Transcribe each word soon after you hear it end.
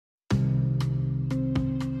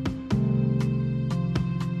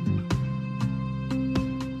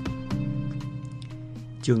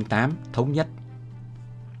Chương 8: Thống nhất.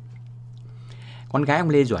 Con gái ông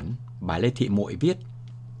Lê Duẩn, bà Lê Thị Muội viết: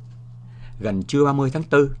 gần trưa 30 tháng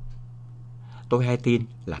 4, tôi hay tin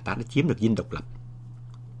là ta đã chiếm được Dinh Độc Lập.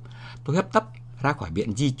 Tôi hấp tấp ra khỏi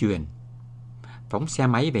viện di truyền, phóng xe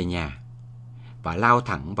máy về nhà và lao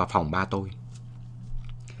thẳng vào phòng ba tôi.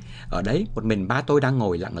 Ở đấy một mình ba tôi đang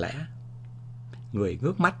ngồi lặng lẽ. Người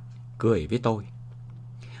ngước mắt cười với tôi,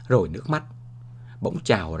 rồi nước mắt bỗng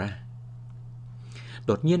trào ra.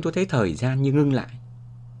 Đột nhiên tôi thấy thời gian như ngưng lại,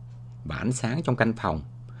 và ánh sáng trong căn phòng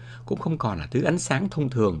cũng không còn là thứ ánh sáng thông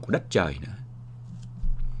thường của đất trời nữa.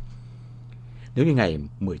 Nếu như ngày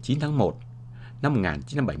 19 tháng 1 năm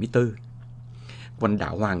 1974, quần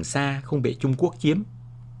đảo Hoàng Sa không bị Trung Quốc chiếm,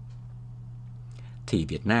 thì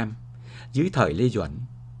Việt Nam dưới thời Lê Duẩn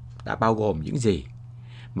đã bao gồm những gì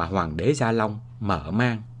mà Hoàng đế Gia Long mở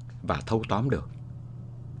mang và thâu tóm được.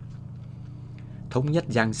 Thống nhất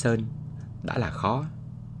Giang Sơn đã là khó,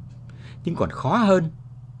 nhưng còn khó hơn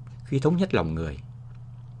khi thống nhất lòng người.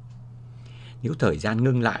 Nếu thời gian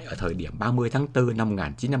ngưng lại ở thời điểm 30 tháng 4 năm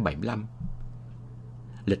 1975,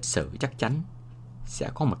 lịch sử chắc chắn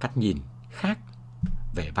sẽ có một cách nhìn khác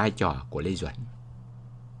về vai trò của Lê Duẩn.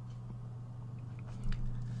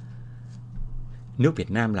 Nước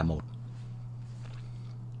Việt Nam là một.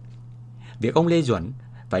 Việc ông Lê Duẩn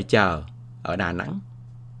phải chờ ở Đà Nẵng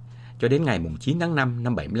cho đến ngày 9 tháng 5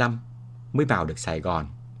 năm 75 mới vào được Sài Gòn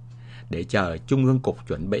để chờ Trung ương Cục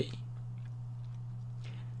chuẩn bị.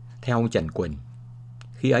 Theo ông Trần Quỳnh,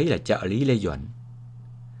 khi ấy là trợ lý Lê Duẩn,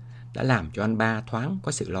 đã làm cho anh ba thoáng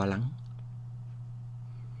có sự lo lắng.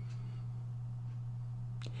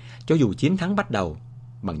 Cho dù chiến thắng bắt đầu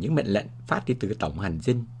bằng những mệnh lệnh phát đi từ Tổng hành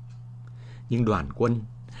dinh, nhưng đoàn quân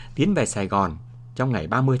tiến về Sài Gòn trong ngày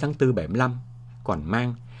 30 tháng 4 75 còn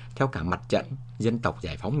mang theo cả mặt trận dân tộc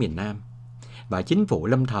giải phóng miền Nam và chính phủ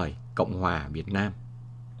lâm thời Cộng hòa Việt Nam,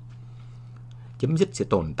 chấm dứt sự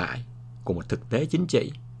tồn tại của một thực tế chính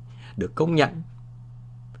trị được công nhận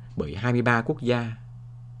bởi 23 quốc gia.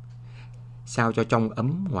 Sao cho trong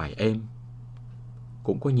ấm ngoài êm,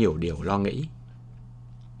 cũng có nhiều điều lo nghĩ.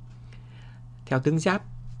 Theo tướng Giáp,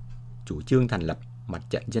 chủ trương thành lập Mặt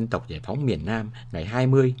trận Dân tộc Giải phóng miền Nam ngày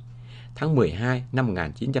 20 tháng 12 năm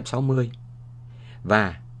 1960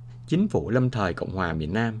 và Chính phủ lâm thời Cộng hòa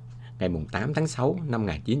miền Nam ngày 8 tháng 6 năm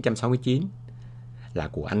 1969 là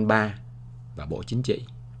của anh ba và Bộ Chính trị.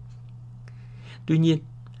 Tuy nhiên,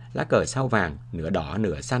 lá cờ sao vàng nửa đỏ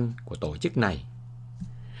nửa xanh của tổ chức này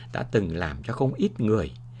đã từng làm cho không ít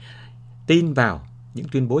người tin vào những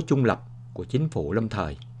tuyên bố trung lập của chính phủ lâm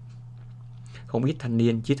thời. Không ít thanh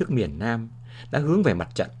niên trí thức miền Nam đã hướng về mặt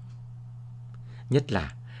trận, nhất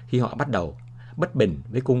là khi họ bắt đầu bất bình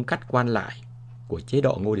với cung cách quan lại của chế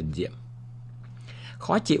độ Ngô Đình Diệm,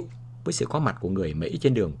 khó chịu với sự có mặt của người Mỹ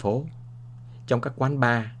trên đường phố, trong các quán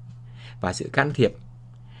bar và sự can thiệp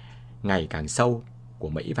ngày càng sâu của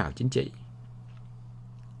Mỹ vào chính trị.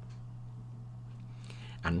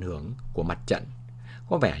 Ảnh hưởng của mặt trận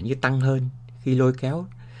có vẻ như tăng hơn khi lôi kéo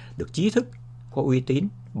được trí thức có uy tín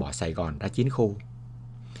bỏ Sài Gòn ra chiến khu.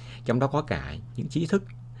 Trong đó có cả những trí thức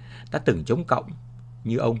đã từng chống cộng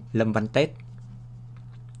như ông Lâm Văn Tết.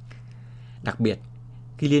 Đặc biệt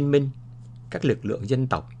khi liên minh các lực lượng dân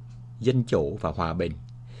tộc, dân chủ và hòa bình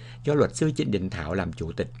do luật sư Trịnh Đình Thảo làm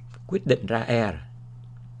chủ tịch quyết định ra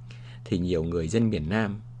thì nhiều người dân miền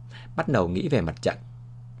Nam bắt đầu nghĩ về mặt trận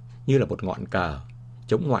như là một ngọn cờ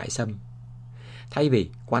chống ngoại xâm, thay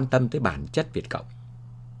vì quan tâm tới bản chất Việt Cộng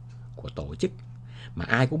của tổ chức mà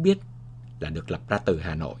ai cũng biết là được lập ra từ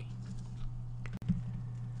Hà Nội.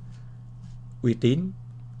 Uy tín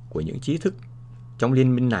của những trí thức trong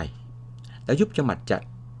liên minh này đã giúp cho mặt trận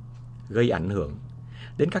gây ảnh hưởng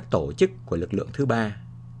đến các tổ chức của lực lượng thứ ba,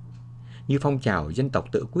 như phong trào dân tộc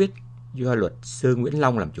tự quyết do luật sư Nguyễn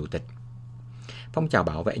Long làm chủ tịch, phong trào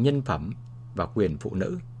bảo vệ nhân phẩm và quyền phụ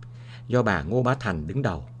nữ do bà Ngô Bá Thành đứng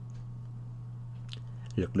đầu,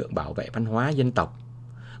 lực lượng bảo vệ văn hóa dân tộc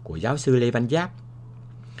của giáo sư Lê Văn Giáp,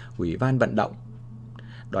 ủy ban vận động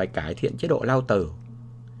đòi cải thiện chế độ lao tử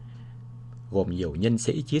gồm nhiều nhân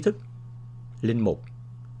sĩ trí thức, linh mục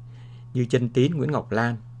như Chân Tín Nguyễn Ngọc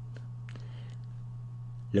Lan,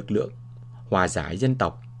 lực lượng hòa giải dân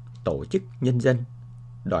tộc, tổ chức nhân dân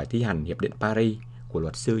đòi thi hành Hiệp định Paris của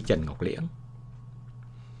luật sư Trần Ngọc Liễn.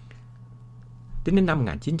 Tính đến năm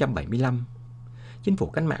 1975, Chính phủ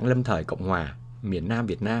cách mạng lâm thời Cộng hòa miền Nam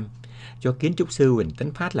Việt Nam do kiến trúc sư Huỳnh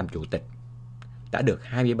Tấn Phát làm chủ tịch đã được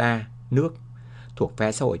 23 nước thuộc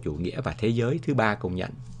phe xã hội chủ nghĩa và thế giới thứ ba công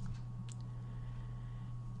nhận.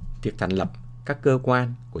 Việc thành lập các cơ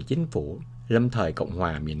quan của Chính phủ lâm thời Cộng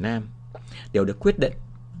hòa miền Nam đều được quyết định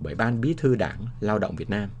bởi Ban Bí thư Đảng Lao động Việt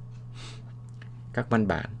Nam. Các văn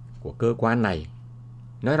bản của cơ quan này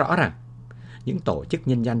nói rõ rằng những tổ chức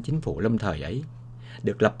nhân dân chính phủ lâm thời ấy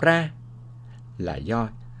được lập ra là do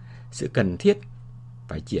sự cần thiết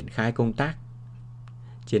phải triển khai công tác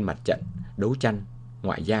trên mặt trận đấu tranh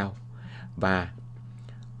ngoại giao và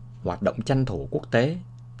hoạt động tranh thủ quốc tế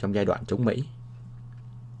trong giai đoạn chống Mỹ.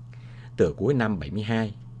 Từ cuối năm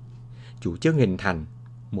 72, chủ trương hình thành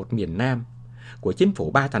một miền Nam của chính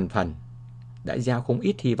phủ 3 thành phần đã giao không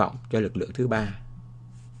ít hy vọng cho lực lượng thứ ba.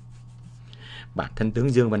 Bản thân tướng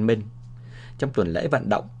Dương Văn Minh trong tuần lễ vận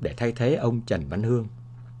động để thay thế ông Trần Văn Hương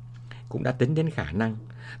cũng đã tính đến khả năng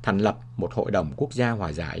thành lập một hội đồng quốc gia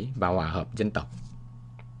hòa giải và hòa hợp dân tộc.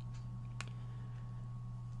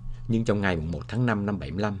 Nhưng trong ngày 1 tháng 5 năm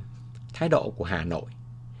 75, thái độ của Hà Nội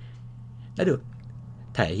đã được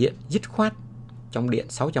thể hiện dứt khoát trong điện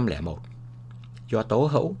 601 do Tố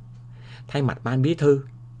Hữu thay mặt ban bí thư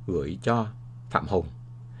gửi cho Phạm Hùng,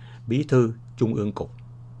 bí thư Trung ương Cục.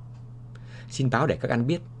 Xin báo để các anh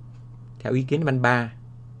biết, theo ý kiến văn 3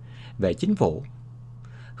 về chính phủ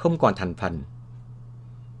không còn thành phần,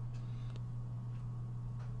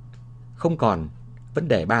 không còn vấn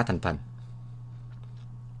đề 3 thành phần.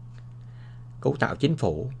 Cấu tạo chính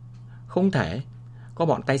phủ không thể có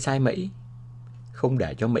bọn tay sai Mỹ, không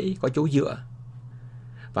để cho Mỹ có chỗ dựa,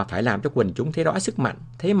 và phải làm cho quần chúng thấy rõ sức mạnh,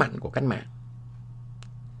 thế mạnh của cách mạng.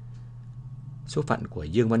 Số phận của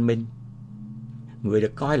Dương Văn Minh, người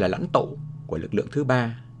được coi là lãnh tụ của lực lượng thứ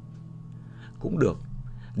ba, cũng được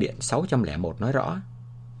điện 601 nói rõ.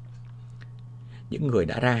 Những người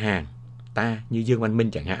đã ra hàng ta như Dương Văn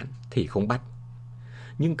Minh chẳng hạn thì không bắt,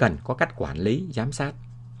 nhưng cần có cách quản lý, giám sát.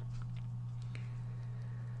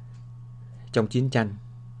 Trong chiến tranh,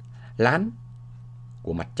 lán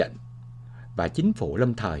của mặt trận và chính phủ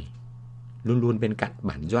lâm thời luôn luôn bên cạnh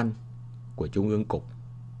bản doanh của Trung ương Cục.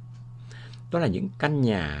 Đó là những căn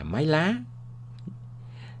nhà mái lá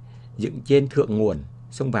dựng trên thượng nguồn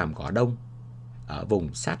sông Vàm Cỏ Đông ở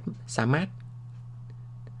vùng sát sa mát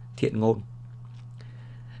Thiện Ngôn.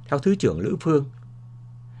 Theo Thứ trưởng Lữ Phương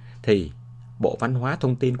thì Bộ Văn hóa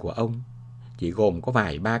Thông tin của ông chỉ gồm có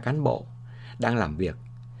vài ba cán bộ đang làm việc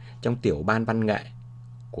trong tiểu ban văn nghệ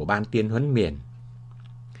của Ban Tuyên huấn miền.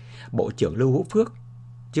 Bộ trưởng Lưu Hữu Phước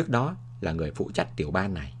trước đó là người phụ trách tiểu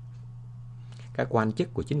ban này. Các quan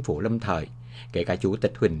chức của chính phủ lâm thời, kể cả Chủ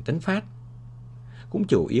tịch Huỳnh Tấn Phát, cũng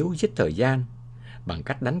chủ yếu giết thời gian bằng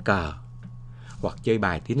cách đánh cờ hoặc chơi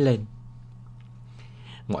bài tiến lên.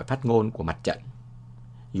 Mọi phát ngôn của mặt trận,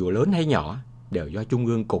 dù lớn hay nhỏ, đều do Trung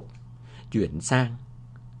ương Cục chuyển sang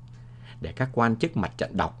để các quan chức mặt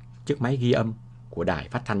trận đọc trước máy ghi âm của Đài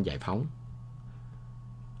Phát thanh Giải phóng.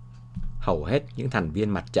 Hầu hết những thành viên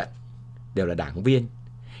mặt trận đều là đảng viên,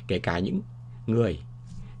 kể cả những người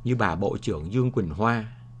như bà Bộ trưởng Dương Quỳnh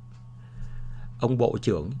Hoa, ông Bộ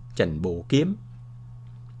trưởng Trần Bổ Kiếm.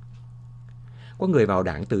 Có người vào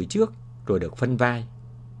đảng từ trước rồi được phân vai,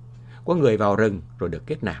 có người vào rừng rồi được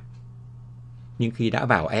kết nạp. Nhưng khi đã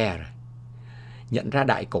vào rồi, nhận ra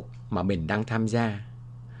đại cục mà mình đang tham gia,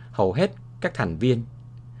 hầu hết các thành viên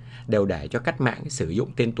đều để cho cách mạng sử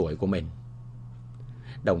dụng tên tuổi của mình,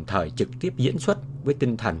 đồng thời trực tiếp diễn xuất với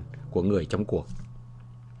tinh thần của người trong cuộc.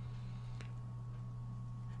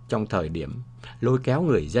 Trong thời điểm lôi kéo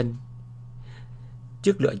người dân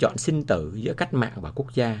trước lựa chọn sinh tử giữa cách mạng và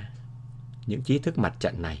quốc gia, những trí thức mặt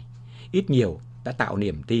trận này ít nhiều đã tạo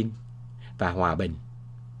niềm tin và hòa bình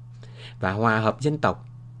và hòa hợp dân tộc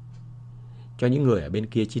cho những người ở bên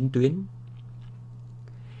kia chiến tuyến.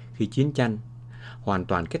 Khi chiến tranh hoàn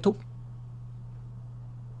toàn kết thúc,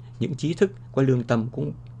 những trí thức có lương tâm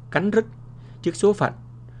cũng cắn rứt trước số phận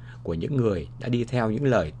của những người đã đi theo những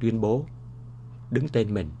lời tuyên bố đứng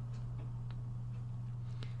tên mình.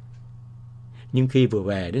 Nhưng khi vừa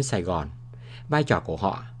về đến Sài Gòn, vai trò của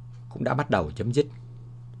họ cũng đã bắt đầu chấm dứt.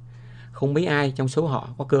 Không mấy ai trong số họ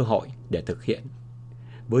có cơ hội để thực hiện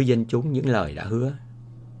với dân chúng những lời đã hứa.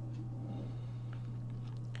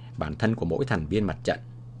 Bản thân của mỗi thành viên mặt trận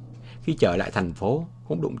khi trở lại thành phố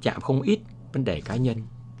cũng đụng chạm không ít vấn đề cá nhân.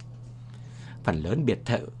 Phần lớn biệt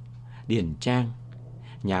thự, điền trang,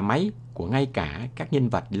 nhà máy của ngay cả các nhân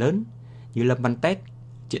vật lớn như Lâm Văn Tét,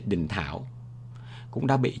 Trịnh Đình Thảo cũng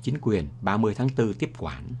đã bị chính quyền 30 tháng 4 tiếp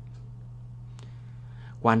quản.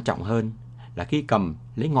 Quan trọng hơn là khi cầm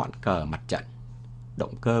lấy ngọn cờ mặt trận,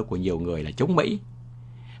 động cơ của nhiều người là chống Mỹ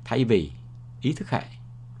thay vì ý thức hệ.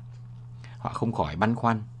 Họ không khỏi băn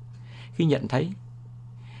khoăn khi nhận thấy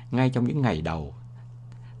ngay trong những ngày đầu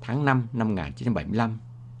tháng 5 năm 1975,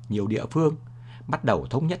 nhiều địa phương bắt đầu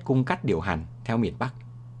thống nhất cung cách điều hành theo miền Bắc.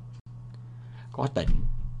 Có tỉnh,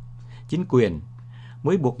 chính quyền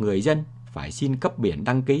mới buộc người dân phải xin cấp biển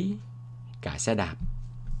đăng ký cả xe đạp.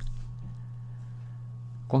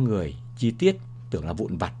 Có người chi tiết tưởng là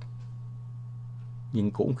vụn vặt,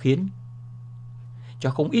 nhưng cũng khiến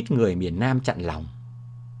cho không ít người miền Nam chạnh lòng.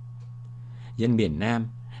 Dân miền Nam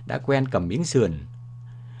đã quen cầm miếng sườn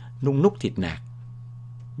nung núc thịt nạc,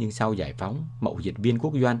 nhưng sau giải phóng, mậu dịch viên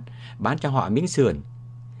quốc doanh bán cho họ miếng sườn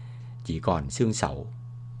chỉ còn xương sẩu.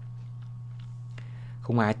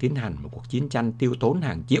 Không ai tiến hành một cuộc chiến tranh tiêu tốn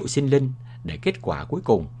hàng triệu sinh linh để kết quả cuối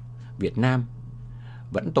cùng Việt Nam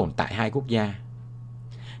vẫn tồn tại hai quốc gia.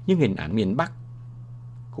 Nhưng hình ảnh miền Bắc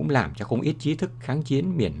cũng làm cho không ít trí thức kháng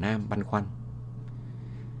chiến miền Nam băn khoăn.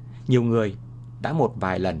 Nhiều người đã một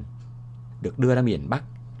vài lần được đưa ra miền Bắc,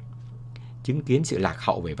 chứng kiến sự lạc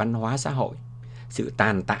hậu về văn hóa xã hội, sự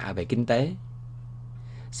tàn tạ về kinh tế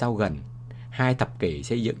sau gần 2 thập kỷ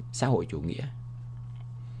xây dựng xã hội chủ nghĩa.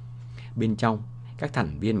 Bên trong, các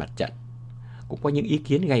thành viên mặt trận cũng có những ý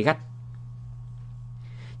kiến gay gắt.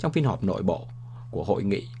 Trong phiên họp nội bộ của Hội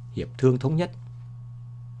nghị Hiệp thương Thống nhất,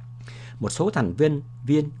 một số thành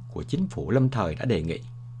viên của chính phủ lâm thời đã đề nghị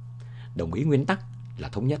đồng ý nguyên tắc là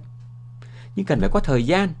thống nhất, nhưng cần phải có thời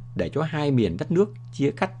gian để cho hai miền đất nước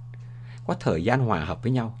chia cắt có thời gian hòa hợp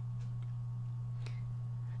với nhau.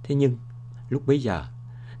 Thế nhưng lúc bấy giờ,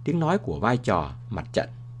 tiếng nói của vai trò mặt trận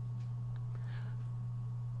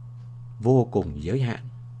vô cùng giới hạn.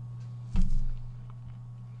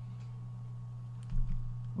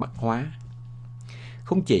 Bắc hóa.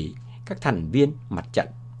 Không chỉ các thành viên mặt trận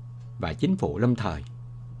và chính phủ lâm thời,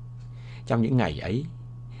 trong những ngày ấy,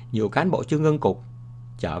 nhiều cán bộ Trung ương Cục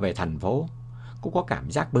trở về thành phố cũng có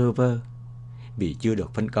cảm giác bơ vơ vì chưa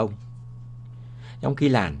được phân công. Trong khi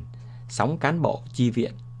làn sóng cán bộ chi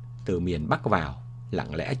viện từ miền Bắc vào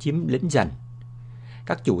lặng lẽ chiếm lĩnh dần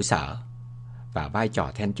các trụ sở và vai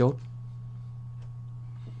trò then chốt.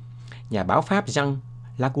 Nhà báo Pháp Jean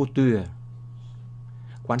Lacouture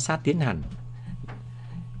quan sát tiến hành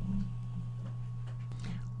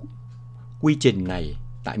quy trình này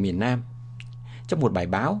tại miền Nam trong một bài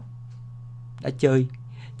báo đã chơi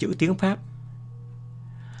chữ tiếng Pháp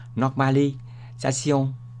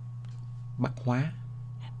normalisation, Bắc hóa,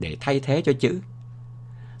 để thay thế cho chữ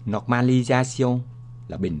normalisation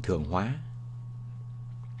là bình thường hóa.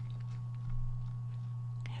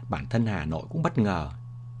 Bản thân Hà Nội cũng bất ngờ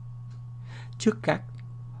trước các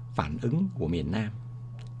phản ứng của miền Nam.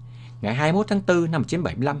 Ngày 21 tháng 4 năm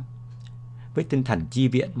 1975, với tinh thần chi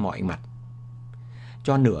viện mọi mặt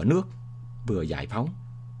cho nửa nước vừa giải phóng,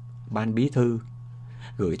 Ban Bí thư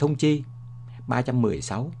gửi thông chi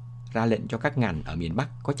 316 ra lệnh cho các ngành ở miền Bắc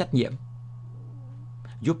có trách nhiệm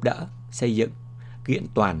giúp đỡ xây dựng kiện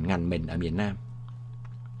toàn ngành mình ở miền Nam.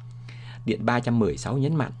 Điện 316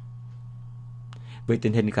 nhấn mạnh về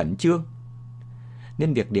tình hình khẩn trương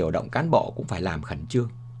nên việc điều động cán bộ cũng phải làm khẩn trương.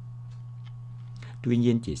 Tuy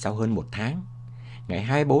nhiên chỉ sau hơn một tháng, ngày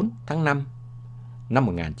 24 tháng 5 năm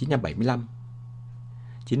 1975,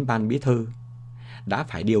 chính Ban Bí thư đã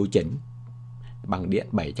phải điều chỉnh bằng điện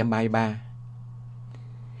 733.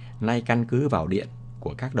 Nay căn cứ vào điện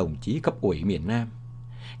của các đồng chí cấp ủy miền Nam,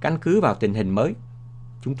 căn cứ vào tình hình mới,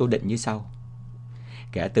 chúng tôi định như sau.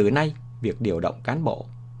 Kể từ nay, việc điều động cán bộ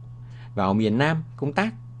vào miền Nam công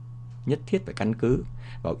tác nhất thiết phải căn cứ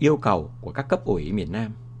vào yêu cầu của các cấp ủy miền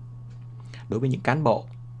Nam. Đối với những cán bộ,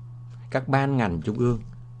 các ban ngành trung ương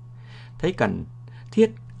thấy cần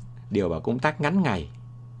thiết điều vào công tác ngắn ngày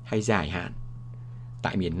hay dài hạn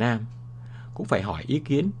tại miền Nam cũng phải hỏi ý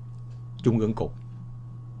kiến Trung ương Cục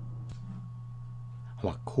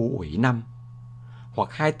hoặc khu ủy 5 hoặc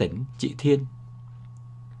 2 tỉnh Trị Thiên.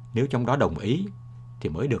 Nếu trong đó đồng ý thì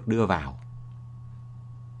mới được đưa vào.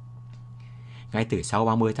 Ngay từ sau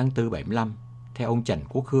 30 tháng 4 75, theo ông Trần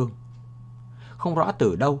Quốc Hương, không rõ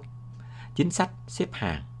từ đâu chính sách xếp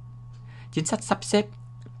hàng, chính sách sắp xếp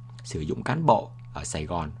sử dụng cán bộ ở Sài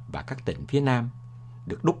Gòn và các tỉnh phía Nam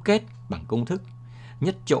được đúc kết bằng công thức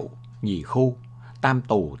nhất trụ, nhì khu, tam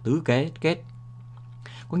tù, tứ kết.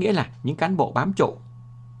 Có nghĩa là những cán bộ bám trụ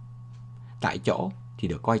tại chỗ thì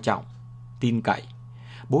được coi trọng, tin cậy,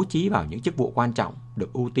 bố trí vào những chức vụ quan trọng,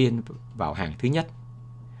 được ưu tiên vào hàng thứ nhất.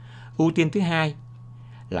 Ưu tiên thứ hai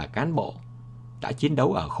là cán bộ đã chiến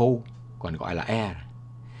đấu ở khu, còn gọi là E,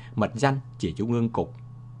 mật danh chỉ Trung ương Cục,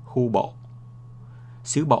 khu bộ,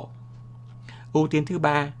 xứ bộ. Ưu tiên thứ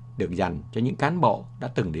ba được dành cho những cán bộ đã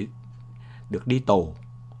từng được đi tù,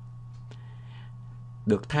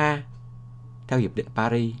 được tha theo Hiệp định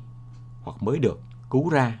Paris hoặc mới được cứu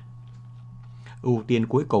ra. Ưu tiên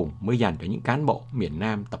cuối cùng mới dành cho những cán bộ miền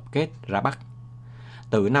Nam tập kết ra Bắc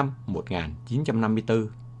từ năm 1954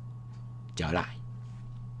 trở lại.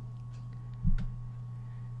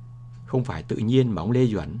 Không phải tự nhiên mà ông Lê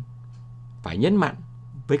Duẩn phải nhấn mạnh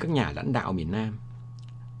với các nhà lãnh đạo miền Nam,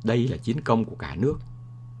 đây là chiến công của cả nước,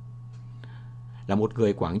 là một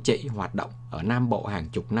người Quảng Trị hoạt động ở Nam Bộ hàng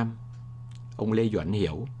chục năm, ông Lê Duẩn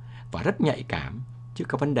hiểu và rất nhạy cảm trước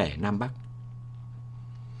các vấn đề Nam Bắc.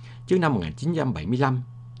 Trước năm 1975,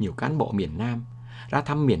 nhiều cán bộ miền Nam ra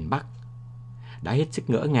thăm miền Bắc đã hết sức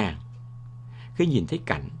ngỡ ngàng khi nhìn thấy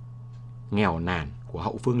cảnh nghèo nàn của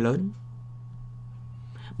hậu phương lớn.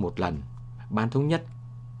 Một lần, Ban Thống nhất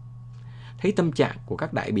thấy tâm trạng của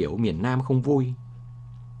các đại biểu miền Nam không vui.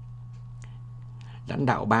 Lãnh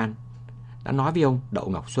đạo ban đã nói với ông Đậu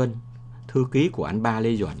Ngọc Xuân, thư ký của anh ba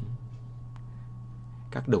Lê Duẩn.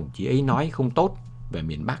 Các đồng chí ấy nói không tốt về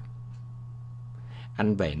miền Bắc.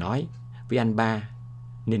 Anh về nói với anh ba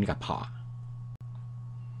nên gặp họ.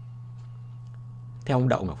 Theo ông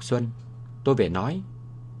Đậu Ngọc Xuân, tôi về nói.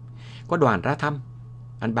 Có đoàn ra thăm,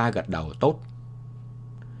 anh ba gật đầu tốt.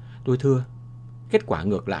 Tôi thưa, kết quả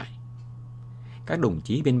ngược lại. Các đồng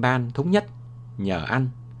chí bên ban thống nhất nhờ anh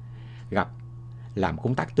gặp làm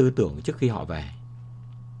công tác tư tưởng trước khi họ về.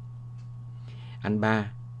 Anh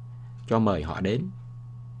ba cho mời họ đến.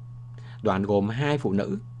 Đoàn gồm 2 phụ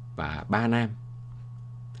nữ và 3 nam.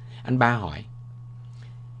 Anh ba hỏi,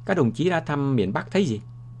 các đồng chí ra thăm miền Bắc thấy gì?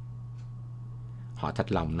 Họ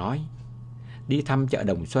thật lòng nói, đi thăm chợ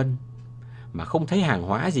Đồng Xuân mà không thấy hàng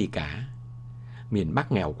hóa gì cả. Miền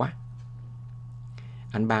Bắc nghèo quá.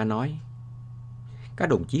 Anh ba nói, các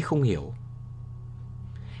đồng chí không hiểu.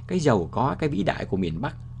 Cái giàu có, cái vĩ đại của miền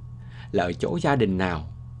Bắc là ở chỗ gia đình nào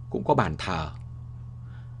cũng có bàn thờ.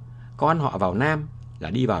 Con họ vào Nam là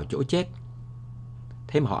đi vào chỗ chết,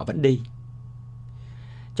 thế mà họ vẫn đi.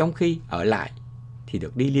 Trong khi ở lại thì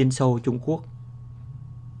được đi Liên Xô, Trung Quốc.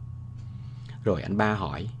 Rồi anh ba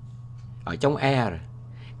hỏi, ở trong E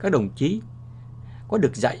các đồng chí có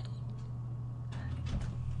được dạy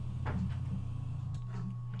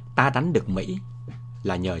ta đánh được Mỹ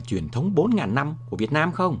là nhờ truyền thống 4.000 năm của Việt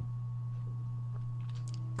Nam không?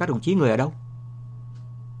 Các đồng chí người ở đâu?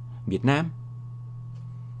 Việt Nam.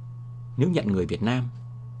 Nếu nhận người Việt Nam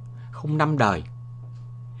không 5 đời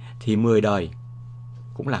thì 10 đời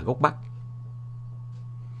cũng là gốc Bắc.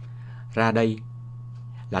 Ra đây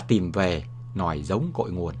là tìm về nòi giống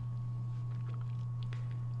cội nguồn.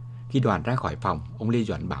 Khi đoàn ra khỏi phòng, ông Lê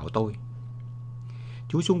Duẩn bảo tôi,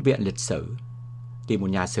 chú xuống viện lịch sử tìm một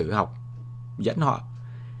nhà sử học dẫn họ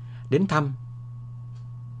đến thăm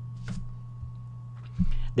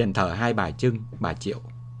đền thờ 2 bà Trưng, bà Triệu.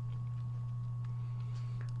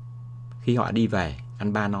 Khi họ đi về,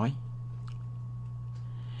 anh ba nói,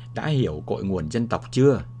 đã hiểu cội nguồn dân tộc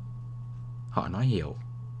chưa? Họ nói hiểu.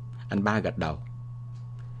 Anh ba gật đầu.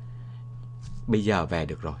 Bây giờ về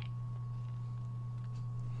được rồi.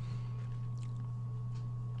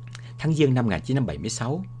 Tháng Giêng năm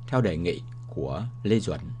 1976, theo đề nghị của Lê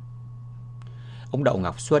Duẩn, ông Đậu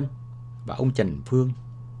Ngọc Xuân và ông Trần Phương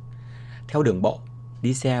theo đường bộ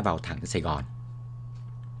đi xe vào thẳng Sài Gòn.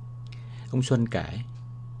 Ông Xuân kể,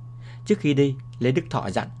 trước khi đi, Lê Đức Thọ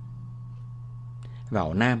dặn,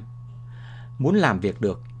 vào Nam muốn làm việc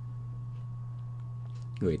được,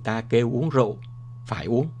 người ta kêu uống rượu phải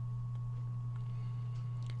uống.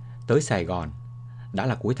 Tới Sài Gòn đã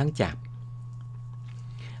là cuối tháng Chạp.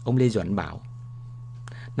 Ông Lê Duẩn bảo,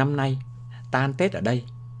 năm nay ta ăn Tết ở đây,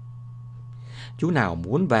 chú nào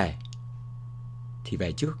muốn về thì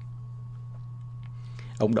về trước.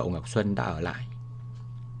 Ông Đậu Ngọc Xuân đã ở lại.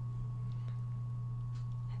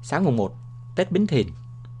 Sáng mùng 1 Tết Bính Thìn,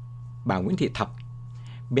 bà Nguyễn Thị Thập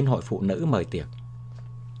bên hội phụ nữ mời tiệc.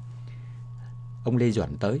 Ông Lê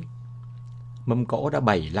Duẩn tới. Mâm cỗ đã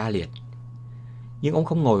bày la liệt, nhưng ông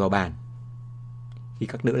không ngồi vào bàn. Khi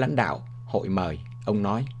các nữ lãnh đạo hội mời, ông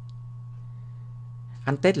nói,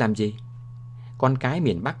 ăn Tết làm gì? Con cái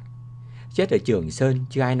miền Bắc chết ở Trường Sơn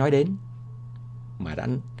chưa ai nói đến,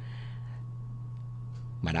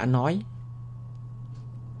 mà đã nói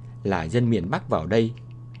là dân miền Bắc vào đây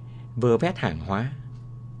vơ vét hàng hóa.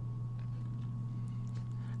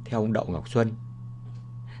 Theo ông Đậu Ngọc Xuân,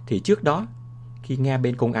 thì trước đó khi nghe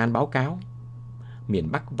bên công an báo cáo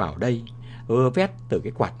miền Bắc vào đây vơ vét từ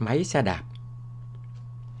cái quạt máy xe đạp,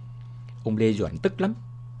 ông Lê Duẩn tức lắm.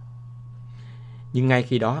 Nhưng ngay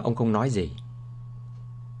khi đó ông không nói gì.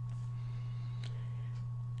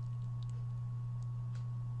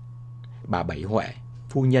 Bà Bảy Huệ,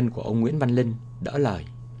 phu nhân của ông Nguyễn Văn Linh, đỡ lời.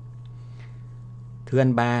 Thưa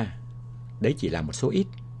anh ba, đấy chỉ là một số ít.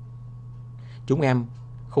 Chúng em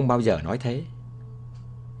không bao giờ nói thế.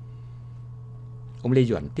 Ông Lê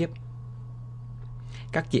Duẩn tiếp,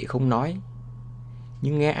 các chị không nói,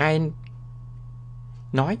 nhưng nghe ai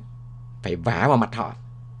nói phải vả vào mặt họ.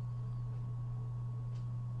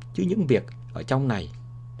 Chứ những việc ở trong này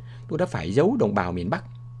tôi đã phải giấu đồng bào miền Bắc.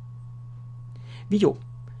 Ví dụ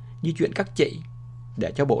như chuyện các chị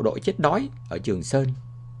để cho bộ đội chết đói ở Trường Sơn.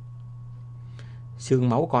 Xương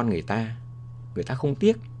máu con người ta không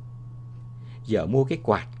tiếc. Giờ mua cái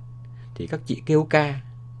quạt thì các chị kêu ca.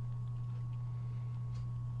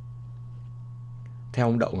 Theo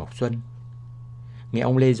ông Đậu Ngọc Xuân, nghe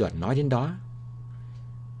ông Lê Duẩn nói đến đó,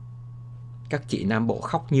 các chị Nam Bộ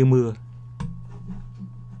khóc như mưa.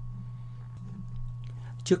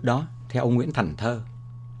 Trước đó, theo ông Nguyễn Thành Thơ,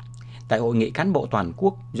 tại hội nghị cán bộ toàn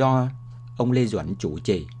quốc do ông Lê Duẩn chủ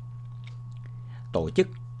trì, tổ chức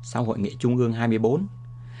sau hội nghị Trung ương 24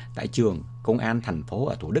 tại trường Công an thành phố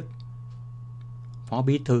ở Thủ Đức, Phó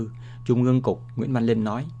Bí thư Trung ương Cục Nguyễn Văn Linh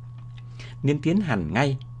nói nên tiến hành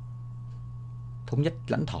ngay thống nhất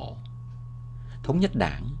lãnh thổ, thống nhất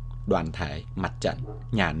đảng, đoàn thể, mặt trận,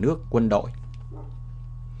 nhà nước, quân đội.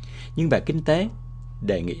 Nhưng về kinh tế,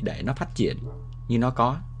 đề nghị để nó phát triển như nó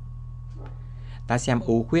có. Ta xem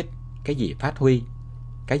ưu khuyết, cái gì phát huy,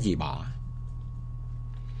 cái gì bỏ.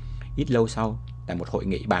 Ít lâu sau, tại một hội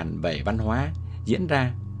nghị bàn về văn hóa diễn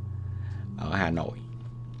ra ở Hà Nội,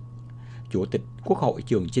 Chủ tịch Quốc hội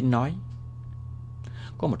Trường Chinh nói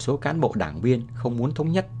có một số cán bộ đảng viên không muốn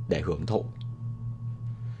thống nhất để hưởng thụ.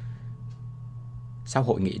 Sau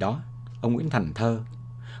hội nghị đó, ông Nguyễn Thành Thơ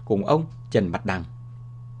cùng ông Trần Bạch Đằng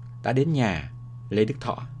đã đến nhà Lê Đức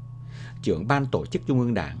Thọ, trưởng ban tổ chức Trung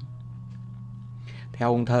ương Đảng.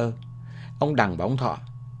 Theo ông Thơ, ông Đằng và ông Thọ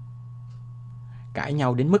cãi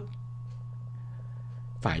nhau đến mức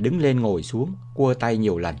phải đứng lên ngồi xuống, cua tay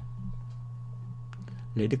nhiều lần.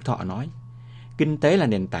 Lê Đức Thọ nói, kinh tế là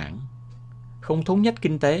nền tảng, không thống nhất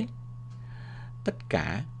kinh tế, tất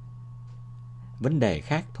cả vấn đề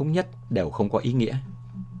khác thống nhất đều không có ý nghĩa.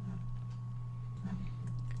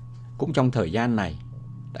 Cũng trong thời gian này,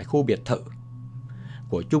 tại khu biệt thự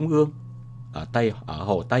của Trung ương ở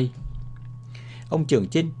Hồ Tây, ông Trường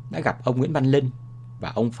Chinh đã gặp ông Nguyễn Văn Linh và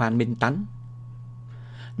ông Phan Minh Tánh,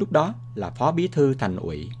 lúc đó là Phó Bí thư Thành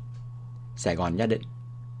ủy Sài Gòn Gia Định.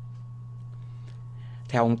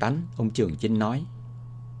 Theo ông Tánh, ông Trường Chinh nói,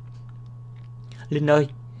 Linh ơi,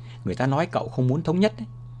 người ta nói cậu không muốn thống nhất đấy.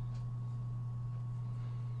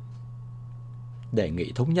 Đề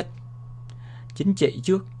nghị thống nhất chính trị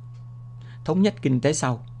trước, thống nhất kinh tế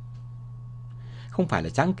sau, không phải là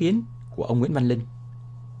sáng kiến của ông Nguyễn Văn Linh.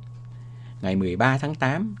 Ngày 13 tháng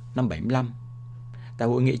 8 năm 75, tại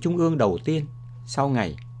hội nghị Trung ương đầu tiên sau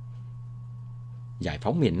ngày giải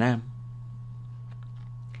phóng miền Nam,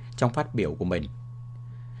 trong phát biểu của mình,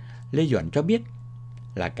 Lê Duẩn cho biết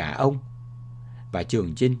là cả ông và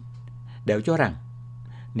Trường Chinh đều cho rằng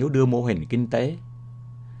nếu đưa mô hình kinh tế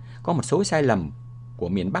có một số sai lầm của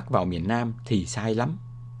miền Bắc vào miền Nam thì sai lắm.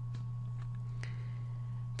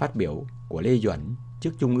 Phát biểu của Lê Duẩn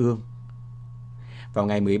trước Trung ương vào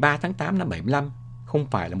ngày 13 tháng 8 năm 75 không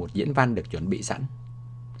phải là một diễn văn được chuẩn bị sẵn.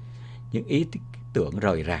 Những ý tưởng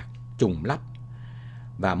rời rạc, trùng lắp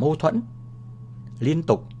và mâu thuẫn liên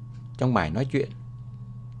tục trong bài nói chuyện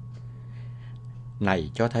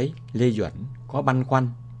này cho thấy Lê Duẩn có băn khoăn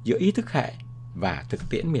giữa ý thức hệ và thực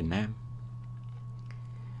tiễn miền Nam.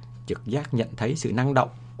 Trực giác nhận thấy sự năng động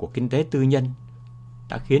của kinh tế tư nhân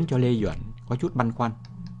đã khiến cho Lê Duẩn có chút băn khoăn.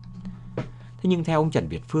 Thế nhưng theo ông Trần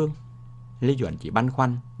Việt Phương, Lê Duẩn chỉ băn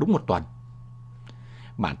khoăn đúng một tuần.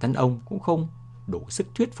 Bản thân ông cũng không đủ sức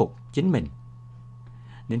thuyết phục chính mình,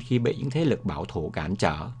 nên khi bị những thế lực bảo thủ cản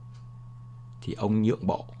trở thì ông nhượng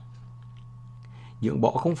bộ. Nhượng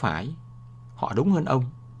bộ không phải họ đúng hơn ông,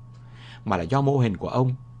 mà là do mô hình của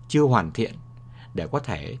ông chưa hoàn thiện để có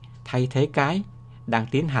thể thay thế cái đang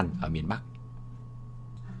tiến hành ở miền Bắc.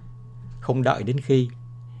 Không đợi đến khi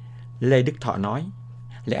Lê Đức Thọ nói,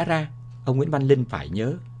 lẽ ra ông Nguyễn Văn Linh phải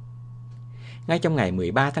nhớ. Ngay trong ngày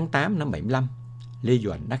 13 tháng 8 năm 75, Lê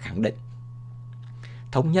Duẩn đã khẳng định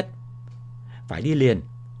thống nhất phải đi liền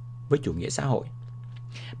với chủ nghĩa xã hội,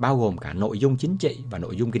 bao gồm cả nội dung chính trị và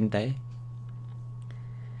nội dung kinh tế.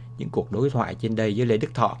 Những cuộc đối thoại trên đây với Lê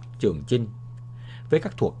Đức Thọ, Trường Chinh với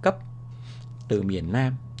các thuộc cấp từ miền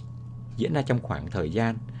Nam diễn ra trong khoảng thời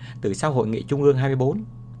gian từ sau hội nghị Trung ương 24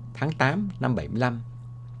 tháng 8 năm 75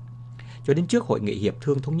 cho đến trước hội nghị Hiệp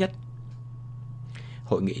thương Thống nhất.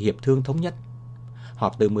 Hội nghị Hiệp thương Thống nhất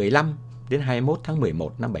họp từ 15 đến 21 tháng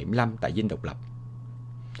 11 năm 75 tại Dinh Độc Lập.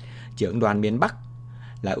 Trưởng đoàn miền Bắc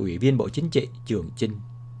là Ủy viên Bộ Chính trị Trường Chinh.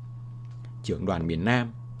 Trưởng đoàn miền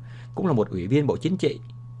Nam cũng là một Ủy viên Bộ Chính trị,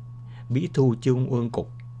 Bí thư Trung ương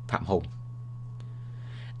Cục Phạm Hùng.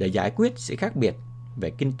 Để giải quyết sự khác biệt về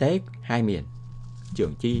kinh tế hai miền,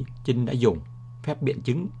 Trường Chinh đã dùng phép biện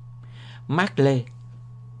chứng Mác Lê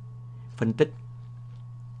phân tích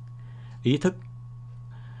ý thức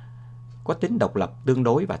có tính độc lập tương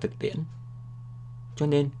đối và thực tiễn, cho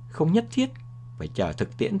nên không nhất thiết phải chờ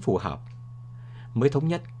thực tiễn phù hợp mới thống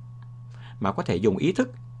nhất, mà có thể dùng ý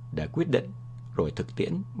thức để quyết định, rồi thực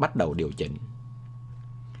tiễn bắt đầu điều chỉnh.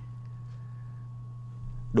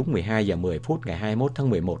 Đúng 12 giờ 10 phút ngày 21 tháng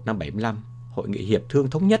 11 năm 75, Hội nghị hiệp thương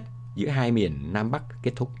thống nhất giữa hai miền Nam Bắc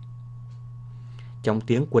kết thúc. Trong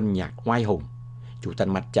tiếng quân nhạc oai hùng, Chủ tịch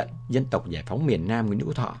Mặt trận Dân tộc Giải phóng miền Nam Nguyễn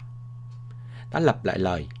Hữu Thọ đã lặp lại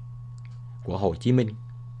lời của Hồ Chí Minh: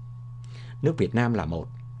 nước Việt Nam là một.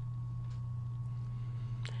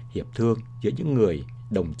 Hiệp thương giữa những người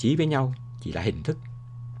đồng chí với nhau chỉ là hình thức.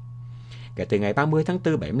 Kể từ ngày 30 tháng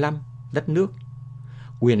 4 75, đất nước,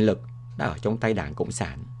 quyền lực đã ở trong tay Đảng Cộng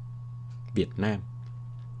sản Việt Nam.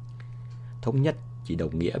 Thống nhất chỉ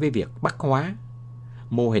đồng nghĩa với việc Bắc hóa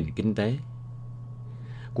mô hình kinh tế,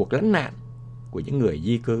 cuộc lánh nạn của những người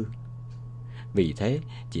di cư. Vì thế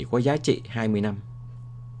chỉ có giá trị 20 năm.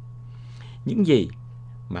 Những gì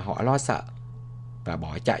mà họ lo sợ và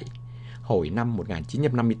bỏ chạy hồi năm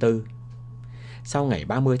 1954, sau ngày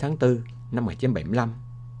 30 tháng 4 năm 1975,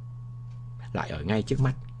 lại ở ngay trước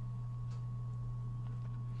mắt.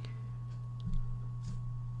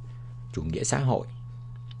 Chủ nghĩa xã hội.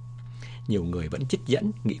 Nhiều người vẫn trích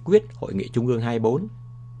dẫn nghị quyết Hội nghị Trung ương 24.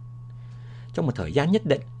 Trong một thời gian nhất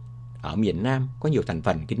định, ở miền Nam có nhiều thành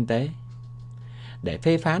phần kinh tế để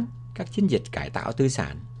phê phán các chiến dịch cải tạo tư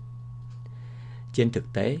sản. Trên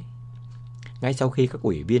thực tế, ngay sau khi các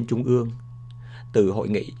ủy viên Trung ương từ Hội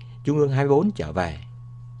nghị Trung ương 24 trở về,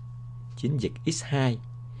 chiến dịch X2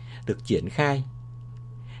 được triển khai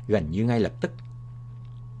gần như ngay lập tức.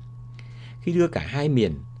 Khi đưa cả hai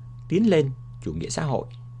miền tiến lên chủ nghĩa xã hội,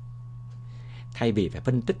 thay vì phải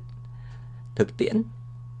phân tích thực tiễn,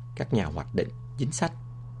 các nhà hoạch định chính sách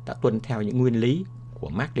đã tuân theo những nguyên lý của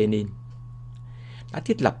Mác Lênin, đã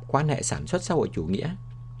thiết lập quan hệ sản xuất xã hội chủ nghĩa,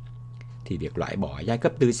 thì việc loại bỏ giai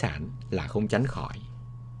cấp tư sản là không tránh khỏi.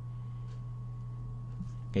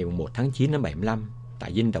 Ngày 1 tháng 9 năm 75,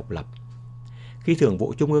 tại Dinh Độc Lập, khi Thường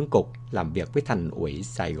vụ Trung ương Cục làm việc với Thành ủy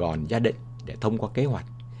Sài Gòn Gia Định để thông qua kế hoạch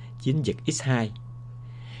chiến dịch X2,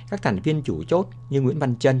 các thành viên chủ chốt như Nguyễn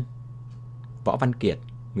Văn Trân, Võ Văn Kiệt,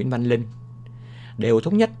 Nguyễn Văn Linh đều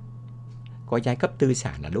thống nhất coi giai cấp tư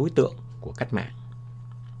sản là đối tượng của cách mạng.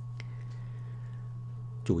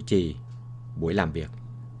 Chủ trì buổi làm việc,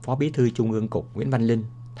 Phó Bí thư Trung ương Cục Nguyễn Văn Linh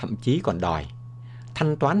thậm chí còn đòi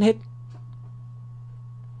thanh toán hết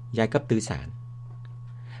giai cấp tư sản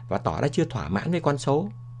và tỏ ra chưa thỏa mãn với con số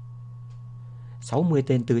 60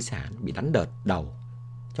 tên tư sản bị đánh đợt đầu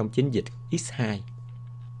trong chiến dịch X2.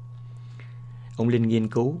 Ông Linh nghiên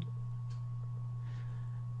cứu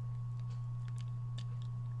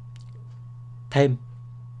thêm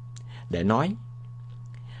để nói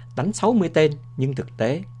đánh 60 tên nhưng thực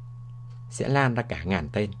tế sẽ lan ra cả ngàn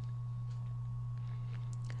tên.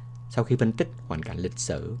 Sau khi phân tích hoàn cảnh lịch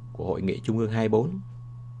sử của Hội nghị Trung ương 24,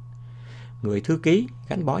 người thư ký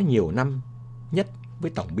gắn bó nhiều năm nhất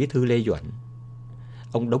với Tổng Bí thư Lê Duẩn,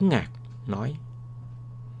 ông Đống Ngạc nói: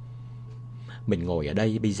 mình ngồi ở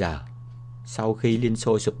đây bây giờ, sau khi Liên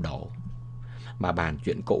Xô sụp đổ, mà bàn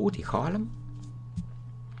chuyện cũ thì khó lắm.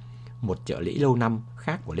 Một trợ lý lâu năm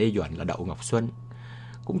khác của Lê Duẩn là Đậu Ngọc Xuân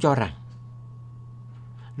cũng cho rằng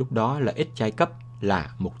lúc đó lợi ích giai cấp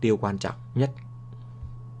là mục tiêu quan trọng nhất.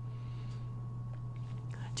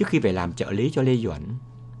 Trước khi về làm trợ lý cho Lê Duẩn,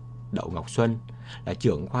 Đậu Ngọc Xuân là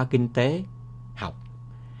trưởng khoa kinh tế học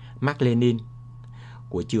Mác Lênin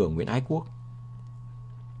của trường Nguyễn Ái Quốc.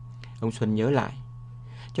 Ông Xuân nhớ lại,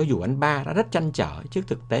 cho dù anh ba đã rất trăn trở trước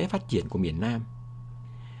thực tế phát triển của miền Nam,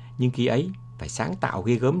 nhưng khi ấy phải sáng tạo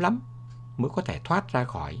ghê gớm lắm mới có thể thoát ra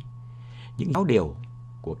khỏi những giáo điều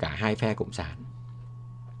của cả hai phe cộng sản.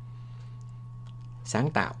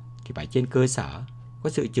 Sáng tạo thì phải trên cơ sở có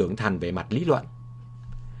sự trưởng thành về mặt lý luận,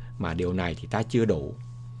 mà điều này thì ta chưa đủ.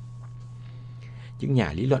 Những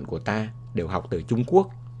nhà lý luận của ta đều học từ Trung Quốc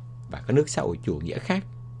và các nước xã hội chủ nghĩa khác.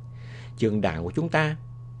 Trường đảng của chúng ta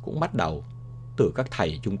cũng bắt đầu từ các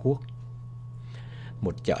thầy Trung Quốc.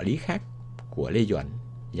 Một trợ lý khác của Lê Duẩn,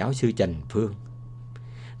 giáo sư Trần Phương,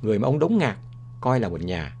 người mà ông Đống Ngạc coi là một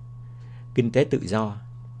nhà kinh tế tự do,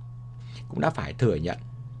 cũng đã phải thừa nhận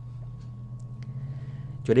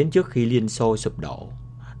cho đến trước khi Liên Xô sụp đổ,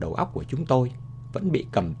 đầu óc của chúng tôi vẫn bị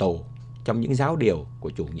cầm tù trong những giáo điều của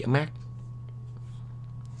chủ nghĩa Mác.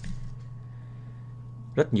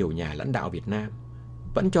 Rất nhiều nhà lãnh đạo Việt Nam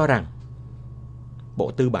vẫn cho rằng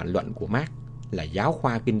bộ tư bản luận của Mác là giáo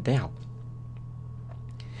khoa kinh tế học.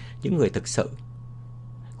 Những người thực sự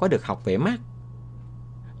có được học về Mác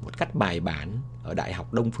một cách bài bản ở Đại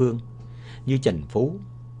học Đông Phương như Trần Phú,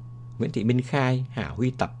 Nguyễn Thị Minh Khai, Hà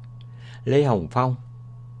Huy Tập, Lê Hồng Phong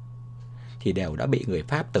thì đều đã bị người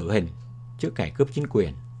Pháp tử hình trước ngày cướp chính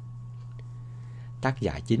quyền. tác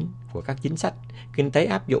giả chính của các chính sách kinh tế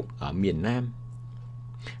áp dụng ở miền Nam.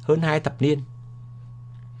 Hơn 2 thập niên,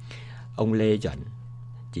 ông Lê Duẩn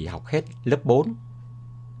chỉ học hết lớp 4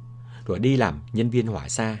 rồi đi làm nhân viên hỏa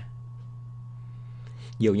xa.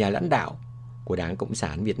 Nhiều nhà lãnh đạo của Đảng Cộng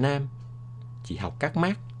sản Việt Nam chỉ học các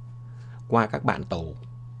Mác qua các bạn tù.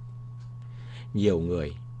 Nhiều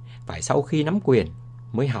người phải sau khi nắm quyền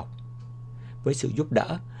mới học, với sự giúp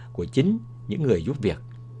đỡ của chính những người giúp việc.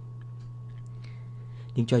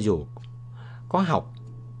 Nhưng cho dù có học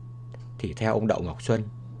thì theo ông Đậu Ngọc Xuân,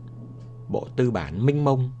 bộ tư bản mênh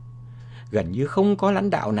mông, gần như không có lãnh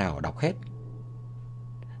đạo nào đọc hết.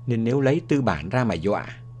 Nên nếu lấy tư bản ra mà dọa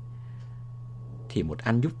thì một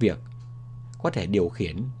anh giúp việc có thể điều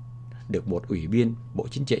khiển được một ủy viên Bộ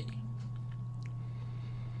Chính trị.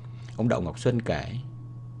 Ông Đậu Ngọc Xuân kể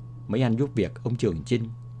mấy anh giúp việc ông Trường Chinh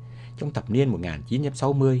trong thập niên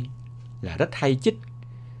 1960 là rất hay chích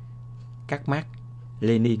các Mác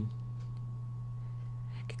Lênin.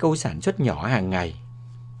 Cái câu sản xuất nhỏ hàng ngày,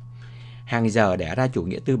 hàng giờ đẻ ra chủ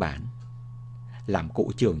nghĩa tư bản làm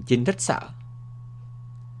cụ Trường Chinh rất sợ.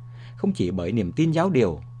 Không chỉ bởi niềm tin giáo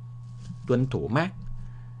điều tuân thủ Mác,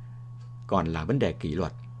 còn là vấn đề kỷ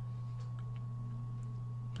luật.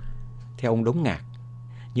 Theo ông Đống Ngạc,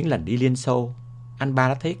 những lần đi Liên Xô, anh ba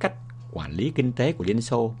đã thấy cách quản lý kinh tế của Liên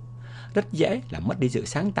Xô rất dễ làm mất đi sự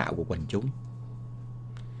sáng tạo của quần chúng.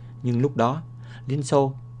 Nhưng lúc đó, Liên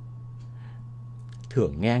Xô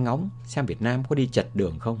thường nghe ngóng xem Việt Nam có đi chật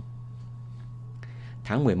đường không.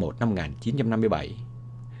 Tháng 11 năm 1957,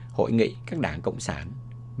 Hội nghị các đảng Cộng sản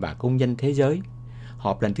và Công nhân Thế giới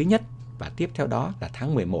họp lần thứ nhất, và tiếp theo đó là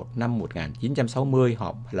tháng 11 năm 1960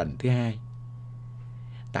 họp lần thứ hai.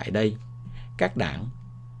 Tại đây, các đảng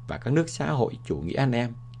và các nước xã hội chủ nghĩa anh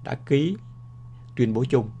em đã ký tuyên bố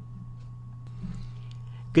chung.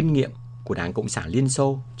 Kinh nghiệm của Đảng Cộng sản Liên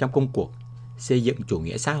Xô trong công cuộc xây dựng chủ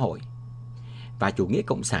nghĩa xã hội và chủ nghĩa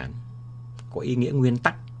cộng sản có ý nghĩa nguyên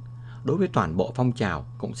tắc đối với toàn bộ phong trào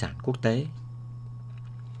cộng sản quốc tế.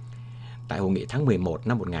 Tại hội nghị tháng 11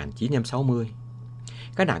 năm 1960,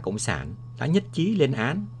 các đảng cộng sản đã nhất trí lên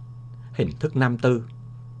án hình thức Nam Tư,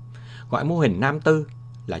 gọi mô hình Nam Tư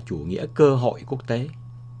là chủ nghĩa cơ hội quốc tế,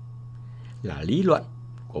 là lý luận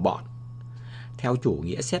của bọn theo chủ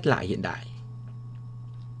nghĩa xét lại hiện đại.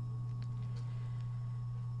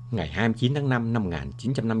 Ngày 29 tháng 5 năm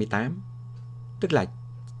 1958, tức là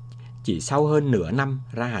chỉ sau hơn nửa năm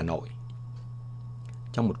ra Hà Nội,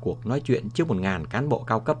 trong một cuộc nói chuyện trước 1.000 cán bộ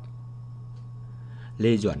cao cấp,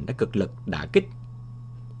 Lê Duẩn đã cực lực đả kích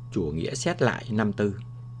chủ nghĩa xét lại Nam Tư.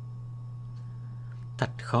 Thật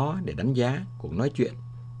khó để đánh giá cuộc nói chuyện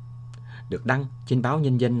được đăng trên báo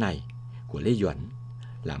Nhân dân này của Lê Duẩn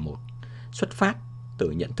là một xuất phát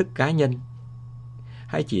từ nhận thức cá nhân,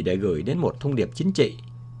 hay chỉ để gửi đến một thông điệp chính trị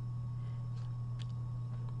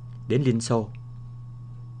đến Liên Xô.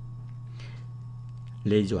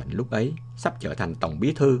 Lê Duẩn lúc ấy sắp trở thành tổng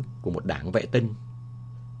bí thư của một đảng vệ tinh,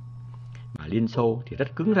 mà Liên Xô thì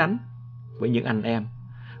rất cứng rắn với những anh em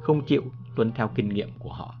không chịu tuân theo kinh nghiệm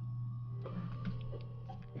của họ.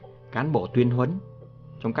 Cán bộ tuyên huấn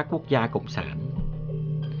trong các quốc gia cộng sản,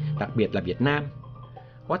 đặc biệt là Việt Nam,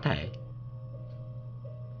 có thể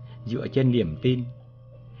dựa trên niềm tin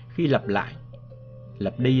khi lập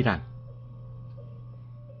đi rằng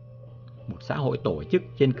một xã hội tổ chức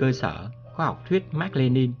trên cơ sở khoa học thuyết Mác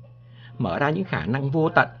Lênin mở ra những khả năng vô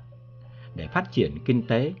tận để phát triển kinh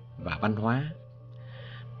tế và văn hóa,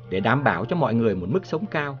 để đảm bảo cho mọi người một mức sống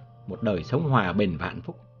cao, một đời sống hòa bình và hạnh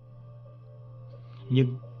phúc.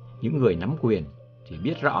 Nhưng những người nắm quyền thì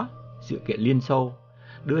biết rõ sự kiện Liên Xô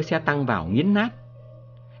đưa xe tăng vào nghiến nát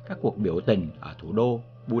các cuộc biểu tình ở thủ đô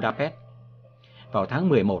Budapest vào tháng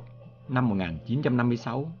 11 năm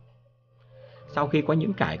 1956, sau khi có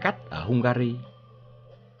những cải cách ở Hungary.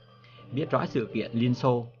 Biết rõ sự kiện Liên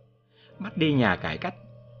Xô bắt đi nhà cải cách,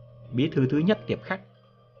 bí thư thứ nhất Tiệp Khắc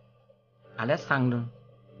Alexander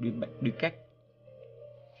Duycek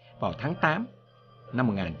vào tháng 8 năm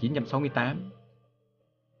 1968.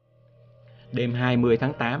 Đêm 20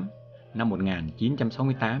 tháng 8 năm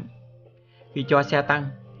 1968, khi cho xe tăng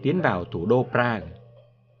tiến vào thủ đô Prague,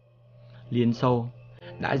 Liên Xô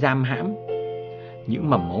đã giam hãm những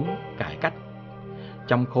mầm mống cải cách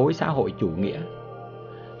trong khối xã hội chủ nghĩa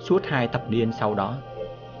suốt 2 thập niên sau đó.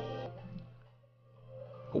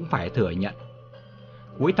 Cũng phải thừa nhận,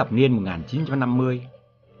 cuối thập niên 1950,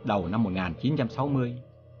 đầu năm 1960,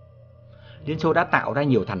 Liên Xô đã tạo ra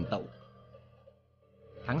nhiều thành tựu.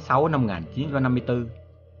 Tháng 6 năm 1954,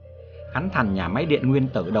 khánh thành nhà máy điện nguyên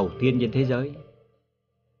tử đầu tiên trên thế giới.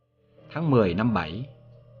 Tháng 10 năm 7,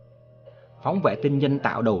 phóng vệ tinh nhân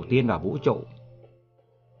tạo đầu tiên vào vũ trụ.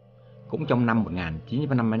 cũng trong năm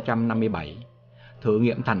 1957, thử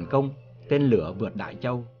nghiệm thành công tên lửa vượt Đại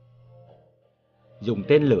Châu. Dùng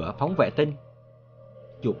tên lửa phóng vệ tinh,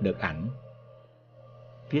 chụp được ảnh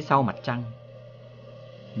phía sau mặt trăng.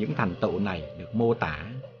 Những thành tựu này được mô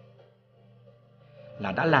tả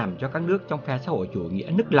là đã làm cho các nước trong phe xã hội chủ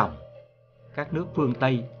nghĩa nức lòng, các nước phương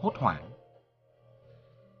Tây hốt hoảng.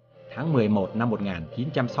 Tháng 11 năm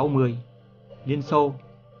 1960, Liên Xô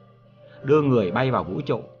đưa người bay vào vũ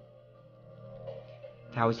trụ.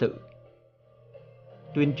 Theo sự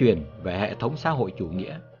tuyên truyền về hệ thống xã hội chủ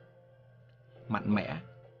nghĩa mạnh mẽ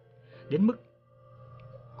đến mức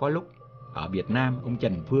có lúc ở Việt Nam, ông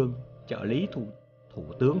Trần Phương, trợ lý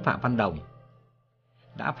Thủ tướng Phạm Văn Đồng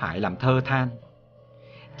đã phải làm thơ than: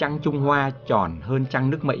 trăng Trung Hoa tròn hơn trăng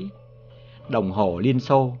nước Mỹ, đồng hồ Liên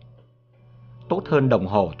Xô tốt hơn đồng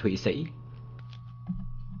hồ Thụy Sĩ.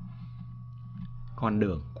 Con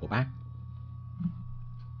đường của bác.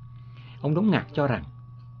 Ông Đống Ngạc cho rằng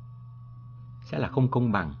sẽ là không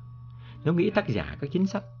công bằng nếu nghĩ tác giả các chính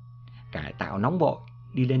sách cải tạo nóng vội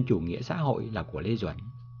đi lên chủ nghĩa xã hội là của Lê Duẩn.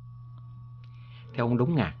 Theo ông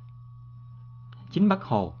Đống Ngạc, chính Bác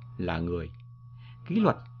Hồ là người ký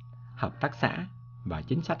luật hợp tác xã và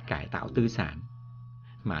chính sách cải tạo tư sản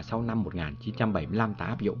mà sau năm 1975 ta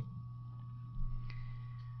áp dụng.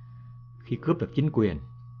 Khi cướp được chính quyền,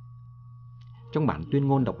 trong bản tuyên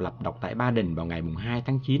ngôn độc lập đọc tại Ba Đình vào ngày 2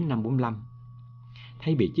 tháng 9 năm 45,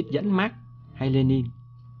 thay vì trích dẫn Mác hay Lenin,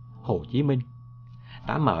 Hồ Chí Minh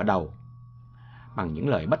đã mở đầu bằng những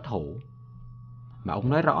lời bất hủ mà ông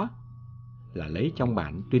nói rõ là lấy trong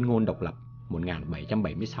bản tuyên ngôn độc lập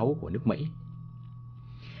 1776 của nước Mỹ.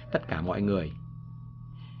 Tất cả mọi người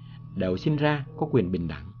đều sinh ra có quyền bình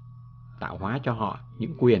đẳng, tạo hóa cho họ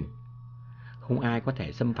những quyền không ai có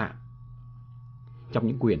thể xâm phạm. Trong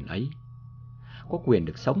những quyền ấy có quyền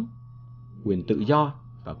được sống, quyền tự do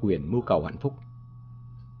và quyền mưu cầu hạnh phúc.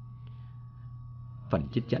 Phần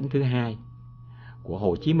trích dẫn thứ hai của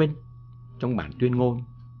Hồ Chí Minh trong bản tuyên ngôn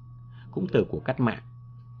cũng từ cuộc cách mạng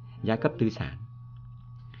giai cấp tư sản,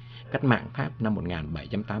 cách mạng Pháp năm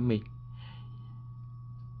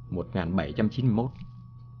 1791.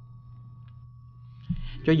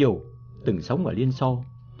 Cho dù từng sống ở Liên Xô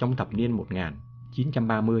trong thập niên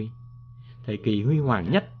 1930, thời kỳ huy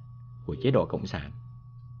hoàng nhất của chế độ Cộng sản,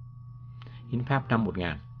 Hiến pháp năm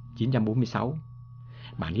 1946,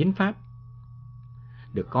 bản hiến pháp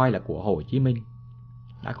được coi là của Hồ Chí Minh,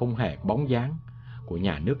 đã không hề bóng dáng của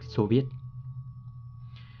nhà nước Xô Viết.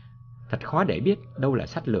 Thật khó để biết đâu là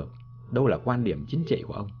sách lược, đâu là quan điểm chính trị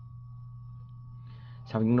của ông.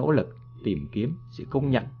 Sau những nỗ lực tìm kiếm sự công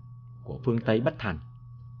nhận của phương Tây bất thành,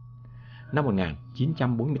 năm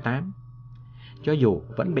 1948, cho dù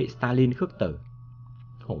vẫn bị Stalin khước từ,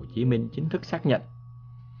 Hồ Chí Minh chính thức xác nhận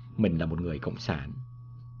mình là một người cộng sản.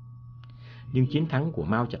 Nhưng chiến thắng của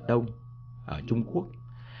Mao Trạch Đông ở Trung Quốc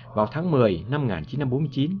vào tháng 10 năm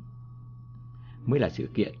 1949 mới là sự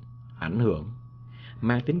kiện ảnh hưởng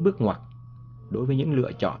mang tính bước ngoặt đối với những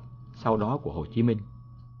lựa chọn sau đó của Hồ Chí Minh.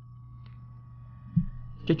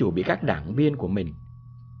 Cho dù bị các đảng viên của mình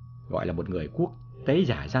gọi là một người quốc tế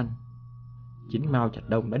giả danh, chính Mao Trạch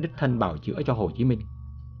Đông đã đích thân bào chữa cho Hồ Chí Minh.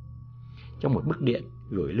 Trong một bức điện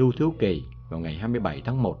gửi Lưu Thiếu Kỳ vào ngày 27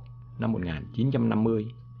 tháng 1 năm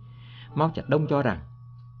 1950, Mao Trạch Đông cho rằng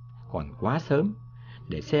còn quá sớm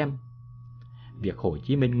để xem việc Hồ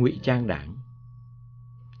Chí Minh ngụy trang đảng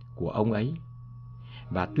của ông ấy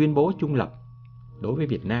và tuyên bố trung lập đối với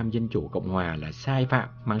Việt Nam Dân Chủ Cộng Hòa là sai phạm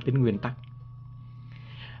mang tính nguyên tắc.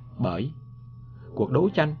 Bởi cuộc đấu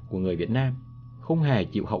tranh của người Việt Nam không hề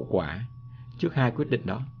chịu hậu quả trước hai quyết định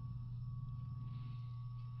đó.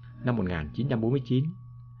 Năm 1949,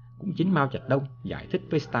 cũng chính Mao Trạch Đông giải thích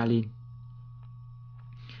với Stalin: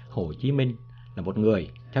 Hồ Chí Minh là một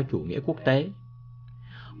người theo chủ nghĩa quốc tế.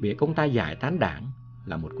 Việc ông ta giải tán đảng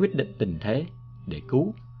là một quyết định tình thế để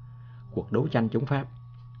cứu cuộc đấu tranh chống Pháp.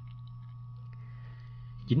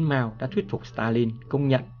 Chính Mao đã thuyết phục Stalin công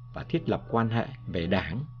nhận và thiết lập quan hệ về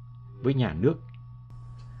đảng với nhà nước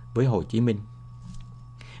với Hồ Chí Minh,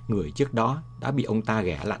 người trước đó đã bị ông ta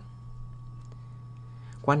ghẻ lạnh.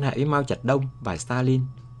 Quan hệ với Mao Trạch Đông và Stalin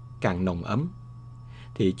càng nồng ấm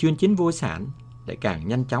thì chuyên chính vô sản lại càng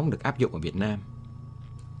nhanh chóng được áp dụng ở Việt Nam.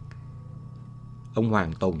 Ông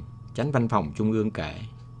Hoàng Tùng, Chánh Văn phòng Trung ương kể,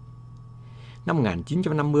 năm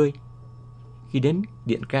 1950, khi đến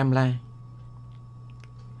Điện Kremlin,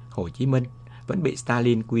 Hồ Chí Minh vẫn bị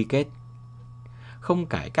Stalin quy kết: không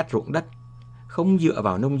cải cách ruộng đất, không dựa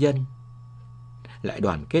vào nông dân, lại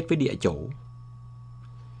đoàn kết với địa chủ.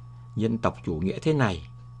 Dân tộc chủ nghĩa thế này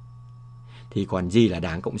thì còn gì là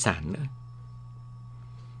Đảng Cộng sản nữa.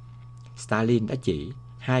 Stalin đã chỉ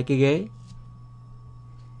 2 cái ghế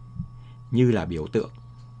như là biểu tượng,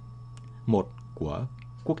 một của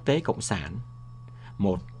quốc tế cộng sản,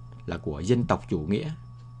 một là của dân tộc chủ nghĩa.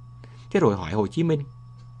 Thế rồi hỏi Hồ Chí Minh,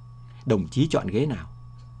 đồng chí chọn ghế nào?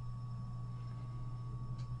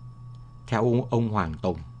 Theo ông Hoàng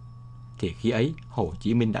Tùng thì khi ấy Hồ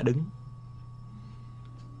Chí Minh đã đứng.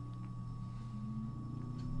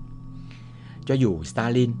 Cho dù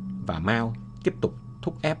Stalin và Mao tiếp tục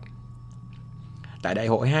thúc ép, tại Đại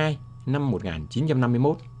hội 2 năm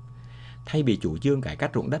 1951, thay vì chủ trương cải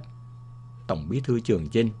cách ruộng đất, Tổng Bí thư Trường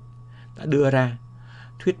Chinh đã đưa ra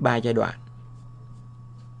thuyết 3 giai đoạn.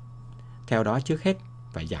 Theo đó trước hết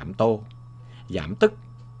phải giảm tô, giảm tức,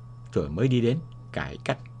 rồi mới đi đến cải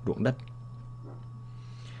cách ruộng đất.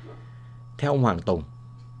 Theo ông Hoàng Tùng,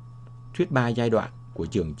 thuyết 3 giai đoạn của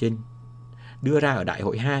Trường Chinh đưa ra ở Đại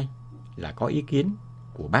hội 2 là có ý kiến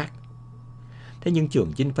của Bác. Thế nhưng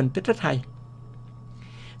Trường Chinh phân tích rất hay.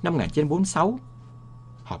 Năm 1946,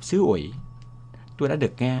 họp xứ ủy, tôi đã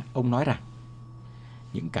được nghe ông nói rằng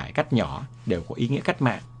những cải cách nhỏ đều có ý nghĩa cách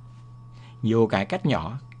mạng. Nhiều cải cách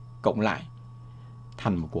nhỏ cộng lại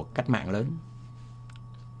thành một cuộc cách mạng lớn.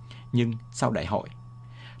 Nhưng sau đại hội,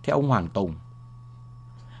 theo ông Hoàng Tùng,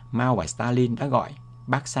 Mao và Stalin đã gọi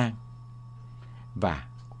Bác sang và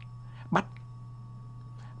bắt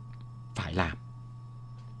phải làm.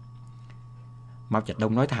 Mao Trạch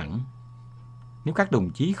Đông nói thẳng, nếu các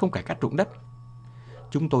đồng chí không cải cách ruộng đất,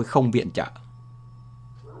 chúng tôi không viện trợ.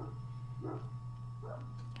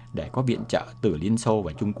 Để có viện trợ từ Liên Xô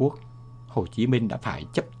và Trung Quốc, Hồ Chí Minh đã phải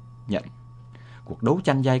chấp nhận cuộc đấu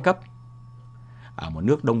tranh giai cấp ở một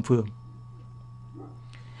nước Đông phương,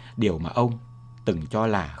 điều mà ông từng cho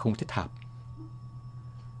là không thích hợp.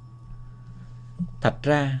 Thật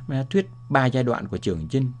ra, thuyết 3 giai đoạn của Trường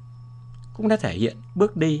Chinh cũng đã thể hiện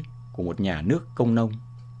bước đi của một nhà nước công nông.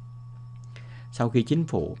 Sau khi chính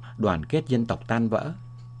phủ đoàn kết dân tộc tan vỡ,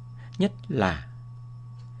 nhất là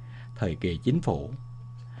thời kỳ chính phủ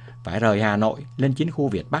phải rời Hà Nội lên chiến khu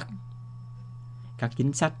Việt Bắc, các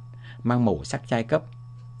chính sách mang màu sắc giai cấp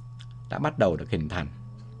đã bắt đầu được hình thành.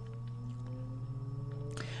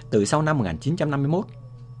 Từ sau năm 1951,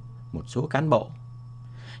 một số cán bộ,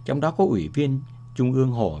 trong đó có Ủy viên Trung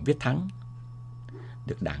ương Hồ Viết Thắng,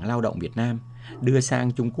 được Đảng Lao động Việt Nam đưa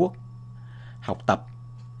sang Trung Quốc học tập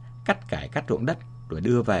cách cải cách ruộng đất, rồi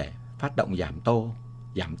đưa về phát động giảm tô,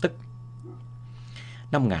 giảm tức.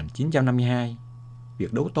 Năm 1952,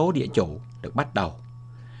 việc đấu tố địa chủ được bắt đầu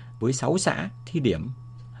với 6 xã thí điểm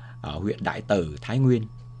ở huyện Đại Từ, Thái Nguyên,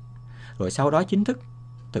 rồi sau đó chính thức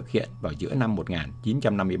thực hiện vào giữa năm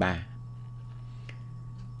 1953.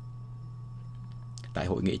 Tại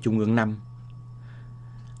Hội nghị Trung ương 5,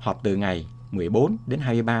 họp từ ngày 14 đến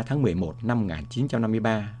 23 tháng 11 năm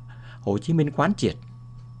 1953, Hồ Chí Minh quán triệt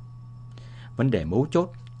vấn đề mấu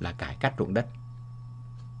chốt là cải cách ruộng đất.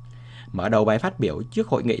 Mở đầu bài phát biểu trước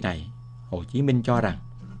hội nghị này, Hồ Chí Minh cho rằng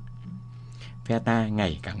phe ta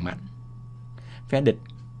ngày càng mạnh, phe địch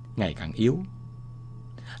ngày càng yếu.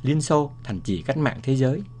 Liên Xô, thành trì cách mạng thế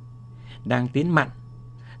giới, đang tiến mạnh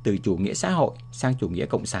từ chủ nghĩa xã hội sang chủ nghĩa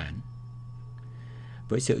cộng sản.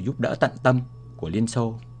 Với sự giúp đỡ tận tâm của Liên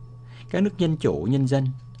Xô, các nước dân chủ nhân dân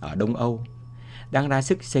ở Đông Âu đang ra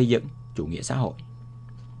sức xây dựng chủ nghĩa xã hội.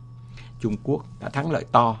 Trung Quốc đã thắng lợi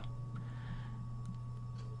to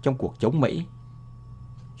trong cuộc chống Mỹ,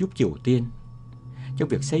 giúp Triều Tiên trong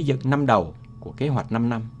việc xây dựng năm đầu của kế hoạch 5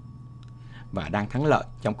 năm và đang thắng lợi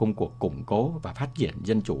trong công cuộc củng cố và phát triển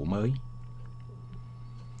dân chủ mới.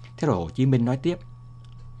 Thế rồi Hồ Chí Minh nói tiếp,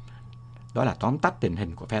 đó là tóm tắt tình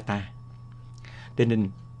hình của phe ta. Tình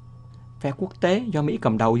hình phe quốc tế do Mỹ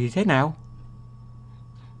cầm đầu thì thế nào?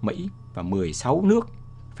 Mỹ và 16 nước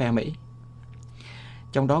phe Mỹ,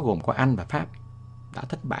 trong đó gồm có Anh và Pháp, đã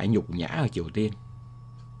thất bại nhục nhã ở Triều Tiên.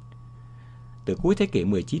 Từ cuối thế kỷ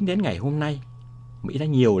 19 đến ngày hôm nay, Mỹ đã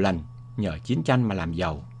nhiều lần nhờ chiến tranh mà làm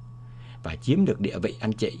giàu và chiếm được địa vị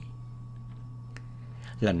anh chị.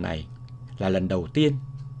 Lần này là lần đầu tiên,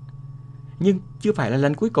 nhưng chưa phải là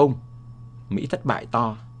lần cuối cùng. Mỹ thất bại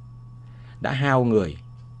to, đã hao người.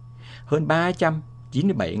 Hơn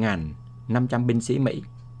 397.500 binh sĩ Mỹ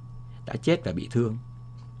đã chết và bị thương.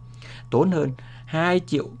 Tốn hơn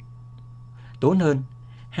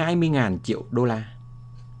 20.000 triệu đô la.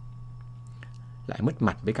 Lại mất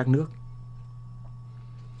mặt với các nước.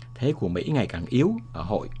 Thế của Mỹ ngày càng yếu ở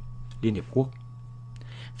Hội Liên Hiệp Quốc.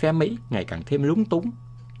 Phe Mỹ ngày càng thêm lúng túng,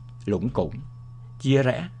 lủng củng, chia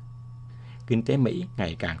rẽ. Kinh tế Mỹ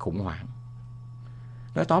ngày càng khủng hoảng.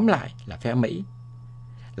 Nói tóm lại là phe Mỹ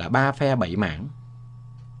là 3 phe 7 mảng.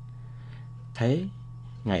 Thế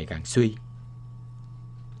ngày càng suy.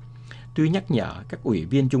 Tuy nhắc nhở các ủy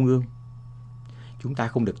viên trung ương, chúng ta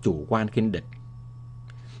không được chủ quan khinh địch.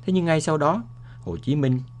 Thế nhưng ngay sau đó, Hồ Chí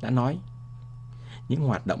Minh đã nói những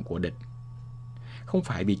hoạt động của địch không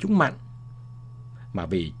phải vì chúng mạnh, mà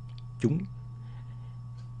vì chúng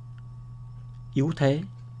yếu thế.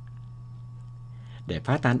 Để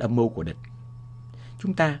phá tan âm mưu của địch,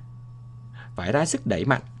 chúng ta phải ra sức đẩy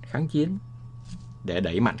mạnh kháng chiến. Để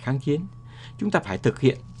đẩy mạnh kháng chiến, chúng ta phải thực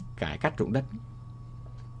hiện cải cách ruộng đất.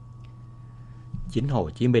 Chính Hồ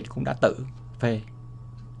Chí Minh cũng đã tự phê.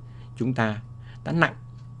 Chúng ta đã nặng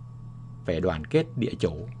về đoàn kết địa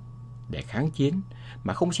chủ để kháng chiến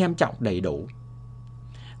mà không xem trọng đầy đủ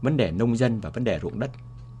vấn đề nông dân và vấn đề ruộng đất.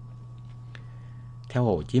 Theo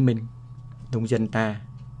Hồ Chí Minh, nông dân ta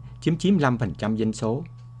chiếm 95% dân số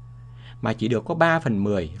mà chỉ được có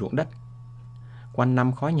 3/10 ruộng đất, quanh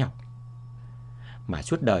năm khó nhọc, mà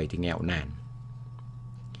suốt đời thì nghèo nàn.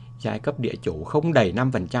 Giai cấp địa chủ không đầy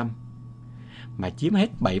 5% mà chiếm hết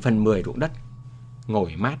 7/10 ruộng đất,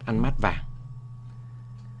 ngồi mát ăn mát vàng.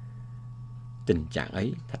 Tình trạng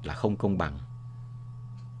ấy thật là không công bằng.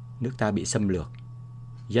 Nước ta bị xâm lược,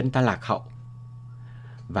 dân ta lạc hậu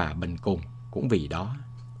và bần cùng cũng vì đó.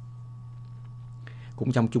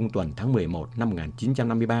 Cũng trong trung tuần tháng 11 năm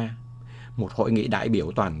 1953, một hội nghị đại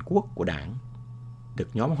biểu toàn quốc của Đảng được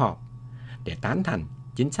nhóm họp để tán thành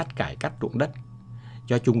chính sách cải cách ruộng đất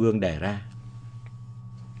do Trung ương đề ra.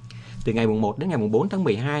 Từ ngày 1 đến ngày 4 tháng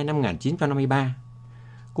 12 năm 1953,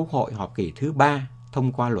 Quốc hội họp kỳ thứ 3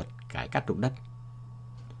 thông qua luật cải cách ruộng đất.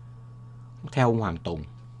 Theo ông Hoàng Tùng,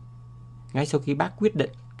 ngay sau khi bác quyết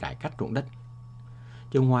định cải cách ruộng đất,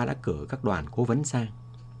 Trung Hoa đã cử các đoàn cố vấn sang.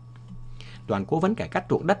 Đoàn cố vấn cải cách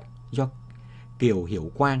ruộng đất do Kiều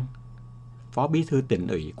Hiểu Quang, Phó Bí thư Tỉnh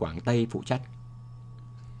ủy Quảng Tây phụ trách.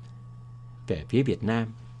 Về phía Việt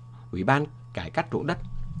Nam, Ủy ban cải cách ruộng đất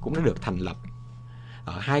cũng đã được thành lập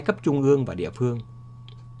ở 2 cấp trung ương và địa phương.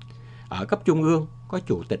 Ở cấp trung ương có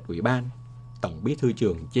Chủ tịch Ủy ban, Tổng Bí thư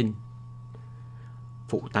Trường Chinh,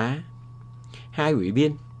 phụ tá, 2 ủy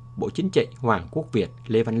viên Bộ Chính trị Hoàng Quốc Việt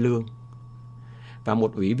Lê Văn Lương và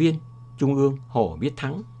 1 ủy viên Trung ương Hồ Viết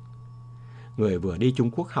Thắng, người vừa đi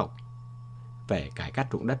Trung Quốc học về cải cách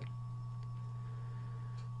ruộng đất.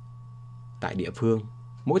 Tại địa phương,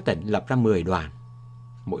 mỗi tỉnh lập ra 10 đoàn,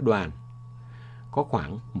 mỗi đoàn có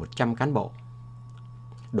khoảng 100 cán bộ.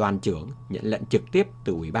 Đoàn trưởng nhận lệnh trực tiếp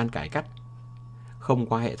từ Ủy ban cải cách, không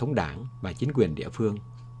qua hệ thống đảng và chính quyền địa phương.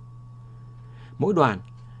 Mỗi đoàn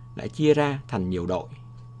lại chia ra thành nhiều đội.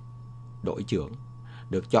 Đội trưởng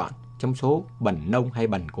được chọn trong số bần nông hay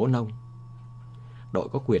bần cố nông. Đội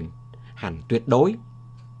có quyền hành tuyệt đối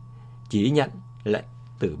chỉ nhận lệnh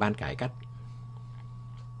từ ban cải cách.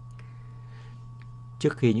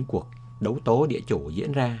 Trước khi những cuộc đấu tố địa chủ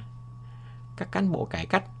diễn ra, các cán bộ cải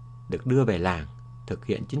cách được đưa về làng thực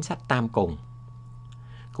hiện chính sách tam cùng: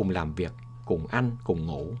 cùng làm việc, cùng ăn, cùng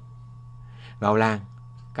ngủ. Vào làng,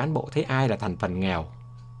 cán bộ thấy ai là thành phần nghèo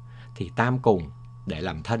thì tam cùng để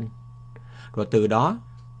làm thân, rồi từ đó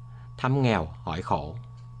thăm nghèo hỏi khổ.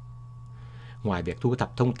 Ngoài việc thu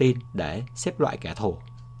thập thông tin để xếp loại kẻ thù,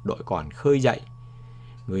 đội còn khơi dậy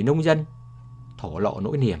người nông dân thổ lộ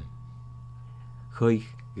nỗi niềm, khơi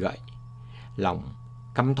gợi lòng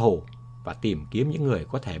căm thù và tìm kiếm những người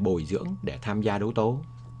có thể bồi dưỡng để tham gia đấu tố.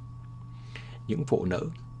 Những phụ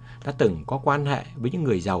nữ đã từng có quan hệ với những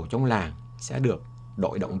người giàu trong làng sẽ được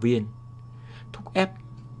đội động viên, thúc ép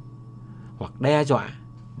hoặc đe dọa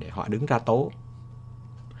để họ đứng ra tố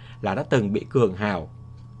là đã từng bị cường hào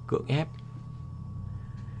cưỡng ép.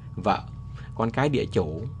 Vợ, con cái địa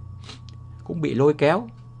chủ cũng bị lôi kéo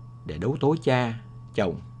để đấu tố cha,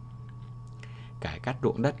 chồng. Cải cách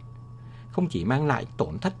ruộng đất không chỉ mang lại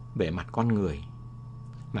tổn thất về mặt con người,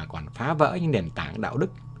 mà còn phá vỡ những nền tảng đạo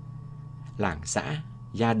đức, làng xã,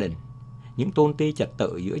 gia đình, những tôn ti trật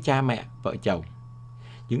tự giữa cha mẹ, vợ chồng,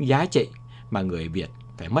 những giá trị mà người Việt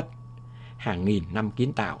phải mất hàng nghìn năm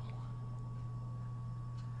kiến tạo.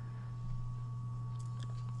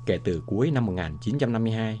 Kể từ cuối năm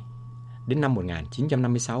 1952 đến năm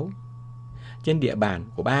 1956, trên địa bàn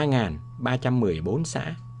của 3.314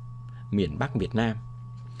 xã miền Bắc Việt Nam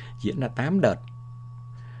diễn ra 8 đợt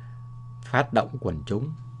phát động quần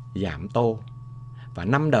chúng giảm tô và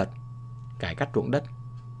 5 đợt cải cách ruộng đất,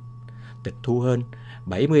 tịch thu hơn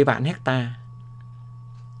 70 vạn hecta,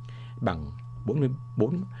 bằng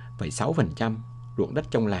 44,6% ruộng đất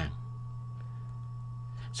trong làng.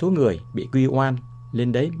 Số người bị quy oan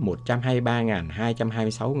lên đến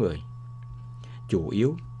 123.226 người, chủ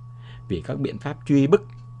yếu vì các biện pháp truy bức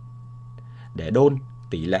để đôn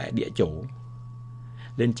tỷ lệ địa chủ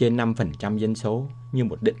lên trên 5% dân số như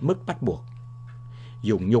một định mức bắt buộc,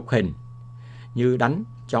 dùng nhục hình như đánh,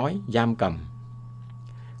 trói, giam cầm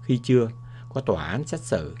khi chưa có tòa án xét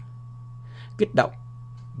xử, kích động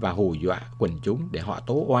và hù dọa quần chúng để họ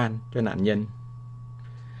tố oan cho nạn nhân.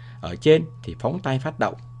 Ở trên thì phóng tay phát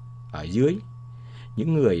động, ở dưới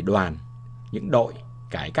những người đoàn, những đội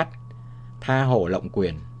cải cách tha hồ lộng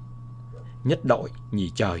quyền, nhất đội nhì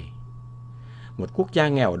trời. Một quốc gia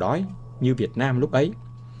nghèo đói như Việt Nam lúc ấy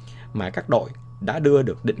mà các đội đã đưa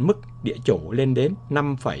được định mức địa chủ lên đến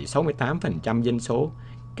 5,68% dân số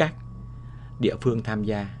các địa phương tham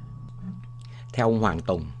gia. Theo ông Hoàng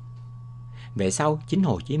Tùng, về sau chính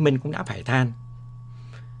Hồ Chí Minh cũng đã phải than: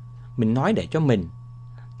 mình nói để cho mình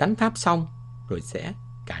đánh Pháp xong rồi sẽ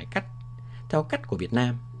cải cách theo cách của Việt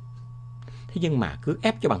Nam, thế nhưng mà cứ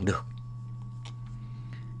ép cho bằng được.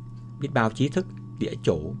 Biết bao trí thức địa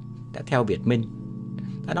chủ đã theo Việt Minh,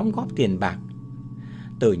 đã đóng góp tiền bạc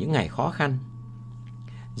từ những ngày khó khăn,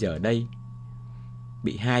 giờ đây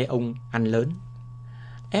bị hai ông ăn lớn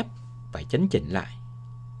ép phải chấn chỉnh lại,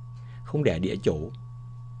 không để địa chủ,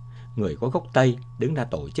 người có gốc Tây đứng ra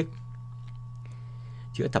tổ chức.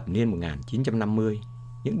 Giữa thập niên 1950,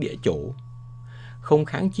 những địa chủ không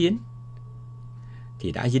kháng chiến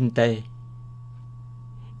thì đã dinh tê.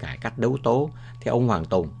 Cải cách đấu tố theo ông Hoàng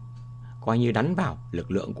Tùng coi như đánh vào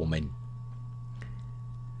lực lượng của mình.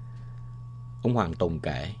 Ông Hoàng Tùng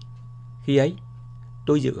kể, khi ấy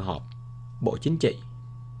tôi dự họp Bộ Chính trị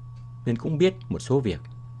nên cũng biết một số việc.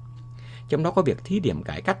 Trong đó có việc thí điểm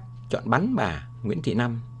cải cách chọn bắn bà Nguyễn Thị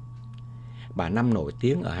Năm. Bà Năm nổi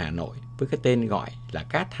tiếng ở Hà Nội với cái tên gọi là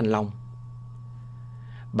Cát Thanh Long.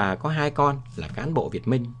 Bà có hai con là cán bộ Việt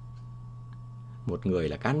Minh. Một người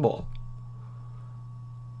là cán bộ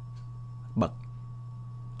bậc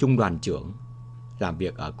trung đoàn trưởng, làm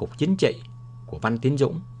việc ở Cục Chính trị của Văn Tiến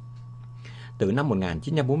Dũng. Từ năm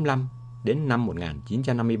 1945 đến năm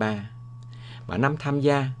 1953, bà Năm tham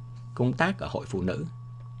gia công tác ở Hội Phụ Nữ.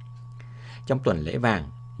 Trong tuần lễ vàng,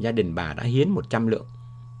 gia đình bà đã hiến 100 lượng.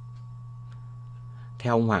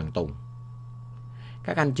 Theo ông Hoàng Tùng,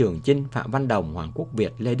 các anh Trường Chinh, Phạm Văn Đồng, Hoàng Quốc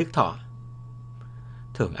Việt, Lê Đức Thọ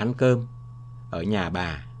thường ăn cơm ở nhà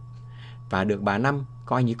bà và được bà Năm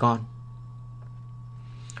coi như con.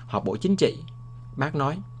 Họp Bộ Chính trị, bác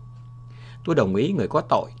nói: tôi đồng ý người có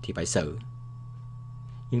tội thì phải xử,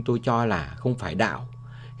 nhưng tôi cho là không phải đạo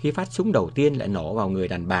khi phát súng đầu tiên lại nổ vào người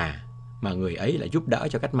đàn bà mà người ấy lại giúp đỡ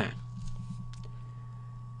cho cách mạng.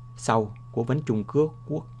 Sau, Cố vấn Trung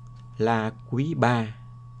Quốc La Quý Ba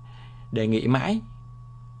đề nghị mãi,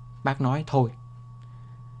 bác nói thôi,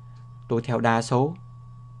 tôi theo đa số,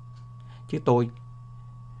 chứ tôi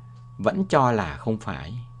vẫn cho là không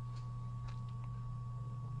phải.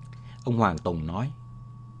 Ông Hoàng Tùng nói,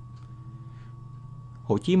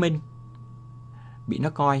 Hồ Chí Minh bị nó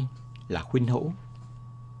coi là khuynh hữu.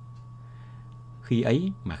 Khi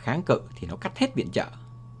ấy mà kháng cự thì nó cắt hết viện trợ.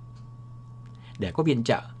 Để có viện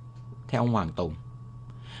trợ, theo ông Hoàng Tùng,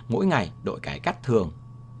 mỗi ngày đội cải cách thường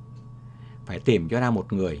phải tìm cho ra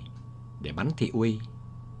một người để bắn thị uy.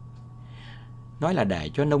 Nói là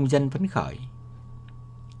để cho nông dân phấn khởi.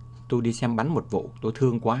 Tôi đi xem bắn một vụ, tôi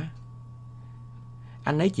thương quá.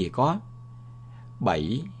 Anh ấy chỉ có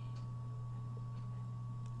 7,5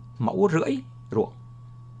 mẫu ruộng.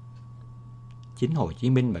 Chính Hồ Chí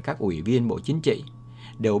Minh và các ủy viên Bộ Chính trị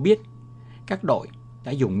đều biết các đội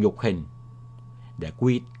đã dùng nhục hình để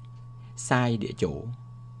quy sai địa chủ.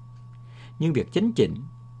 Nhưng việc chấn chỉnh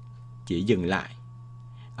chỉ dừng lại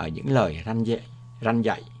ở những lời răn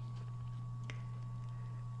dạy.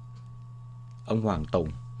 Ông Hoàng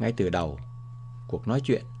Tùng ngay từ đầu cuộc nói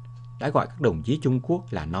chuyện đã gọi các đồng chí Trung Quốc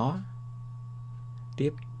là nó.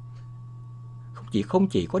 Tiếp, không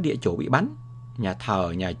chỉ có địa chủ bị bắn, nhà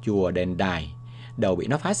thờ, nhà chùa, đền đài đều bị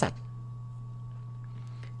nó phá sạch.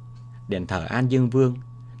 Đền thờ An Dương Vương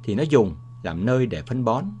thì nó dùng làm nơi để phân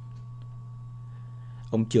bón.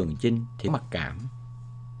 Ông Trường Chinh thì mặc cảm,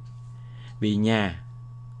 vì nhà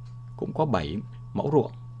cũng có 7 mẫu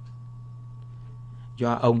ruộng.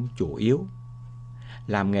 Do ông chủ yếu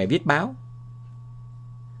làm nghề viết báo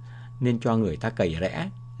nên cho người ta cày rẽ,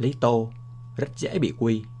 lấy tô, rất dễ bị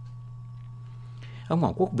quy. Ông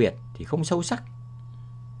Hoàng Quốc Việt thì không sâu sắc.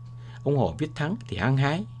 Ông Hồ Viết Thắng thì hăng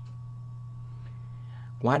hái.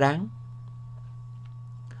 Quá đáng.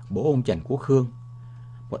 Bố ông Trần Quốc Khương,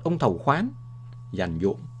 một ông thầu khoán, dành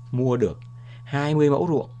dụm mua được 20 mẫu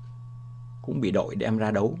ruộng, cũng bị đội đem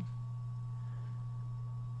ra đấu.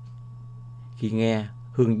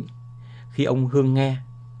 Khi ông Hương nghe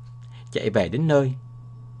chạy về đến nơi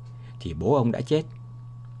thì bố ông đã chết.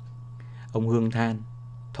 Ông Hương than,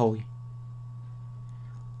 thôi,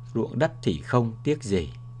 ruộng đất thì không tiếc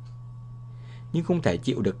gì, nhưng không thể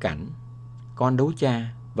chịu được cảnh con đấu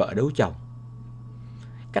cha, vợ đấu chồng.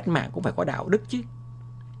 Cách mạng cũng phải có đạo đức chứ.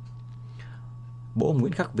 bố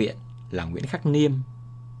Nguyễn Khắc Viện là Nguyễn Khắc Niêm,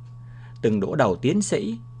 từng đỗ đầu tiến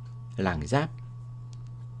sĩ, làng Giáp.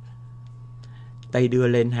 Tây đưa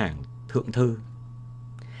lên hàng thượng thư.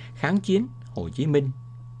 Kháng chiến, Hồ Chí Minh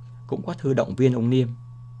cũng có thư động viên ông Niêm.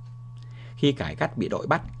 Khi cải cách bị đội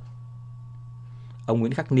bắt, ông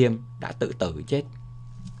Nguyễn Khắc Niêm đã tự tử chết.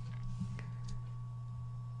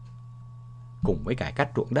 Cùng với cải cách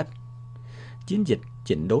ruộng đất, chiến dịch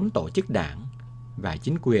chỉnh đốn tổ chức đảng và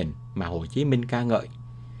chính quyền mà Hồ Chí Minh ca ngợi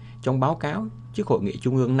trong báo cáo trước Hội nghị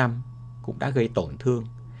Trung ương 5 cũng đã gây tổn thương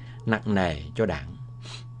nặng nề cho đảng.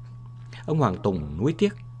 Ông Hoàng Tùng nuối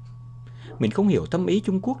tiếc, mình không hiểu tâm ý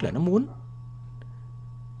Trung Quốc là nó muốn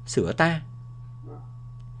sửa ta.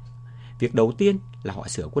 Việc đầu tiên là họ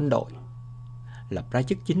sửa quân đội, lập ra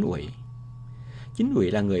chức chính ủy. Chính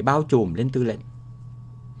ủy là người bao trùm lên tư lệnh.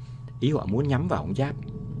 Ý họ muốn nhắm vào ông Giáp,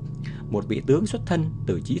 một vị tướng xuất thân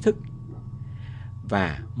từ trí thức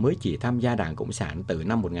và mới chỉ tham gia Đảng Cộng sản từ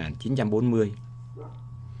năm 1940.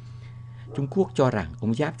 Trung Quốc cho rằng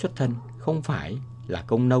ông Giáp xuất thân không phải là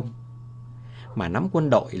công nông, mà nắm quân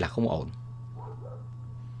đội là không ổn.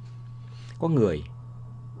 Có người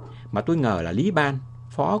mà tôi ngờ là Lý Ban,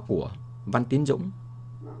 phó của Văn Tiến Dũng,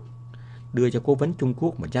 đưa cho cố vấn Trung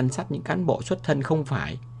Quốc một danh sách những cán bộ xuất thân không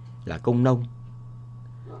phải là công nông,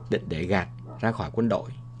 định để gạt ra khỏi quân đội.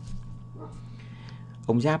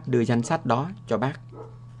 Ông Giáp đưa danh sách đó cho bác.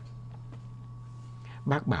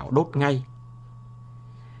 Bác bảo đốt ngay.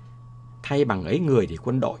 Thay bằng ấy người thì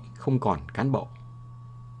quân đội không còn cán bộ.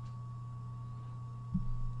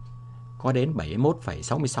 Có đến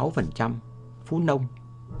 71,66% phú nông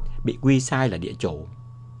bị quy sai là địa chủ.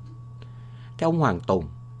 Theo ông Hoàng Tùng,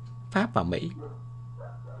 Pháp và Mỹ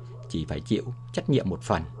chỉ phải chịu trách nhiệm một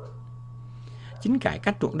phần. Chính cải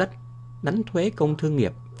cách ruộng đất, đánh thuế công thương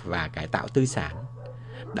nghiệp và cải tạo tư sản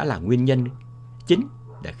đã là nguyên nhân chính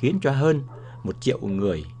để khiến cho hơn 1 triệu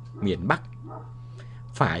người miền Bắc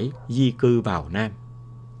phải di cư vào Nam.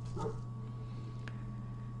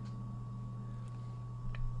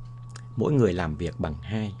 Mỗi người làm việc bằng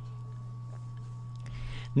 2.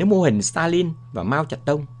 Nếu mô hình Stalin và Mao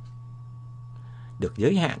Trạch-đông được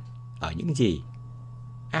giới hạn ở những gì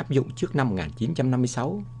áp dụng trước năm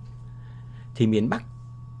 1956, thì miền Bắc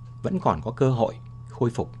vẫn còn có cơ hội khôi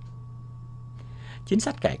phục. Chính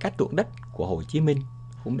sách cải cách ruộng đất của Hồ Chí Minh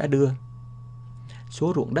cũng đã đưa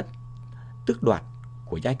số ruộng đất tước đoạt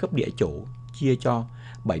của giai cấp địa chủ chia cho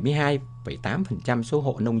 72,8% số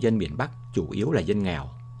hộ nông dân miền Bắc, chủ yếu là dân nghèo.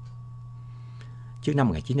 Trước năm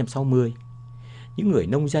 1960, những người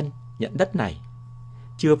nông dân nhận đất này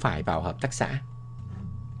chưa phải vào hợp tác xã.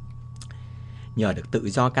 Nhờ được tự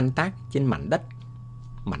do canh tác trên mảnh đất,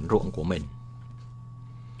 mảnh ruộng của mình,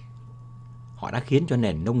 họ đã khiến cho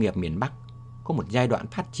nền nông nghiệp miền Bắc có một giai đoạn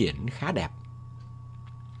phát triển khá đẹp.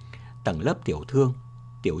 Tầng lớp tiểu thương,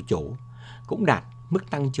 tiểu chủ cũng đạt mức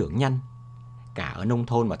tăng trưởng nhanh cả ở nông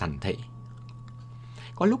thôn và thành thị.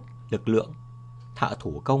 Có lúc lực lượng thợ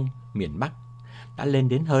thủ công miền Bắc đã lên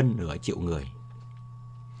đến hơn nửa triệu người.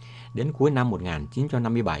 Đến cuối năm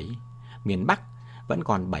 1957, miền Bắc vẫn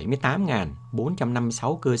còn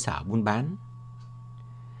 78.456 cơ sở buôn bán.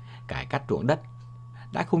 Cải cách ruộng đất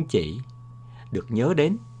đã không chỉ được nhớ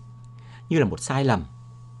đến như là một sai lầm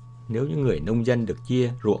nếu những người nông dân được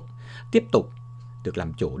chia ruộng tiếp tục được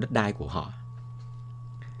làm chủ đất đai của họ.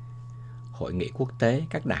 Hội nghị quốc tế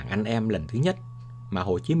các đảng anh em lần thứ nhất mà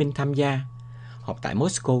Hồ Chí Minh tham gia, họp tại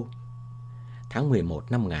Moscow tháng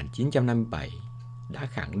 11 năm 1957, đã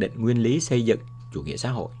khẳng định nguyên lý xây dựng chủ nghĩa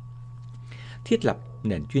xã hội, thiết lập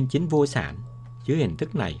nền chuyên chính vô sản dưới hình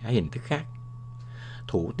thức này hay hình thức khác,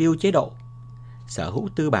 thủ tiêu chế độ sở hữu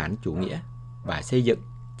tư bản chủ nghĩa và xây dựng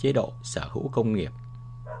chế độ sở hữu công nghiệp,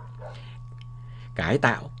 cải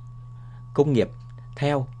tạo công nghiệp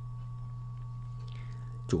theo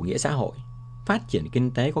chủ nghĩa xã hội, phát triển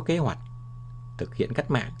kinh tế có kế hoạch, thực hiện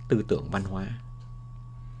cách mạng tư tưởng văn hóa.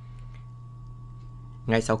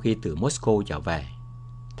 Ngay sau khi từ Moscow trở về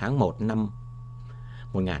tháng 1 năm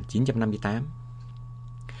 1958,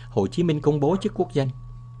 Hồ Chí Minh công bố chức quốc dân.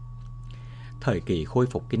 Thời kỳ khôi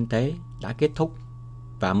phục kinh tế đã kết thúc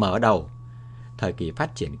và mở đầu thời kỳ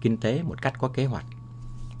phát triển kinh tế một cách có kế hoạch.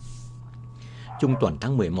 Trung tuần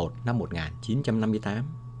tháng 11 năm 1958,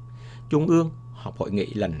 Trung ương họp hội nghị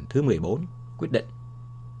lần thứ 14 quyết định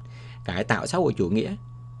cải tạo xã hội chủ nghĩa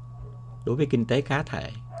đối với kinh tế cá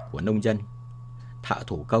thể của nông dân, thợ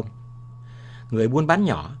thủ công, người buôn bán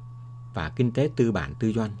nhỏ và kinh tế tư bản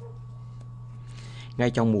tư doanh.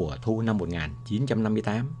 Ngay trong mùa thu năm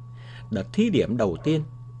 1958, đợt thí điểm đầu tiên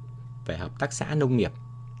về hợp tác xã nông nghiệp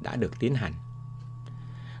đã được tiến hành.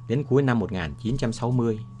 Đến cuối năm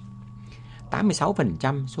 1960,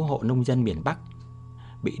 86% số hộ nông dân miền Bắc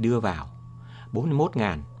bị đưa vào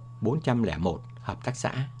 41.401 hợp tác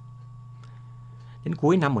xã. Đến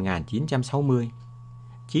cuối năm 1960,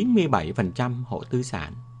 97% hộ tư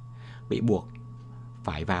sản bị buộc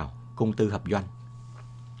phải vào công tư hợp doanh.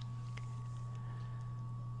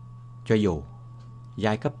 Cho dù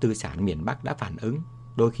giai cấp tư sản miền Bắc đã phản ứng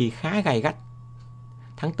đôi khi khá gay gắt,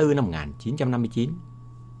 tháng 4 năm 1959,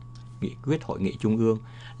 nghị quyết Hội nghị Trung ương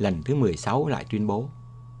lần thứ 16 lại tuyên bố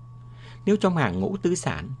nếu trong hàng ngũ tư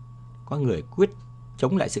sản có người quyết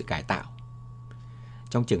chống lại sự cải tạo,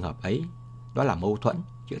 trong trường hợp ấy đó là mâu thuẫn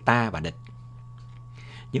giữa ta và địch.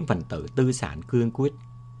 Những phần tử tư sản cương quyết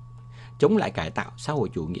chống lại cải tạo xã hội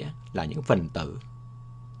chủ nghĩa là những phần tử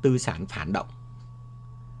tư sản phản động.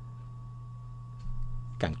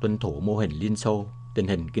 Càng tuân thủ mô hình Liên Xô, tình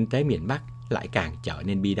hình kinh tế miền Bắc lại càng trở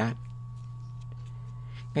nên bi đát.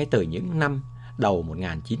 Ngay từ những năm đầu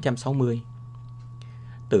 1960,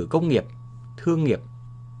 từ công nghiệp, thương nghiệp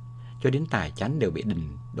cho đến tài chánh đều bị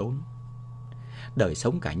đình đốn. Đời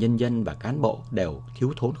sống cả nhân dân và cán bộ đều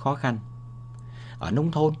thiếu thốn khó khăn. Ở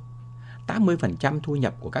nông thôn, 80% thu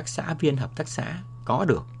nhập của các xã viên hợp tác xã có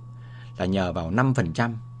được là nhờ vào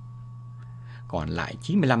 5%, còn lại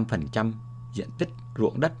 95% diện tích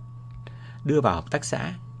ruộng đất đưa vào hợp tác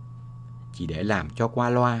xã chỉ để làm cho qua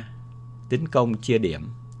loa, tính công chia điểm.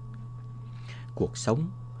 Cuộc sống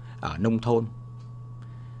ở nông thôn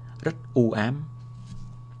rất u ám.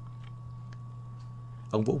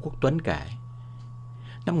 Ông Vũ Quốc Tuấn kể,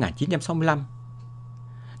 năm 1965,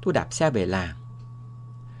 tôi đạp xe về làng,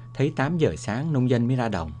 thấy 8 giờ sáng nông dân mới ra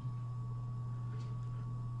đồng.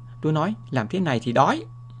 Tôi nói, làm thế này thì đói.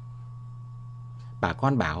 Bà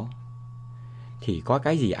con bảo, thì có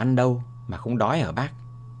cái gì ăn đâu mà không đói hả bác?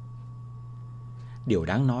 Điều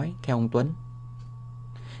đáng nói, theo ông Tuấn,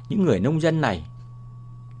 những người nông dân này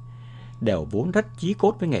đều vốn rất chí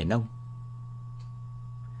cốt với nghề nông.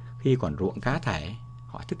 Khi còn ruộng cá thể,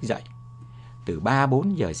 họ thức dậy từ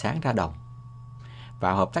 3-4 giờ sáng ra đồng.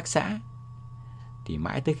 Vào hợp tác xã thì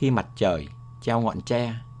mãi tới khi mặt trời treo ngọn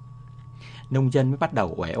tre, nông dân mới bắt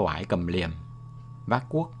đầu uể oải cầm liềm, vác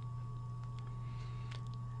cuốc.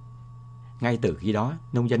 Ngay từ khi đó,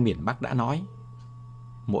 nông dân miền Bắc đã nói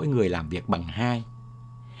mỗi người làm việc bằng 2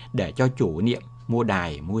 để cho chủ niệm mua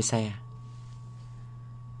đài, mua xe.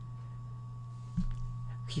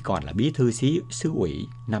 Khi còn là bí thư xứ ủy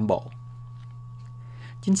Nam Bộ,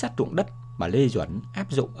 chính sách ruộng đất mà Lê Duẩn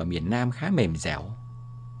áp dụng ở miền Nam khá mềm dẻo.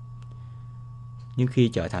 Nhưng khi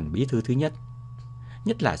trở thành bí thư thứ nhất,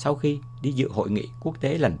 nhất là sau khi đi dự hội nghị quốc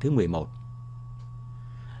tế lần thứ 11,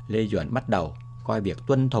 Lê Duẩn bắt đầu coi việc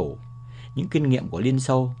tuân thủ những kinh nghiệm của Liên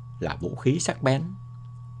Xô là vũ khí sắc bén.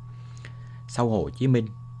 Sau Hồ Chí Minh,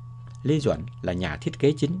 Lê Duẩn là nhà thiết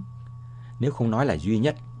kế chính, nếu không nói là duy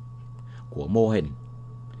nhất, của mô hình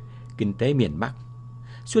kinh tế miền Bắc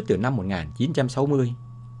suốt từ năm 1960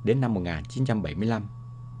 đến năm 1975.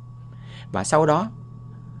 Và sau đó,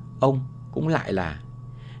 ông cũng lại là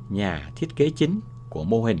nhà thiết kế chính của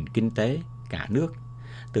mô hình kinh tế cả nước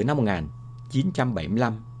từ năm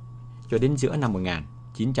 1975 cho đến giữa năm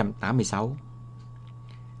 1986.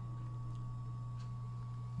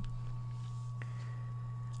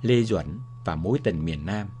 Lê Duẩn và mối tình miền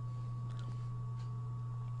Nam.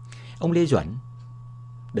 Ông Lê Duẩn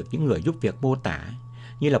được những người giúp việc mô tả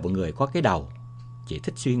như là một người có cái đầu, chỉ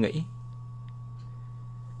thích suy nghĩ.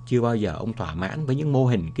 Chưa bao giờ ông thỏa mãn với những mô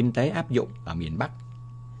hình kinh tế áp dụng ở miền Bắc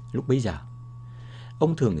lúc bấy giờ.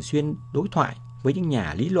 Ông thường xuyên đối thoại với những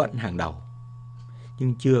nhà lý luận hàng đầu,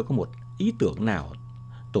 nhưng chưa có một ý tưởng nào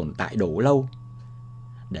tồn tại đủ lâu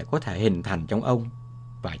để có thể hình thành trong ông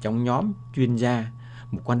và trong nhóm chuyên gia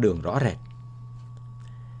một con đường rõ rệt.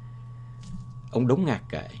 Ông Đống Ngạc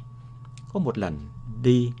kể, có một lần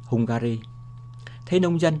đi Hungary, thấy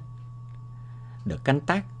nông dân được canh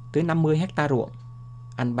tác tới 50 hecta ruộng,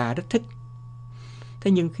 anh ba rất thích.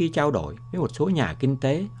 Thế nhưng khi trao đổi với một số nhà kinh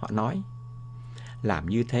tế, họ nói, làm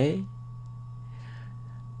như thế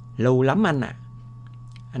lâu lắm anh ạ.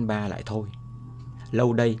 Anh ba lại thôi,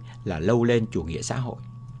 lâu đây là lâu lên chủ nghĩa xã hội.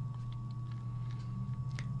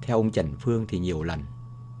 Theo ông Trần Phương thì nhiều lần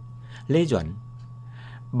Lê Duẩn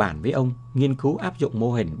bàn với ông nghiên cứu áp dụng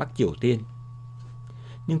mô hình Bắc Triều Tiên.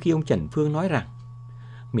 Nhưng khi ông Trần Phương nói rằng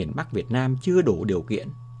miền Bắc Việt Nam chưa đủ điều kiện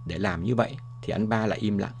để làm như vậy thì anh ba lại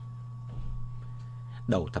im lặng.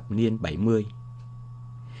 Đầu thập niên 70,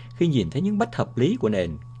 khi nhìn thấy những bất hợp lý của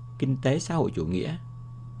nền kinh tế xã hội chủ nghĩa,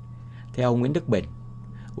 theo ông Nguyễn Đức Bình,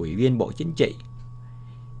 Ủy viên Bộ Chính trị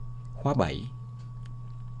khóa 7,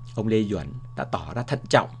 ông Lê Duẩn đã tỏ ra thận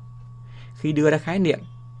trọng khi đưa ra khái niệm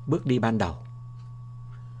bước đi ban đầu.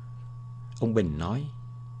 Ông Bình nói,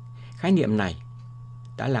 khái niệm này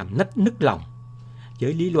đã làm nứt lòng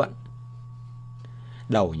giới lý luận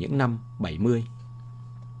đầu những năm 70.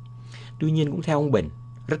 Tuy nhiên cũng theo ông Bình,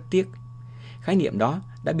 rất tiếc, khái niệm đó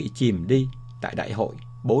đã bị chìm đi tại Đại hội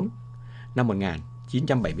 4 năm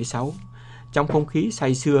 1976 trong không khí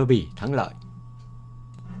say sưa vì thắng lợi.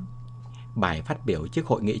 Bài phát biểu trước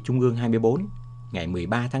Hội nghị Trung ương 24 ngày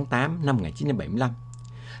 13 tháng 8 năm 1975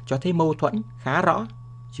 cho thấy mâu thuẫn khá rõ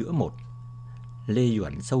giữa một Lê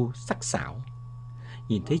Duẩn sâu sắc sảo,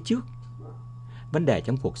 nhìn thấy trước vấn đề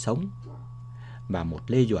trong cuộc sống, và một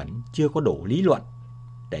Lê Duẩn chưa có đủ lý luận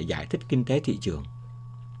để giải thích kinh tế thị trường.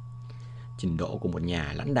 Trình độ của một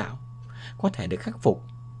nhà lãnh đạo có thể được khắc phục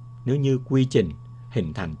nếu như quy trình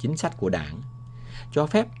hình thành chính sách của Đảng cho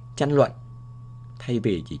phép tranh luận thay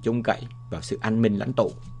vì chỉ trông cậy vào sự an minh lãnh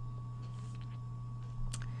tụ.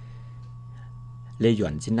 Lê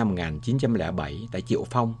Duẩn sinh năm 1907 tại Triệu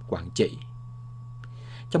Phong, Quảng Trị,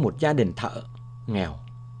 trong một gia đình thợ nghèo.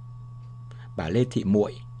 Bà Lê Thị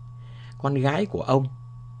Muội, con gái của ông,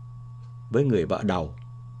 với người vợ đầu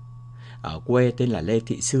ở quê tên là Lê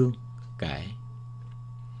Thị Sương, kể: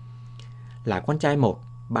 là con trai một,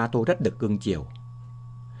 ba tôi rất được cưng chiều.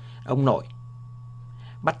 Ông nội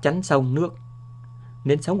bắt chắn sông nước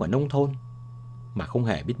nên sống ở nông thôn mà không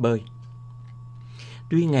hề biết bơi.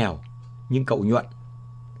 Tuy nghèo nhưng cậu Nhuận,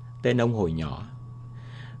 tên ông hồi nhỏ,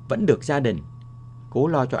 vẫn được gia đình cố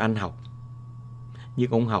lo cho ăn học.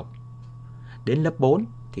 Nhưng ông học đến lớp 4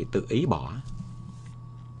 thì tự ý bỏ.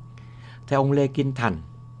 Theo ông Lê Kiên Thành,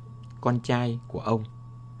 con trai của ông,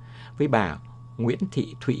 với bà Nguyễn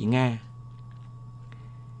Thị Thụy Nga,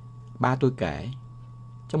 ba tôi kể,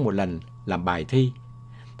 trong một lần làm bài thi,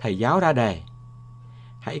 thầy giáo ra đề: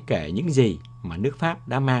 hãy kể những gì mà nước Pháp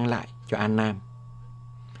đã mang lại cho An Nam.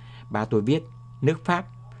 Ba tôi viết nước Pháp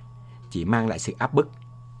chỉ mang lại sự áp bức.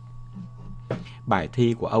 Bài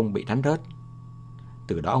thi của ông bị đánh rớt.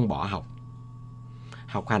 Từ đó ông bỏ học.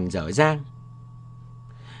 Học hành dở dang.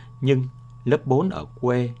 Nhưng lớp 4 ở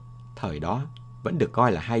quê thời đó vẫn được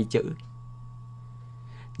coi là hay chữ.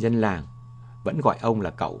 Dân làng vẫn gọi ông là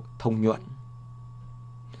cậu Thông Nhuận.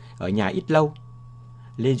 Ở nhà ít lâu,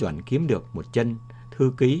 Lê Duẩn kiếm được một chân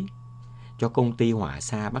thư ký cho công ty hỏa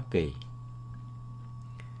xa Bắc Kỳ.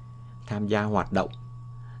 Tham gia hoạt động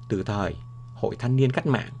từ thời Hội Thanh niên Cách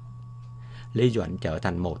mạng, Lê Duẩn trở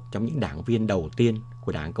thành một trong những đảng viên đầu tiên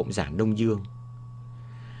của Đảng Cộng sản Đông Dương.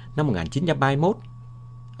 Năm 1931,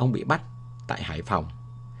 ông bị bắt tại Hải Phòng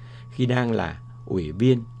khi đang là ủy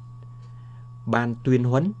viên Ban tuyên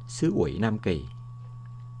huấn xứ ủy Nam Kỳ.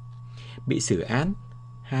 Bị xử án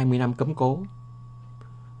 20 năm cấm cố.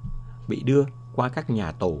 Bị đưa qua các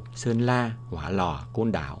nhà tù Sơn La, Hỏa Lò,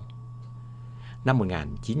 Côn Đảo. Năm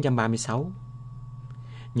 1936,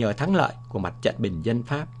 nhờ thắng lợi của mặt trận bình dân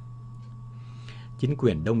Pháp, chính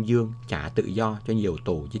quyền Đông Dương trả tự do cho nhiều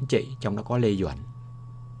tù chính trị, trong đó có Lê Duẩn.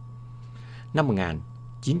 Năm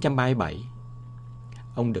 1937,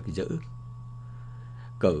 ông được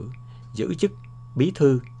cử giữ chức bí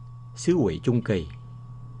thư xứ ủy Trung Kỳ,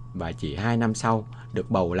 và chỉ 2 năm sau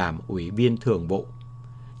được bầu làm ủy viên thường vụ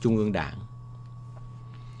Trung ương Đảng.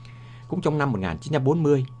 Cũng trong năm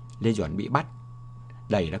 1940, Lê Duẩn bị bắt,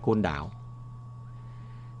 đày ra Côn Đảo.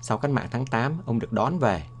 Sau cách mạng tháng 8, ông được đón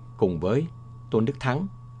về cùng với Tôn Đức Thắng,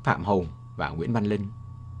 Phạm Hùng và Nguyễn Văn Linh.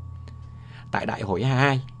 Tại Đại hội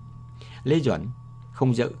 22, Lê Duẩn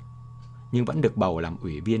không dự nhưng vẫn được bầu làm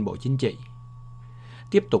ủy viên Bộ Chính trị,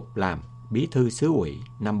 tiếp tục làm bí thư xứ ủy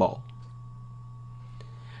Nam Bộ.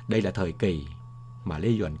 Đây là thời kỳ mà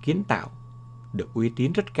Lê Duẩn kiến tạo được uy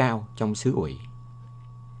tín rất cao trong xứ ủy.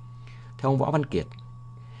 Theo ông Võ Văn Kiệt,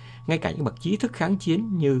 ngay cả những bậc trí thức kháng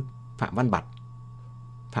chiến như Phạm Văn Bạch,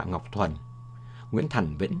 Phạm Ngọc Thuần, Nguyễn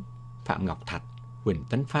Thành Vĩnh, Phạm Ngọc Thạch, Huỳnh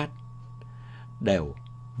Tấn Phát đều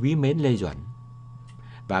quý mến Lê Duẩn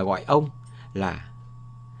và gọi ông là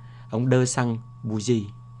ông Đơ Xăng Buji,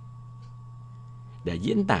 để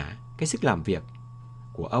diễn tả cái sức làm việc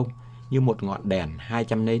của ông như một ngọn đèn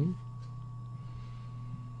 200 nến.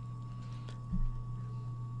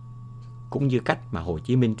 Cũng như cách mà Hồ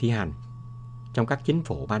Chí Minh thi hành trong các chính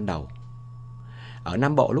phủ ban đầu. Ở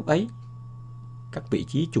Nam Bộ lúc ấy, các vị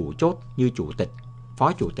trí chủ chốt như chủ tịch,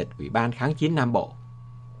 phó chủ tịch Ủy ban kháng chiến Nam Bộ,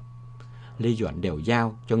 Lê Duẩn đều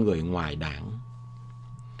giao cho người ngoài đảng.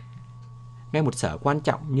 Ngay một sở quan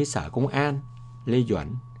trọng như sở công an, Lê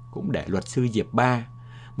Duẩn cũng để luật sư Diệp Ba,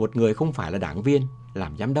 một người không phải là đảng viên,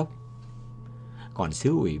 làm giám đốc. Còn xứ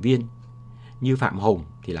ủy viên như Phạm Hùng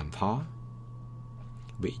thì làm phó.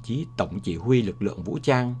 Vị trí tổng chỉ huy lực lượng vũ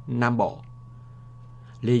trang Nam Bộ,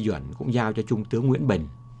 Lê Duẩn cũng giao cho Trung tướng Nguyễn Bình,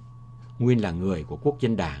 nguyên là người của Quốc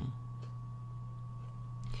dân Đảng.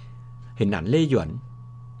 Hình ảnh Lê Duẩn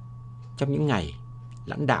trong những ngày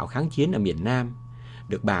lãnh đạo kháng chiến ở miền Nam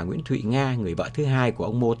được bà Nguyễn Thụy Nga, người vợ thứ hai của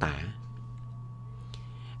ông mô tả.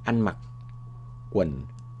 Ăn mặc quần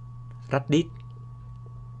rách đít,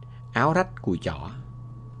 áo rách cùi chỏ.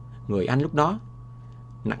 Người anh lúc đó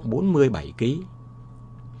nặng 47 kg.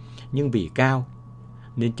 Nhưng vì cao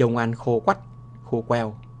nên trông anh khô quắt, khô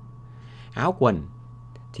queo. Áo quần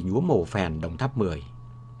thì nhuốm màu phèn Đồng Tháp 10.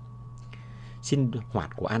 Sinh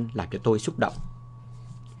hoạt của anh làm cho tôi xúc động.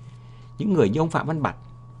 Những người như ông Phạm Văn Bạch,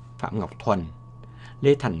 Phạm Ngọc Thuần,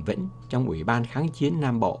 Lê Thành Vĩnh trong Ủy ban Kháng chiến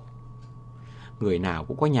Nam Bộ, người nào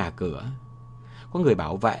cũng có nhà cửa, có người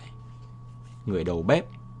bảo vệ, người đầu bếp.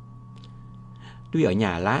 Tuy ở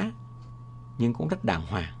nhà lá nhưng cũng rất đàng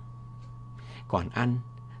hoàng. Còn anh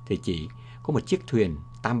thì chỉ có một chiếc thuyền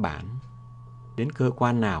tam bản. Đến cơ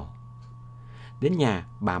quan nào, đến nhà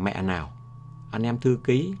bà mẹ nào, anh em thư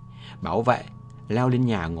ký, bảo vệ leo lên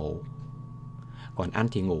nhà ngủ. Còn anh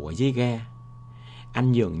thì ngủ ở dưới ghe.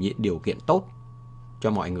 Anh nhường nhịn điều kiện tốt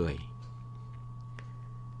cho mọi người.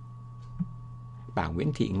 Bà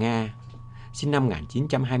Nguyễn Thị Nga, sinh năm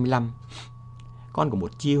 1925, con của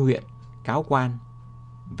một chi huyện cáo quan,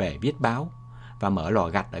 về viết báo và mở lò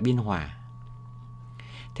gặt ở Biên Hòa.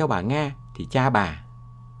 Theo bà Nga thì cha bà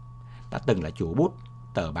đã từng là chủ bút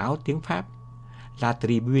tờ báo tiếng Pháp La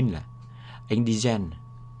Tribune là Indigène.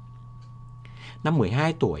 Năm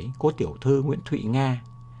 12 tuổi, cô tiểu thư Nguyễn Thụy Nga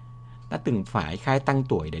đã từng phải khai tăng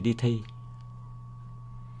tuổi để đi thi.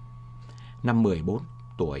 Năm 14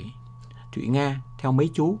 tuổi, Thụy Nga theo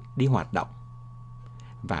mấy chú đi hoạt động.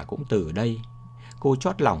 Và cũng từ đây, cô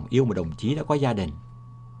chót lòng yêu một đồng chí đã có gia đình.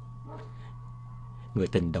 Người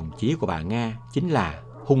tình đồng chí của bà Nga chính là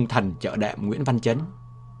hung thần chợ đệm Nguyễn Văn Chấn,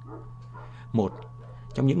 một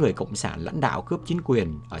trong những người cộng sản lãnh đạo cướp chính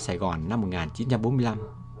quyền ở Sài Gòn năm 1945.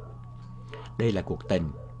 Đây là cuộc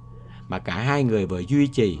tình mà cả hai người vừa duy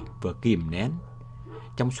trì vừa kìm nén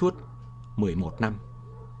trong suốt 11 năm.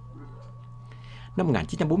 Năm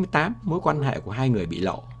 1948, mối quan hệ của hai người bị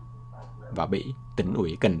lộ và bị tỉnh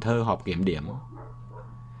ủy Cần Thơ họp kiểm điểm.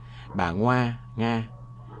 Bà Nga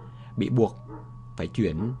bị buộc phải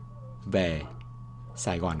chuyển về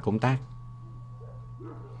Sài Gòn công tác.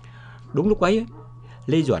 Đúng lúc ấy,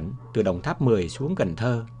 Lê Duẩn từ Đồng Tháp 10 xuống Cần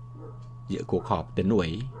Thơ dự cuộc họp tỉnh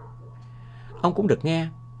ủy. Ông cũng được nghe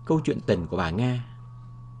câu chuyện tình của bà Nga.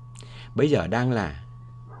 Bây giờ đang là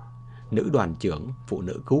nữ đoàn trưởng phụ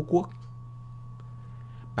nữ cứu quốc.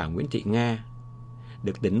 Bà Nguyễn Thị Nga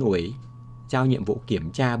được tỉnh ủy giao nhiệm vụ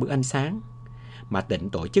kiểm tra bữa ăn sáng mà tỉnh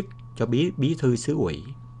tổ chức cho bí thư xứ ủy.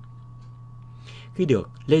 Khi được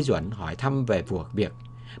Lê Duẩn hỏi thăm về việc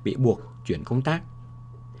bị buộc chuyển công tác,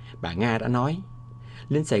 bà Nga đã nói: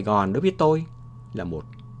 lên Sài Gòn đối với tôi là một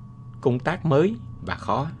công tác mới và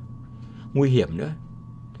khó, nguy hiểm nữa.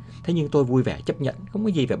 Thế nhưng tôi vui vẻ chấp nhận, không có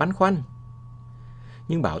gì phải băn khoăn.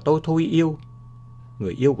 Nhưng bảo tôi thôi yêu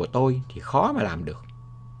người yêu của tôi thì khó mà làm được.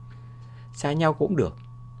 Xa nhau cũng được,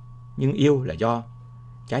 nhưng yêu là do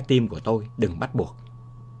trái tim của tôi, đừng bắt buộc.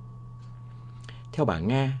 Theo bà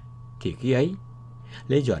Nga thì khi ấy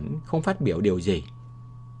Lê Duẩn không phát biểu điều gì.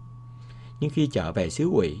 Nhưng khi trở về xứ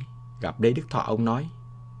ủy gặp Lê Đức Thọ, ông nói: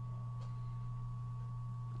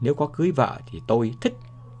 nếu có cưới vợ thì tôi thích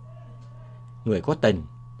người có tình,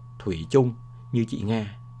 thủy chung như chị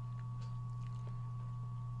Nga.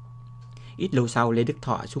 Ít lâu sau, Lê Đức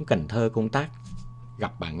Thọ xuống Cần Thơ công tác,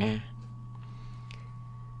 gặp bà Nga.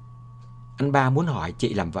 Anh ba muốn hỏi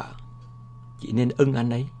chị làm vợ, chị nên ưng anh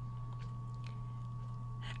ấy.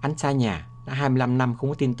 Anh xa nhà đã 25 năm không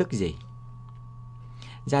có tin tức gì.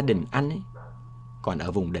 Gia đình anh ấy còn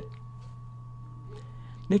ở vùng địch.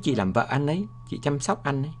 Nếu chị làm vợ anh ấy, chị chăm sóc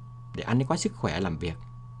anh ấy để anh ấy có sức khỏe làm việc.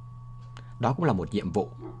 Đó cũng là một nhiệm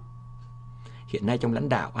vụ. Hiện nay trong lãnh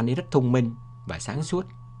đạo, anh ấy rất thông minh và sáng suốt.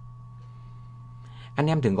 Anh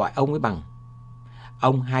em thường gọi ông ấy bằng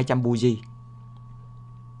ông 200 buji.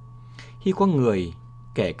 Khi có người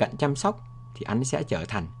kể cận chăm sóc thì anh ấy sẽ trở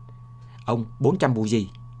thành ông 400 buji.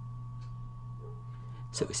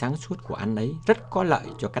 Sự sáng suốt của anh ấy rất có lợi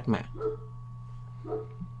cho cách mạng.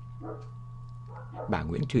 Bà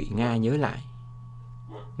Nguyễn Thụy Nga nhớ lại: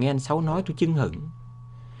 nghe anh Sáu nói tôi chưng hửng,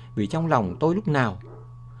 vì trong lòng tôi lúc nào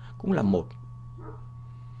cũng là một.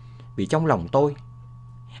 Vì trong lòng tôi,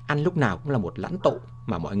 anh lúc nào cũng là một lãnh tụ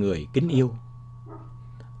mà mọi người kính yêu.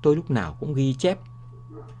 Tôi lúc nào cũng ghi chép: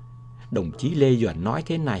 đồng chí Lê Duẩn nói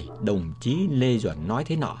thế này, đồng chí Lê Duẩn nói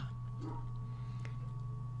thế nọ.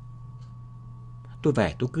 Tôi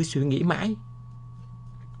về tôi cứ suy nghĩ mãi.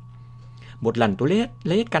 Một lần tôi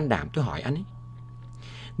lấy hết can đảm, tôi hỏi anh ấy: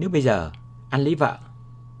 nếu bây giờ anh lấy vợ,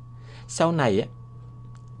 sau này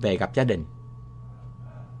về gặp gia đình,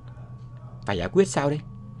 phải giải quyết sao đây?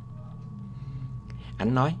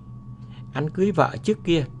 Anh nói: anh cưới vợ trước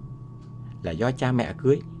kia là do cha mẹ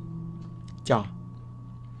cưới cho.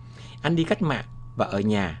 Anh đi cách mạng và ở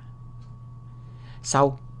nhà.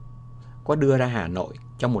 Sau có đưa ra Hà Nội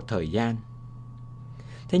trong một thời gian.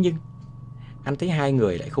 Thế nhưng anh thấy hai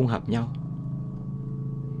người lại không hợp nhau.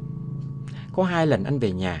 Có 2 lần anh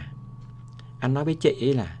về nhà, anh nói với chị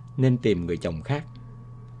ấy là nên tìm người chồng khác.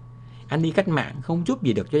 Anh đi cách mạng không giúp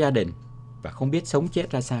gì được cho gia đình và không biết sống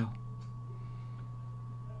chết ra sao.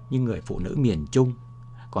 Nhưng người phụ nữ miền Trung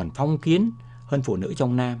còn phong kiến hơn phụ nữ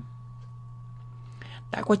trong Nam.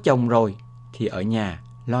 Đã có chồng rồi thì ở nhà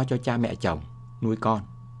lo cho cha mẹ chồng, nuôi con.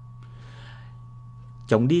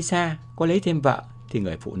 Chồng đi xa, có lấy thêm vợ thì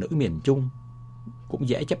người phụ nữ miền Trung cũng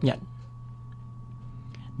dễ chấp nhận.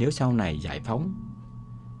 Nếu sau này giải phóng,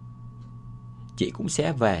 chị cũng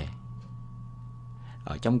sẽ về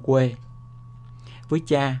ở trong quê với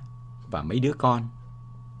cha và mấy đứa con.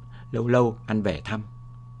 Lâu lâu anh về thăm.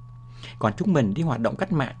 Còn chúng mình đi hoạt động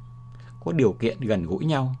cách mạng, có điều kiện gần gũi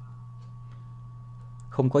nhau,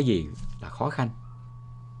 không có gì là khó khăn.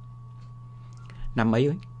 Năm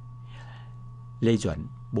ấy, Lê Duẩn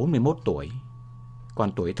 41 tuổi,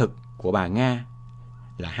 còn tuổi thực của bà Nga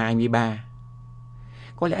là 23.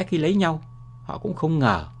 Có lẽ khi lấy nhau, họ cũng không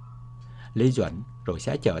ngờ Lê Duẩn rồi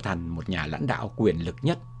sẽ trở thành một nhà lãnh đạo quyền lực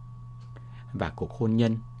nhất. Và cuộc hôn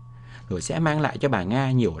nhân rồi sẽ mang lại cho bà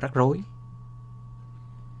Nga nhiều rắc rối.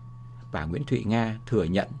 Bà Nguyễn Thị Nga thừa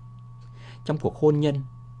nhận trong cuộc hôn nhân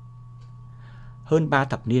hơn 3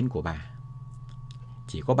 thập niên của bà,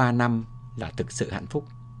 chỉ có 3 năm là thực sự hạnh phúc.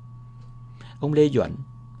 Ông Lê Duẩn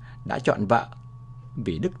đã chọn vợ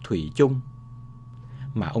vì đức thủy chung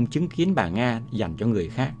mà ông chứng kiến bà Nga dành cho người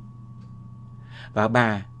khác. Và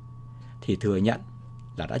bà thì thừa nhận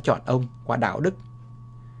là đã chọn ông qua đạo đức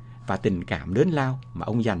và tình cảm lớn lao mà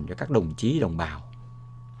ông dành cho các đồng chí đồng bào.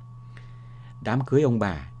 Đám cưới ông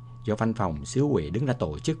bà do văn phòng xứ ủy đứng ra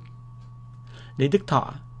tổ chức. Lê Đức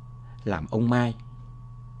Thọ làm ông Mai,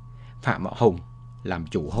 Phạm Mạo Hùng làm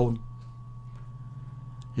chủ hôn.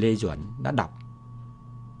 Lê Duẩn đã đọc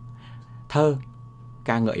thơ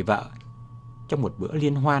ca ngợi vợ trong một bữa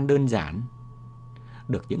liên hoan đơn giản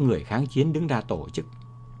được những người kháng chiến đứng ra tổ chức.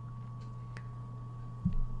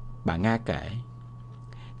 Bà Nga kể,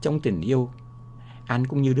 trong tình yêu, anh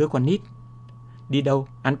cũng như đứa con nít, đi đâu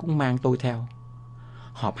anh cũng mang tôi theo.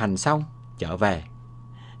 Họp hành xong, trở về,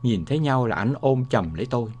 nhìn thấy nhau là anh ôm chầm lấy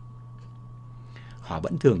tôi. Họ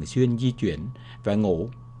vẫn thường xuyên di chuyển và ngủ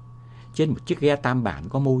trên một chiếc ghe tam bản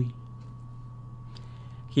có mui.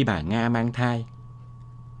 Khi bà Nga mang thai,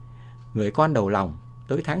 người con đầu lòng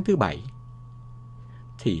tới tháng thứ 7,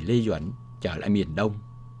 thì Lê Duẩn trở lại miền Đông.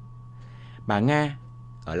 Bà Nga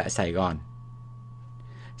ở lại Sài Gòn,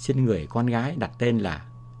 xin người con gái đặt tên là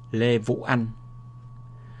Lê Vũ Anh,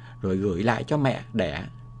 rồi gửi lại cho mẹ đẻ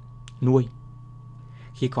nuôi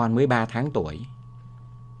khi con mới 3 tháng tuổi.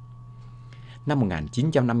 Năm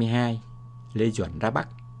 1952, Lê Duẩn ra Bắc.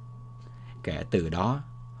 Kể từ đó,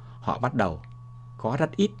 họ bắt đầu có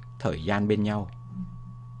rất ít thời gian bên nhau.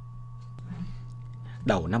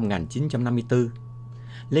 Đầu năm 1954,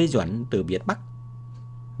 Lê Duẩn từ biệt Bắc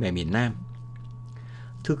về miền Nam.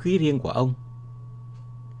 Thư ký riêng của ông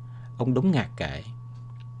Đống Ngạc kể,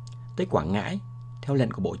 tới Quảng Ngãi theo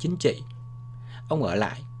lệnh của Bộ Chính trị, ông ở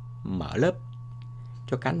lại mở lớp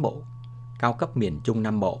cho cán bộ cao cấp miền Trung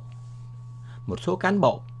Nam Bộ. Một số cán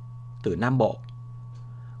bộ từ Nam Bộ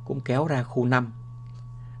cũng kéo ra khu 5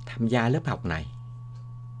 tham gia lớp học này.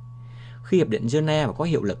 Khi Hiệp định Geneva có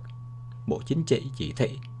hiệu lực, Bộ Chính trị chỉ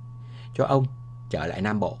thị cho ông trở lại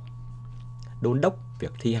Nam Bộ, đôn đốc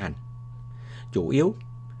việc thi hành, chủ yếu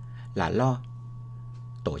là lo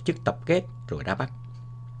tổ chức tập kết rồi ra Bắc.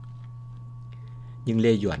 Nhưng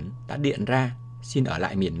Lê Duẩn đã điện ra xin ở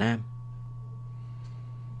lại miền Nam.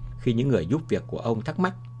 Khi những người giúp việc của ông thắc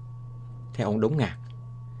mắc, theo ông Đống Ngạc,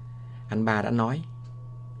 anh ba đã nói,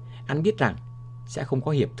 anh biết rằng sẽ không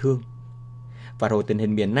có hiệp thương, và rồi tình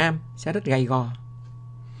hình miền Nam sẽ rất gay go.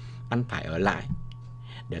 Anh phải ở lại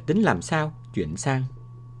để tính làm sao chuyển sang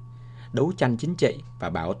đấu tranh chính trị và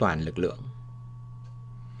bảo toàn lực lượng.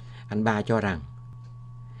 Anh ba cho rằng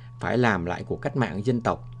phải làm lại cuộc cách mạng dân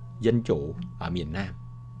tộc, dân chủ ở miền Nam.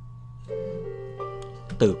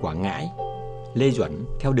 Từ Quảng Ngãi, Lê Duẩn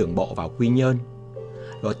theo đường bộ vào Quy Nhơn,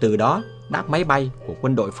 rồi từ đó đáp máy bay của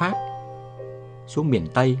quân đội Pháp xuống miền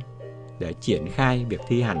Tây để triển khai việc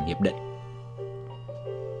thi hành hiệp định.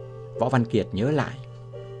 Võ Văn Kiệt nhớ lại,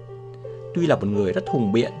 tuy là một người rất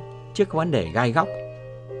hùng biện trước các vấn đề gai góc,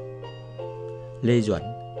 Lê Duẩn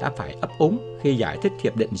đã phải ấp úng khi giải thích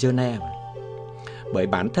hiệp định Geneva, bởi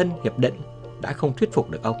bản thân hiệp định đã không thuyết phục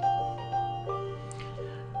được ông.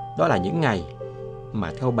 Đó là những ngày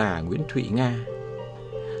mà theo bà Nguyễn Thụy Nga,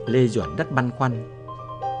 Lê Duẩn rất băn khoăn,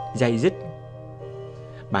 day dứt.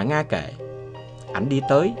 Bà Nga kể, ảnh đi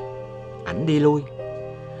tới, ảnh đi lui,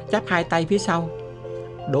 chắp hai tay phía sau,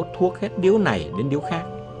 đốt thuốc hết điếu này đến điếu khác.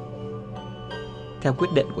 Theo quyết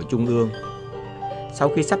định của Trung ương, sau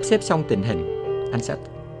khi sắp xếp xong tình hình, anh sẽ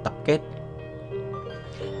tập kết.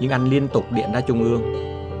 Nhưng anh liên tục điện ra Trung ương,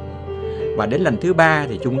 và đến lần thứ 3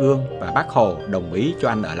 thì Trung ương và Bác Hồ đồng ý cho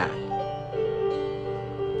anh ở lại.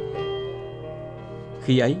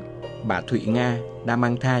 Khi ấy, bà Thụy Nga đang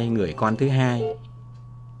mang thai người con thứ 2.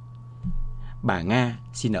 Bà Nga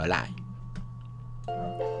xin ở lại.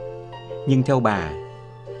 Nhưng theo bà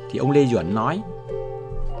thì ông Lê Duẩn nói,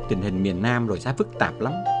 tình hình miền Nam rồi sẽ phức tạp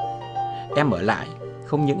lắm. Em ở lại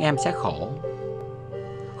không những em sẽ khổ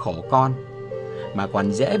con, mà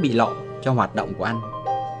còn dễ bị lộ cho hoạt động của anh.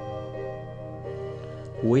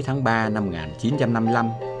 Cuối tháng 3 năm 1955,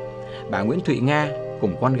 bà Nguyễn Thụy Nga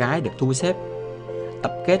cùng con gái được thu xếp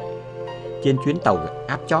tập kết trên chuyến tàu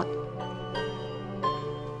áp chót.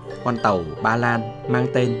 Con tàu Ba Lan mang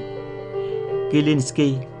tên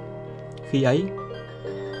Kilinski khi ấy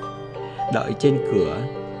đợi trên cửa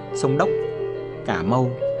sông Đốc, Cà Mau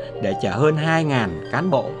để chở hơn 2.000 cán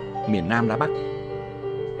bộ miền Nam ra Bắc.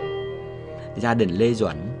 Gia đình Lê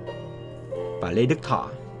Duẩn và Lê Đức Thọ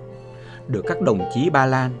được các đồng chí Ba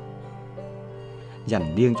Lan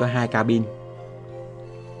dành riêng cho 2 cabin.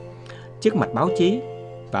 Trước mặt báo chí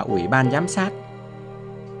và Ủy ban giám sát,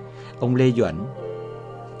 ông Lê Duẩn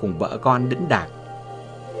cùng vợ con đĩnh đạc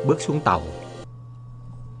bước xuống tàu.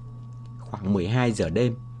 Khoảng 12 giờ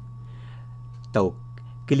đêm, tàu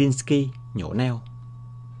Kilinski nhổ neo.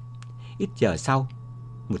 Ít giờ sau,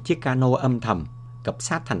 một chiếc cano âm thầm cập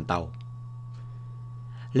sát thành tàu.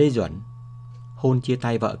 Lê Duẩn hôn chia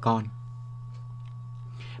tay vợ con.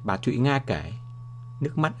 Bà Thụy Nga kể,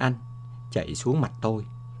 nước mắt anh chảy xuống mặt tôi.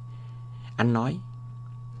 Anh nói,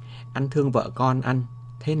 anh thương vợ con anh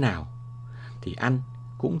thế nào thì anh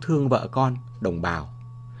cũng thương vợ con đồng bào,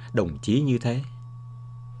 đồng chí như thế.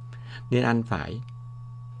 Nên anh phải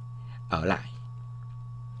ở lại.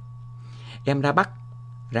 Em ra Bắc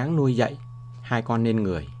ráng nuôi dạy 2 con nên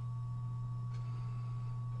người.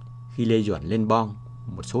 Khi Lê Duẩn lên Bon,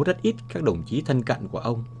 một số rất ít các đồng chí thân cận của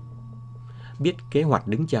ông biết kế hoạch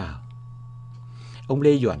đứng chờ. Ông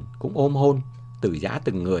Lê Duẩn cũng ôm hôn từ giã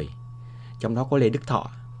từng người, trong đó có Lê Đức Thọ.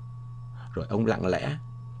 Rồi ông lặng lẽ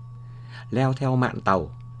leo theo mạn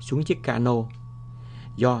tàu xuống chiếc cano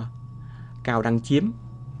do Cao Đăng Chiếm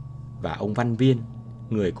và ông Văn Viên,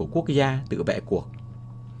 người của Quốc gia tự vệ Cuộc,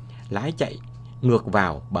 lái chạy ngược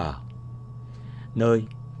vào bờ, nơi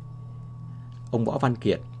ông Võ Văn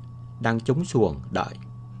Kiệt đang chống xuồng đợi,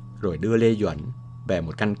 rồi đưa Lê Duẩn về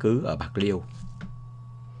một căn cứ ở Bạc Liêu.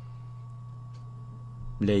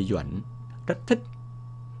 Lê Duẩn rất thích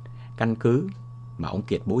căn cứ mà ông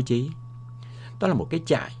Kiệt bố trí. Đó là một cái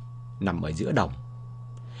trại nằm ở giữa đồng,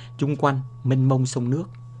 chung quanh mênh mông sông nước.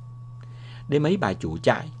 Đến mấy bà chủ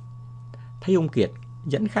trại thấy ông Kiệt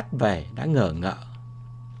dẫn khách về đã ngờ ngợ.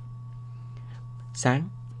 Sáng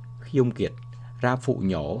khi ông Kiệt ra phụ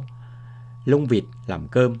nhổ lông vịt làm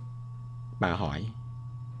cơm, bà hỏi,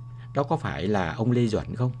 đó có phải là ông Lê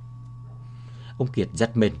Duẩn không? Ông Kiệt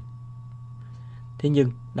giật mình, thế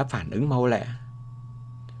nhưng đã phản ứng mau lẹ,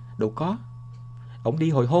 đâu có, ông đi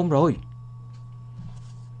hồi hôm rồi.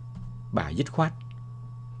 Bà dứt khoát,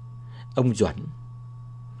 ông Duẩn,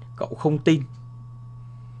 cậu không tin,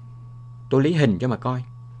 tôi lấy hình cho mà coi.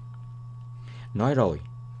 Nói rồi,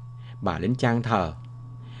 bà lên trang thờ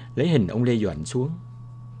lấy hình ông Lê Duẩn xuống.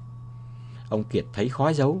 Ông Kiệt thấy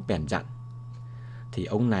khó giấu bèn dặn, thì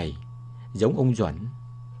ông này giống ông Duẩn,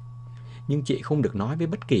 nhưng chị không được nói với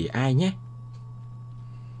bất kỳ ai nhé.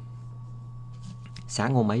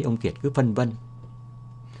 Sáng hôm ấy ông Kiệt cứ phân vân.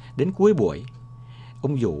 Đến cuối buổi,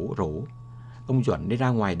 ông rủ ông Duẩn đi ra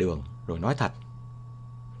ngoài đường rồi nói thật.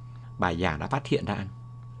 Bà già đã phát hiện ra anh.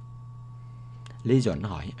 Lê Duẩn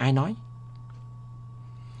hỏi, ai nói?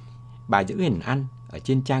 Bà giữ hình anh ở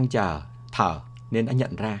trên trang thờ nên đã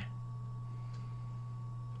nhận ra.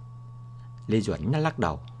 Lê Duẩn lắc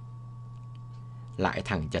đầu. Lại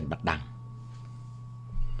thằng Trần Bạch Đằng.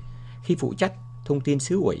 Khi phụ trách thông tin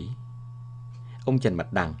xứ ủy, ông Trần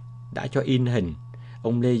Bạch Đằng đã cho in hình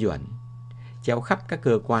ông Lê Duẩn treo khắp các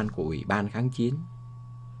cơ quan của Ủy ban kháng chiến.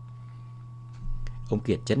 Ông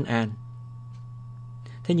Kiệt trấn an.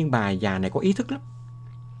 Thế nhưng bà già này có ý thức lắm.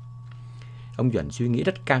 Ông Duẩn suy nghĩ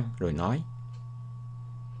rất căng rồi nói,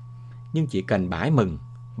 nhưng chỉ cần bà ấy mừng,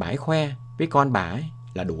 bà ấy khoe với con bà ấy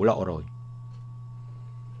là đủ lộ rồi.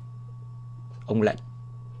 Ông lệnh,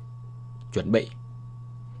 chuẩn bị,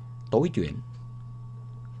 tối chuyển.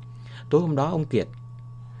 Tối hôm đó ông Kiệt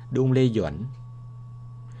đưa ông Lê Duẩn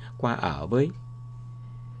qua ở với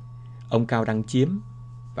ông Cao Đăng Chiếm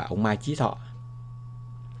và ông Mai Chí Thọ.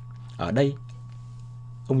 Ở đây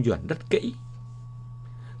ông Duẩn rất kỹ,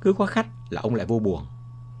 cứ có khách là ông lại vô buồng.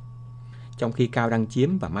 Trong khi Cao Đăng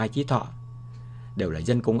Chiếm và Mai Chí Thọ đều là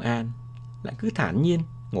dân công an, lại cứ thản nhiên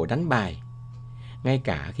ngồi đánh bài, ngay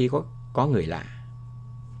cả khi có người lạ.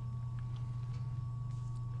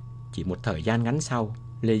 Chỉ một thời gian ngắn sau,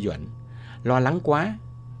 Lê Duẩn lo lắng quá,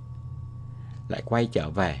 lại quay trở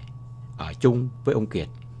về ở chung với ông Kiệt.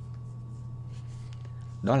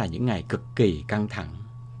 Đó là những ngày cực kỳ căng thẳng.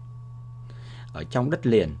 Ở trong đất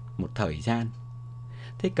liền một thời gian,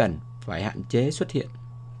 thế cần phải hạn chế xuất hiện,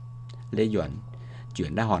 Lê Duẩn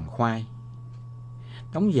chuyển ra Hòn Khoai,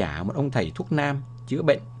 đóng giả một ông thầy thuốc nam chữa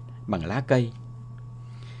bệnh bằng lá cây.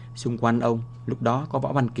 Xung quanh ông lúc đó có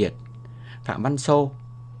Võ Văn Kiệt, Phạm Văn Sô,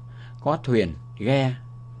 có thuyền, ghe,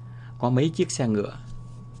 có mấy chiếc xe ngựa,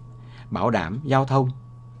 bảo đảm giao thông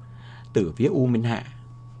từ phía U Minh Hạ.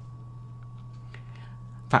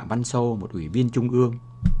 Phạm Văn Sô, một ủy viên trung ương,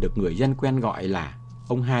 được người dân quen gọi là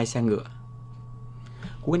ông Hai Xe Ngựa.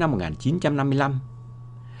 Cuối năm 1955,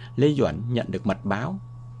 Lê Duẩn nhận được mật báo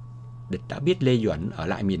địch đã biết Lê Duẩn ở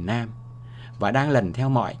lại miền Nam và đang lần theo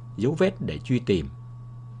mọi dấu vết để truy tìm.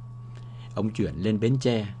 Ông chuyển lên Bến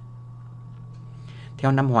Tre.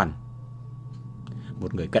 Theo Năm Hoàn,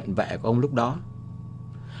 một người cận vệ của ông lúc đó,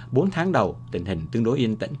 4 tháng đầu tình hình tương đối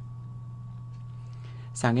yên tĩnh.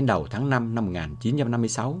 Sang đến đầu tháng 5 năm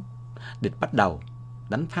 1956, địch bắt đầu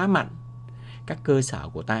đánh phá mạnh các cơ sở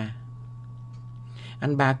của ta.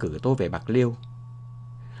 Anh Ba cử tôi về Bạc Liêu,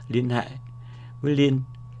 liên hệ với Liên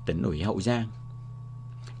tỉnh ủy Hậu Giang,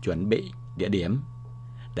 chuẩn bị địa điểm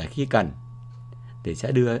để khi cần thì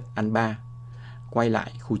sẽ đưa anh Ba quay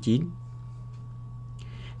lại khu 9.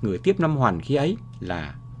 Người tiếp Năm Hoàn khi ấy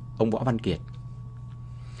là ông Võ Văn Kiệt.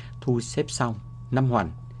 Thu xếp xong, Năm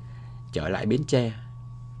Hoàn trở lại Bến Tre.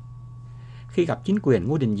 Khi gặp chính quyền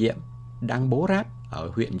Ngô Đình Diệm đang bố ráp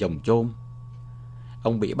ở huyện Giồng Chôm,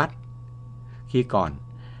 ông bị bắt khi còn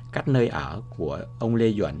cách nơi ở của ông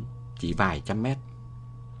Lê Duẩn chỉ vài trăm mét.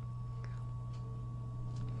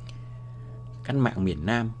 Cách mạng miền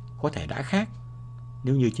Nam có thể đã khác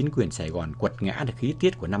nếu như chính quyền Sài Gòn quật ngã được khí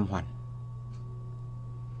tiết của Năm Hoàn.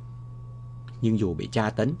 Nhưng dù bị tra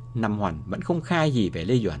tấn, Năm Hoàn vẫn không khai gì về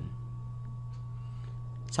Lê Duẩn.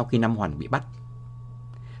 Sau khi Năm Hoàn bị bắt,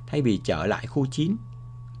 thay vì trở lại khu 9,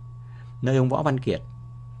 nơi ông Võ Văn Kiệt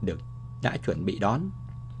đã chuẩn bị đón,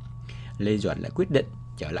 Lê Duẩn lại quyết định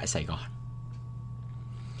trở lại Sài Gòn.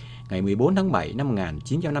 Ngày 14 tháng 7 năm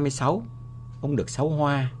 1956, ông được Sáu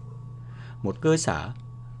Hoa, một cơ sở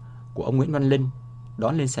của ông Nguyễn Văn Linh,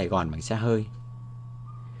 đón lên Sài Gòn bằng xe hơi.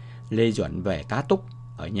 Lê Duẩn về tá túc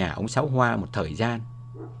ở nhà ông Sáu Hoa một thời gian,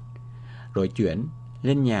 rồi chuyển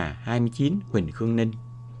lên nhà 29 Huỳnh Khương Ninh.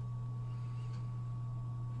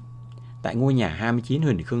 Tại ngôi nhà 29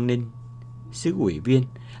 Huỳnh Khương Ninh, xứ ủy viên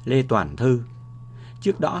Lê Toàn Thư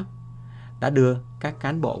trước đó đã đưa các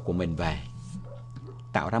cán bộ của mình về,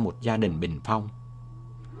 tạo ra một gia đình bình phong.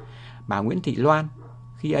 Bà Nguyễn Thị Loan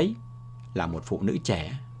khi ấy là một phụ nữ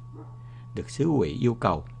trẻ, được xứ ủy yêu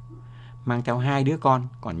cầu mang theo 2 đứa con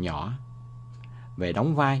còn nhỏ về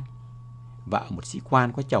đóng vai vợ một sĩ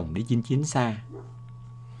quan có chồng đi chinh chiến xa.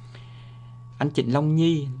 Anh Trịnh Long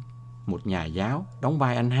Nhi, một nhà giáo, đóng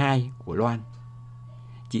vai anh hai của Loan.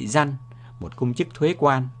 Chị Danh, một công chức thuế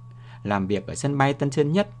quan, làm việc ở sân bay Tân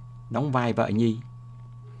Sơn Nhất, đóng vai vợ Nhi.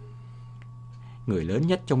 Người lớn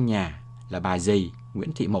nhất trong nhà là bà dì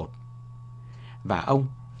Nguyễn Thị Một và ông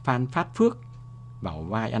Phan Phát Phước vào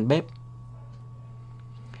vai ăn bếp.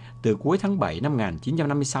 Từ cuối tháng 7 năm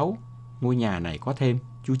 1956, ngôi nhà này có thêm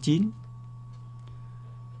chú Chín.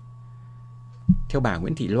 Theo bà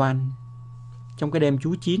Nguyễn Thị Loan, trong cái đêm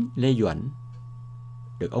chú Chín, Lê Duẩn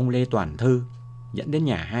được ông Lê Toàn Thư dẫn đến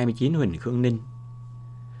nhà 29 Huỳnh Khương Ninh.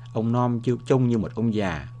 Ông nom trông như một ông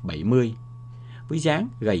già 70, với dáng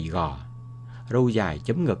gầy gò, râu dài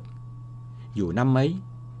chấm ngực. Dù năm ấy,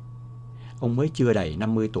 ông mới chưa đầy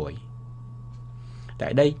 50 tuổi.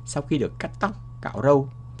 Tại đây, sau khi được cắt tóc, cạo râu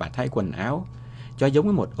và thay quần áo cho giống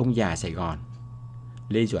với một ông già Sài Gòn,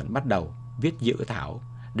 Lê Duẩn bắt đầu viết dự thảo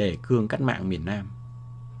đề cương cách mạng miền Nam.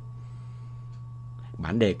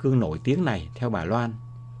 Bản đề cương nổi tiếng này, theo bà Loan,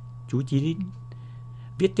 chú Chín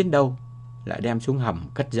viết đến đâu lại đem xuống hầm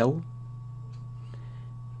cất giấu.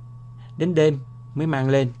 Đến đêm mới mang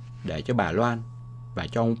lên để cho bà Loan và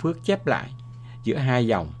cho ông Phước chép lại giữa 2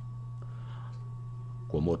 dòng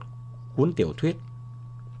của một cuốn tiểu thuyết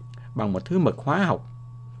bằng một thứ mực hóa học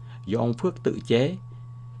do ông Phước tự chế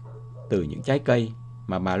từ những trái cây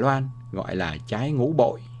mà bà Loan gọi là trái ngũ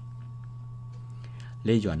bội.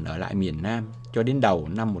 Lê Duẩn ở lại miền Nam cho đến đầu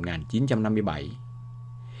năm 1957.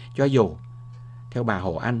 Cho dù, theo bà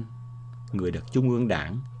Hồ Anh, người được Trung ương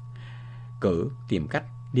Đảng cử tìm cách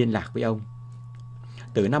liên lạc với ông.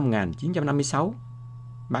 Từ năm 1956,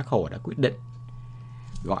 Bác Hồ đã quyết định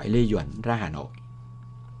gọi Lê Duẩn ra Hà Nội.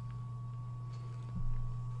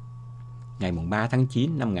 Ngày 3 tháng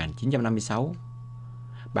 9 năm 1956,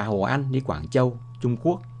 bà Hồ Anh đi Quảng Châu, Trung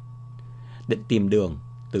Quốc, định tìm đường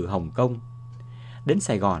từ Hồng Kông đến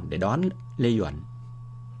Sài Gòn để đón Lê Duẩn.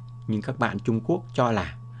 Nhưng các bạn Trung Quốc cho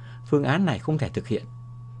là phương án này không thể thực hiện.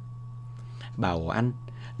 Bà Hồ Anh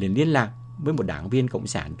liền liên lạc với một đảng viên Cộng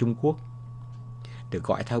sản Trung Quốc, được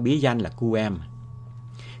gọi theo bí danh là Cuốn,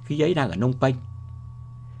 khi ấy đang ở Phnom Penh,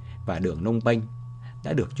 và đường Phnom Penh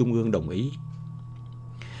đã được Trung ương đồng ý.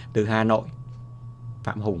 Từ Hà Nội,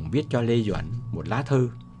 Phạm Hùng viết cho Lê Duẩn một lá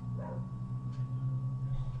thư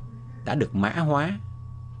đã được mã hóa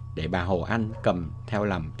để bà Hồ Anh cầm theo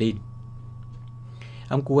làm tin.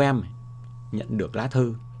 Ông Cuốn nhận được lá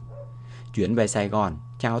thư, chuyển về Sài Gòn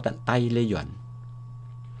trao tận tay Lê Duẩn.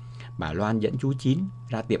 Bà Loan dẫn chú Chín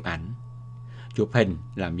ra tiệm ảnh, chụp hình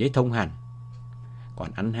làm giấy thông hành.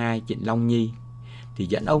 Còn anh hai Trịnh Long Nhi thì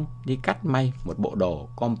dẫn ông đi cắt may một bộ đồ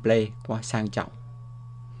comple qua sang trọng.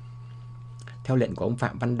 Theo lệnh của ông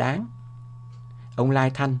Phạm Văn Đáng, ông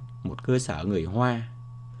lai thanh một cơ sở người Hoa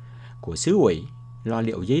của xứ ủy lo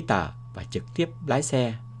liệu giấy tờ và trực tiếp lái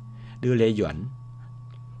xe đưa Lê Duẩn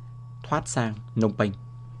thoát sang Phnom Penh.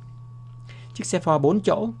 Chiếc xe Ford 4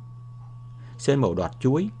 chỗ sơn màu đọt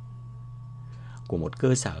chuối của một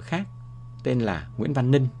cơ sở khác tên là Nguyễn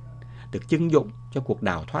Văn Ninh được trưng dụng cho cuộc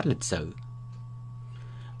đào thoát lịch sử.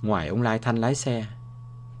 Ngoài ông lai thanh lái xe,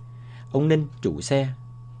 ông Ninh chủ xe,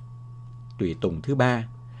 tùy tùng thứ ba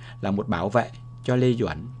là một bảo vệ cho Lê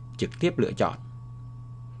Duẩn trực tiếp lựa chọn.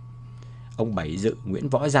 Ông Bảy Dự Nguyễn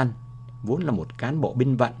Võ Danh vốn là một cán bộ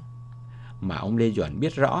binh vận mà ông Lê Duẩn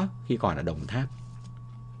biết rõ khi còn ở Đồng Tháp.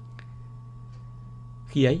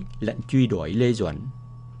 Khi ấy, lệnh truy đuổi Lê Duẩn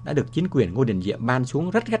đã được chính quyền Ngô Đình Diệm ban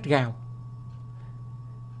xuống rất gắt gao.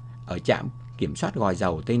 Ở trạm kiểm soát Gò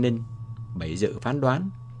Dầu Tây Ninh, Bảy Dự phán đoán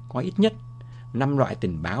có ít nhất 5 loại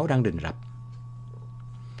tình báo đang rình rập.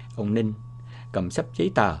 Ông Ninh cầm xấp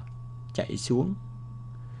giấy tờ chạy xuống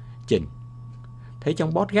trình, thấy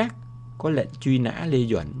trong bót gác có lệnh truy nã Lê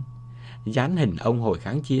Duẩn, dán hình ông hồi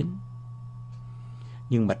kháng chiến.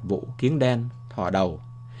 Nhưng mật vụ Kiếng Đen thò đầu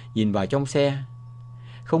nhìn vào trong xe,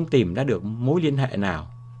 không tìm ra được mối liên hệ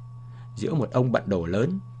nào giữa một ông bận đồ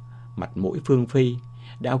lớn, mặt mũi phương phi,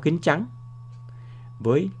 đeo kính trắng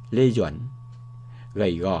với Lê Duẩn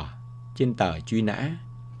gầy gò trên tờ truy nã.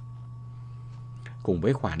 Cùng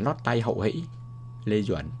với khoản lót tay hậu hĩ, Lê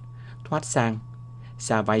Duẩn thoát sang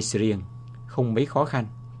Sa Vai Srieng không mấy khó khăn.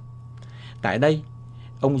 Tại đây,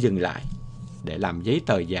 ông dừng lại để làm giấy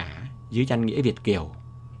tờ giả dưới danh nghĩa Việt kiều.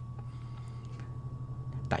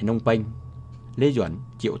 Tại Phnom Penh, Lê Duẩn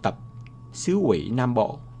triệu tập xứ ủy Nam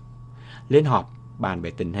Bộ lên họp bàn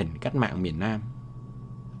về tình hình cách mạng miền Nam.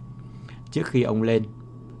 Trước khi ông lên,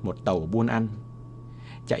 một tàu buôn ăn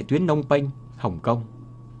chạy tuyến Phnom Penh, Hồng Kông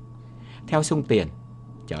theo sông Tiền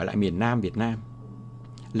trở lại miền Nam Việt Nam,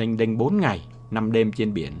 lênh đênh 4 ngày 5 đêm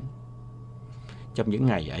trên biển. Trong những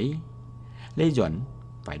ngày ấy, Lê Duẩn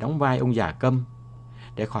phải đóng vai ông già câm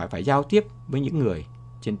để khỏi phải giao tiếp với những người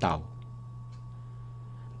trên tàu.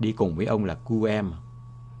 Đi cùng với ông là Cuốn,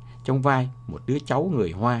 trong vai một đứa cháu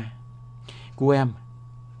người Hoa. Cuốn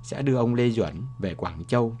sẽ đưa ông Lê Duẩn về Quảng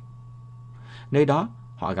Châu. Nơi đó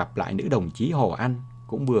họ gặp lại nữ đồng chí Hồ Anh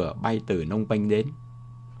cũng vừa bay từ Phnom Penh đến.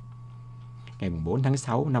 Ngày 4 tháng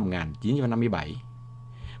 6 năm 1957,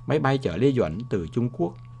 máy bay chở Lê Duẩn từ Trung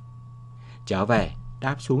Quốc trở về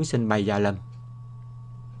đáp xuống sân bay Gia Lâm.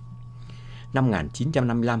 Năm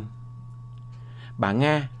 1955, bà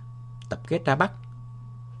Nga tập kết ra Bắc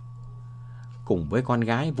cùng với con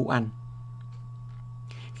gái Vũ Anh.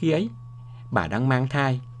 Khi ấy, bà đang mang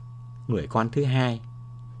thai người con thứ hai,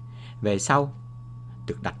 về sau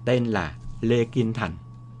được đặt tên là Lê Kiên Thành.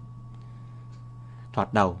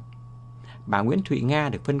 Thoạt đầu, bà Nguyễn Thụy Nga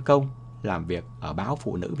được phân công làm việc ở báo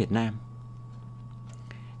Phụ Nữ Việt Nam.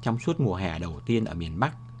 Trong suốt mùa hè đầu tiên ở miền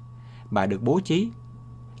Bắc, bà được bố trí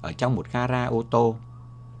ở trong một gara ô tô,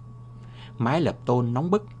 mái lập tôn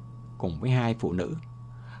nóng bức cùng với 2 phụ nữ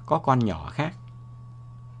có con nhỏ khác.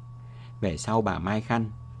 Về sau bà Mai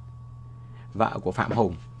Khanh, vợ của Phạm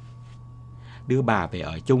Hùng, đưa bà về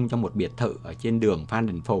ở chung trong một biệt thự ở trên đường Phan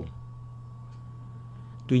Đình Phùng.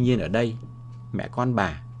 Tuy nhiên ở đây, mẹ con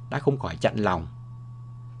bà đã không khỏi chạnh lòng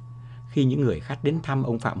khi những người khách đến thăm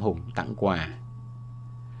ông Phạm Hùng tặng quà.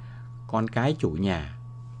 Con cái chủ nhà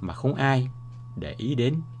mà không ai để ý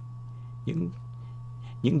đến những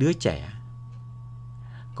những đứa trẻ,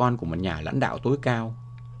 con của một nhà lãnh đạo tối cao,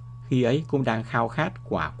 khi ấy cũng đang khao khát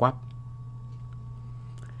quả quắp.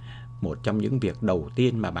 Một trong những việc đầu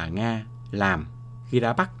tiên mà bà Nga làm khi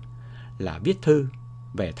ra Bắc là viết thư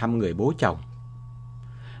về thăm người bố chồng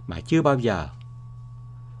mà chưa bao giờ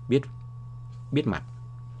biết mặt.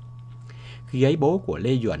 Khi ấy bố của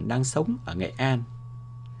Lê Duẩn đang sống ở Nghệ An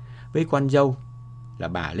với con dâu là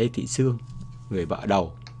bà Lê Thị Sương, người vợ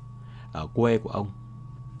đầu ở quê của ông.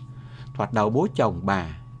 Thoạt đầu bố chồng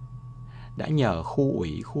bà đã nhờ khu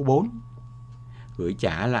ủy khu 4 gửi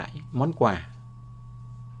trả lại món quà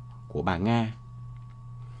của bà Nga.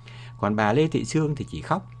 Còn bà Lê Thị Sương thì chỉ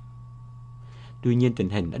khóc. Tuy nhiên tình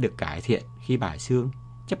hình đã được cải thiện khi bà Sương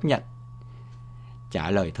chấp nhận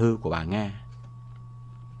trả lời thư của bà Nga.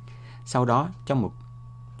 Sau đó, trong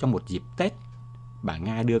một dịp Tết, bà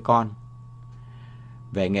Nga đưa con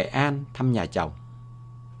về Nghệ An thăm nhà chồng.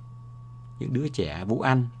 Những đứa trẻ Vũ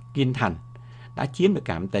Anh, Kiên Thành đã chiếm được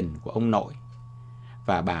cảm tình của ông nội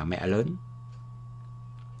và bà mẹ lớn.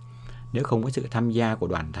 Nếu không có sự tham gia của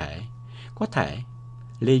đoàn thể, có thể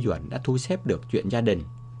Lê Duẩn đã thu xếp được chuyện gia đình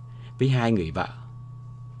với hai người vợ.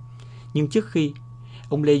 Nhưng trước khi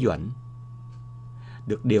ông Lê Duẩn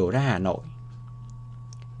được điều ra Hà Nội,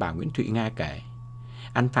 bà Nguyễn Thị Nga kể,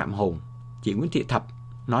 anh Phạm Hùng, chị Nguyễn Thị Thập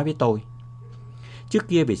nói với tôi, trước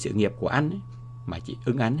kia vì sự nghiệp của anh ấy, mà chị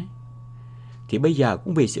ứng án ấy, thì bây giờ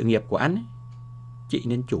cũng vì sự nghiệp của anh ấy, chị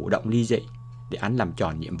nên chủ động ly dị để anh làm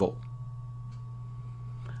tròn nhiệm vụ.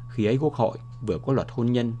 Khi ấy Quốc hội vừa có luật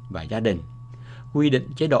hôn nhân và gia đình, quy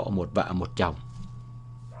định chế độ một vợ một chồng.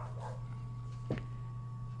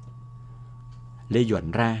 Lê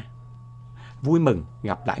Duẩn ra, vui mừng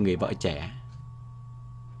gặp lại người vợ trẻ.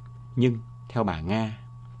 Nhưng theo bà Nga,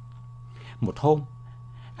 một hôm,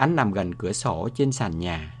 anh nằm gần cửa sổ trên sàn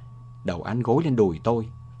nhà, đầu anh gối lên đùi tôi,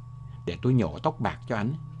 để tôi nhổ tóc bạc cho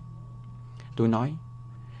anh. Tôi nói,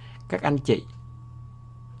 các anh chị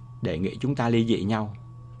đề nghị chúng ta ly dị nhau.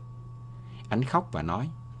 Anh khóc và nói,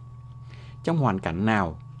 trong hoàn cảnh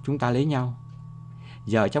nào chúng ta lấy nhau?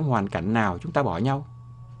 Giờ trong hoàn cảnh nào chúng ta bỏ nhau?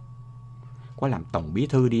 Có làm tổng bí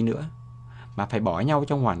thư đi nữa mà phải bỏ nhau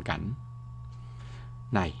trong hoàn cảnh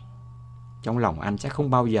này, trong lòng anh sẽ không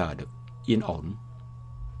bao giờ được yên ổn.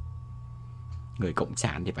 Người cộng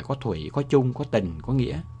sản thì phải có thủy, có chung, có tình, có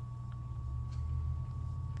nghĩa.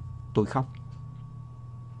 Tôi khóc.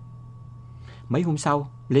 Mấy hôm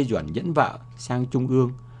sau, Lê Duẩn dẫn vợ sang Trung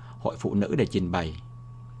ương Hội Phụ Nữ để trình bày.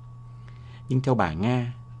 Nhưng theo bà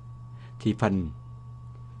Nga thì phần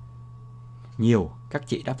nhiều các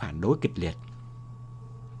chị đã phản đối kịch liệt.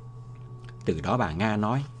 Từ đó bà Nga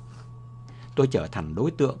nói, tôi trở thành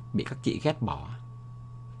đối tượng bị các chị ghét bỏ.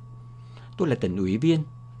 Tôi là tỉnh ủy viên.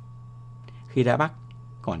 Khi ra Bắc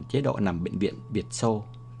còn chế độ nằm bệnh viện Việt Xô.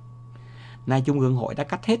 Nay Trung ương Hội đã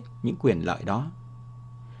cắt hết những quyền lợi đó,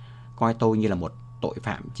 coi tôi như là một tội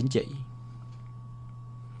phạm chính trị.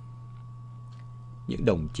 Những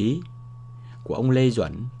đồng chí của ông Lê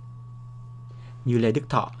Duẩn như Lê Đức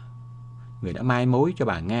Thọ, người đã mai mối cho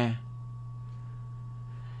bà Nga,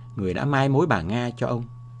 người đã mai mối bà Nga cho ông,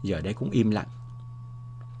 giờ đây cũng im lặng.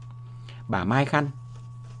 Bà Mai Khanh,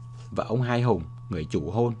 vợ ông Hai Hùng, người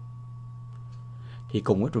chủ hôn, thì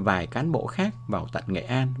cùng với vài cán bộ khác vào tận Nghệ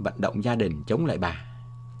An vận động gia đình chống lại bà.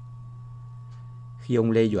 Khi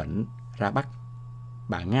ông Lê Duẩn ra Bắc,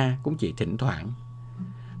 bà Nga cũng chỉ thỉnh thoảng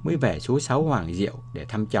mới về số 6 Hoàng Diệu để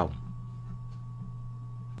thăm chồng.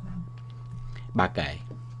 Bà kể,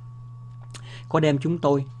 có đêm chúng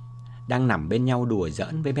tôi đang nằm bên nhau đùa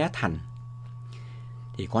giỡn với bé Thành,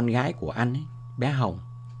 thì con gái của anh ấy, bé Hồng,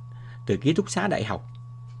 từ ký túc xá đại học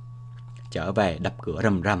trở về đập cửa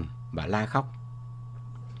rầm rầm và la khóc.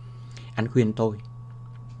 Anh khuyên tôi,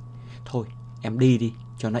 thôi em đi đi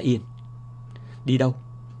cho nó yên. Đi đâu?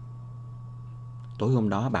 Tối hôm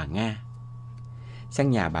đó bà Nga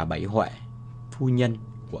sang nhà bà Bảy Huệ, phu nhân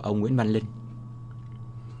của ông Nguyễn Văn Linh.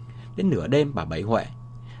 Đến nửa đêm bà Bảy Huệ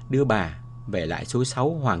đưa bà về lại số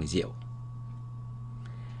 6 Hoàng Diệu.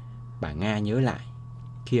 Bà Nga nhớ lại,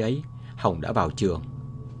 khi ấy Hồng đã vào trường.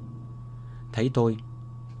 Thấy tôi,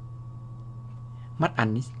 mắt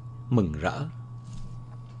anh ấy mừng rỡ.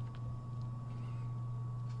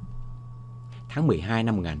 Tháng 12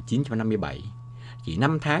 năm 1957, chỉ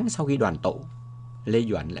 5 tháng sau khi đoàn tụ, Lê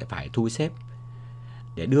Duẩn lại phải thu xếp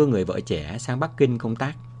để đưa người vợ trẻ sang Bắc Kinh công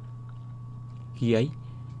tác. Khi ấy,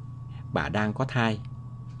 bà đang có thai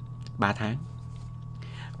 3 tháng,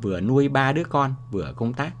 vừa nuôi 3 đứa con, vừa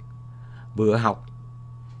công tác, vừa học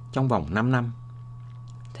trong vòng 5 năm.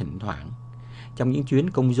 Thỉnh thoảng, trong những chuyến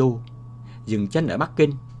công du, dừng chân ở Bắc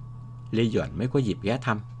Kinh, Lê Duẩn mới có dịp ghé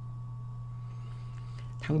thăm.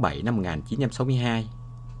 Tháng 7 năm 1962,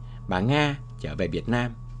 bà Nga trở về Việt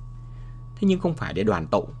Nam. Thế nhưng không phải để đoàn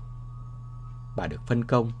tụ. Bà được phân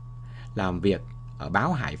công làm việc ở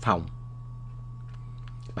báo Hải Phòng.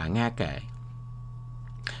 Bà Nga kể,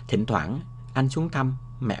 thỉnh thoảng anh xuống thăm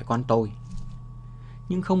mẹ con tôi,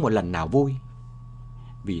 nhưng không một lần nào vui.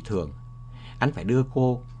 Vì thường anh phải đưa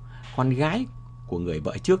cô, con gái của người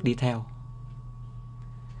vợ trước, đi theo.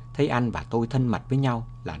 Thấy anh và tôi thân mật với nhau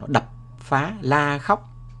là nó đập phá la khóc.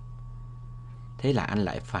 Thế là anh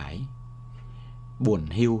lại phải buồn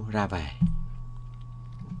hiu ra về.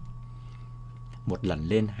 Một lần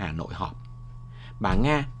lên Hà Nội họp, bà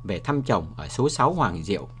Nga về thăm chồng ở số 6 Hoàng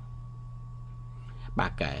Diệu. Bà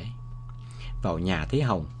kể, vào nhà thấy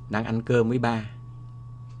Hồng đang ăn cơm với ba.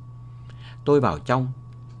 Tôi vào trong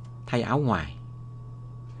thay áo ngoài.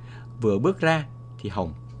 Vừa bước ra thì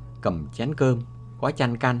Hồng cầm chén cơm có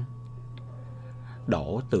chan canh,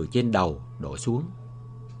 đổ từ trên đầu đổ xuống.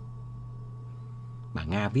 Bà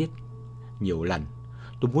Nga viết, nhiều lần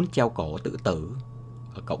tôi muốn treo cổ tự tử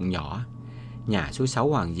ở cổng nhỏ nhà số 6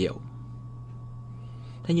 Hoàng Diệu.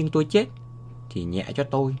 Thế nhưng tôi chết thì nhẹ cho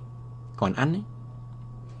tôi, còn anh ấy,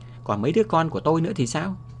 còn mấy đứa con của tôi nữa thì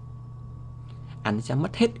sao? Anh sẽ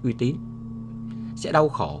mất hết uy tín, sẽ đau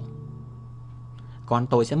khổ. Con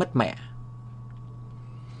tôi sẽ mất mẹ.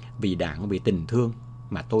 Vì Đảng, vì tình thương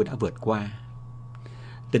mà tôi đã vượt qua.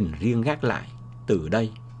 Tình riêng gác lại từ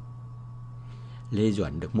đây. Lê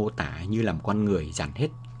Duẩn được mô tả như là một con người dành hết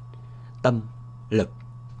tâm, lực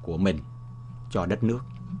của mình cho đất nước.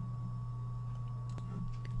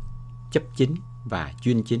 Chấp chính và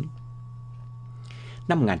chuyên chính.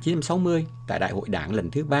 Năm 1960, tại Đại hội Đảng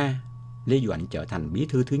lần thứ 3, Lê Duẩn trở thành bí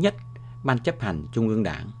thư thứ nhất Ban chấp hành Trung ương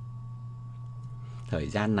Đảng. Thời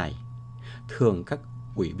gian này, thường các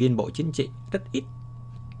ủy viên Bộ Chính trị rất ít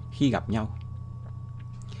khi gặp nhau.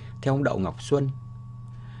 Theo ông Đậu Ngọc Xuân,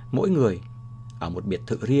 mỗi người ở một biệt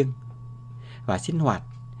thự riêng và sinh hoạt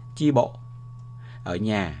chi bộ ở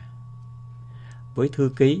nhà với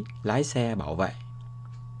thư ký, lái xe, bảo vệ.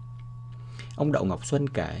 Ông Đậu Ngọc Xuân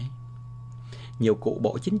kể, nhiều cụ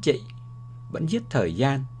Bộ Chính trị vẫn giết thời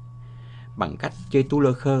gian bằng cách chơi tu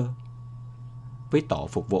lơ khơ với tổ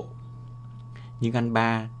phục vụ. Nhưng anh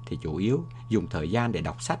ba thì chủ yếu dùng thời gian để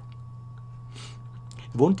đọc sách.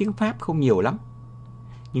 Vốn tiếng Pháp không nhiều lắm,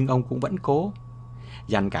 nhưng ông cũng vẫn cố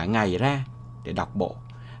dành cả ngày ra để đọc bộ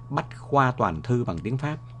Bách khoa toàn thư bằng tiếng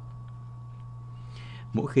Pháp.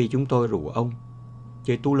 Mỗi khi chúng tôi rủ ông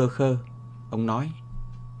chơi tu lơ khơ, ông nói,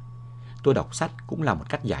 tôi đọc sách cũng là một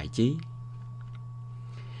cách giải trí.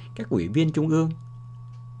 Các ủy viên Trung ương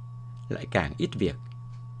lại càng ít việc.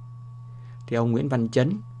 Theo ông Nguyễn Văn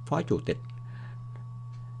Chấn, Phó Chủ tịch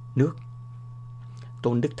nước,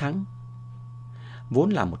 Tôn Đức Thắng, vốn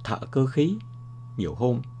là một thợ cơ khí, nhiều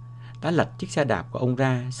hôm đã lật chiếc xe đạp của ông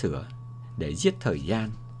ra sửa để giết thời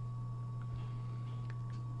gian.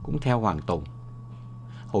 Cũng theo Hoàng Tùng,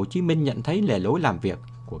 Hồ Chí Minh nhận thấy lề lối làm việc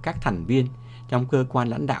của các thành viên trong cơ quan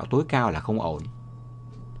lãnh đạo tối cao là không ổn.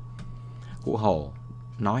 Cụ Hồ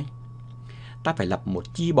nói, ta phải lập một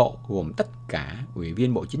chi bộ gồm tất cả ủy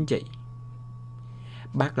viên Bộ Chính trị.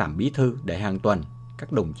 Bác làm bí thư để hàng tuần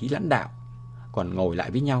các đồng chí lãnh đạo còn ngồi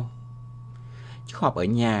lại với nhau. Chứ họp ở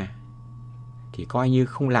nhà thì coi như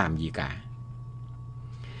không làm gì cả.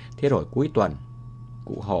 Thế rồi cuối tuần,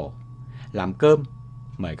 cụ Hồ làm cơm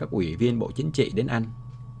mời các ủy viên Bộ Chính trị đến ăn.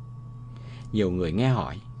 Nhiều người nghe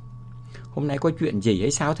hỏi, hôm nay có chuyện gì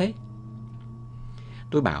hay sao thế?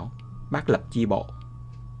 Tôi bảo, bác lập chi bộ.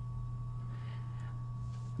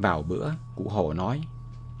 Vào bữa, cụ Hồ nói,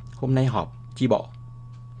 hôm nay họp chi bộ,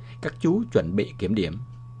 các chú chuẩn bị kiểm điểm.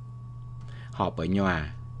 Họp ở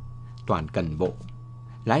nhà, toàn cần vụ,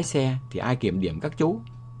 lái xe thì ai kiểm điểm các chú?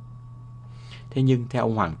 Thế nhưng theo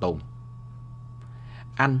ông Hoàng Tùng,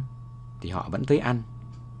 ăn thì họ vẫn tới ăn,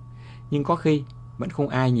 nhưng có khi vẫn không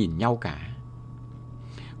ai nhìn nhau cả.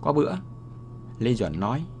 Có bữa, Lê Duẩn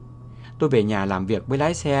nói, tôi về nhà làm việc với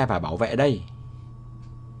lái xe và bảo vệ đây.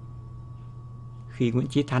 Khi Nguyễn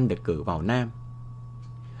Chí Thanh được cử vào Nam,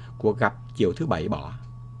 cuộc gặp chiều thứ Bảy bỏ.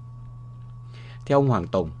 Theo ông Hoàng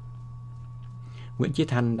Tùng, Nguyễn Chí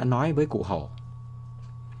Thanh đã nói với cụ Hồ,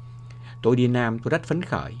 tôi đi Nam tôi rất phấn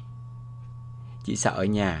khởi, chỉ sợ ở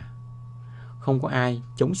nhà không có ai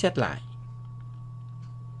chống xét lại.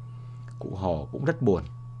 Cụ Hồ cũng rất buồn.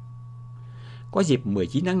 Có dịp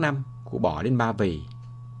 19 tháng 5, cụ bỏ lên Ba Vì,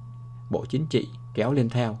 Bộ Chính trị kéo lên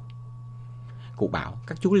theo. Cụ bảo,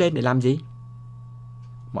 các chú lên để làm gì?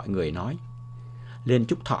 Mọi người nói, lên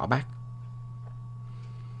chúc thọ bác.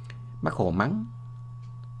 Bác Hồ mắng,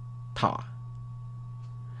 thọ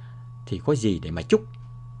thì có gì để mà chúc.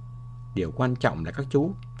 Điều quan trọng là các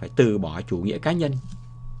chú phải từ bỏ chủ nghĩa cá nhân.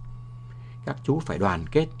 Các chú phải đoàn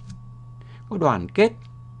kết, có đoàn kết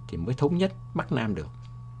thì mới thống nhất Bắc Nam được.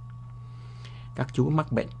 Các chú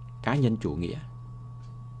mắc bệnh cá nhân chủ nghĩa.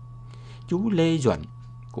 Chú Lê Duẩn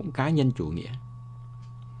cũng cá nhân chủ nghĩa.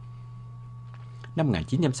 Năm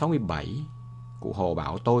 1967, cụ Hồ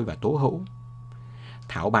bảo tôi và Tố Hữu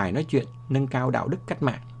thảo bài nói chuyện nâng cao đạo đức cách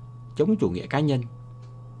mạng, chống chủ nghĩa cá nhân.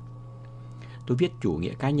 Tôi viết chủ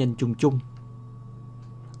nghĩa cá nhân chung chung.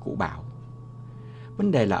 Cụ bảo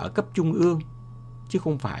vấn đề là ở cấp trung ương chứ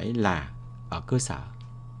không phải là ở cơ sở.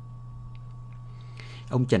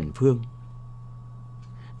 Ông Trần Phương,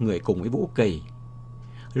 người cùng với Vũ Kỳ,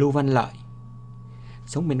 Lưu Văn Lợi,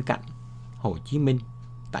 sống bên cạnh Hồ Chí Minh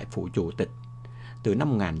tại phủ chủ tịch từ năm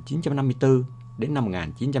 1954 đến năm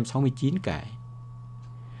 1969 kể.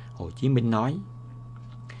 Hồ Chí Minh nói: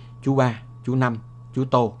 chú Ba, chú Năm, chú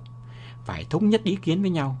Tô phải thống nhất ý kiến với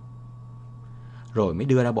nhau, rồi mới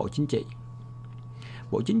đưa ra Bộ Chính trị.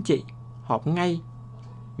 Bộ Chính trị họp ngay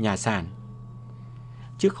nhà sàn,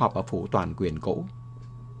 trước họp ở phủ toàn quyền cũ.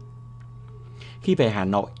 Khi về Hà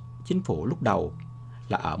Nội, chính phủ lúc đầu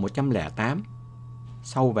là ở 108,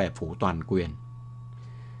 sau về phủ toàn quyền.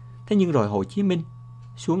 Thế nhưng rồi Hồ Chí Minh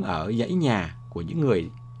xuống ở dãy nhà của những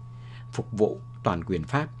người phục vụ toàn quyền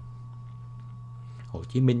Pháp. Hồ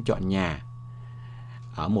Chí Minh chọn nhà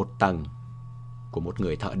ở một tầng của một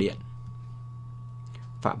người thợ điện.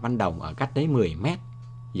 Phạm Văn Đồng ở cách đấy 10 mét,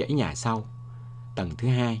 dãy nhà sau, tầng thứ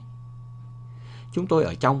 2. Chúng tôi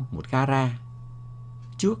ở trong một gara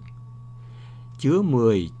trước, chứa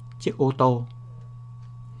 10 chiếc ô tô,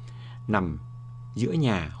 nằm giữa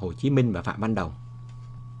nhà Hồ Chí Minh và Phạm Văn Đồng.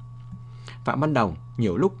 Phạm Văn Đồng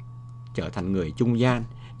nhiều lúc trở thành người trung gian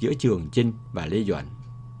giữa Trường Chinh và Lê Duẩn.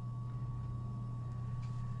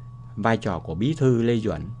 Vai trò của bí thư Lê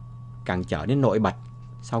Duẩn càng trở nên nổi bật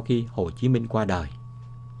sau khi Hồ Chí Minh qua đời.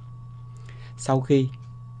 Sau khi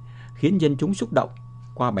khiến dân chúng xúc động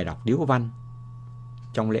qua bài đọc điếu văn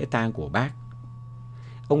trong lễ tang của bác,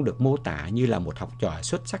 ông được mô tả như là một học trò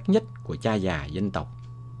xuất sắc nhất của cha già dân tộc.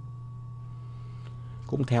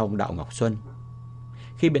 Cũng theo ông Đậu Ngọc Xuân,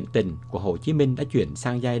 khi bệnh tình của Hồ Chí Minh đã chuyển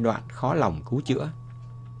sang giai đoạn khó lòng cứu chữa,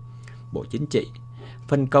 Bộ Chính trị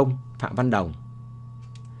phân công Phạm Văn Đồng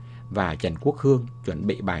và Trần Quốc Hương chuẩn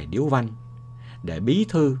bị bài điếu văn để bí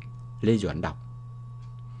thư Lê Duẩn đọc.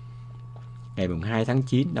 Ngày 2 tháng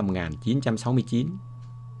 9 năm 1969,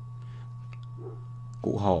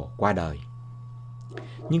 cụ Hồ qua đời.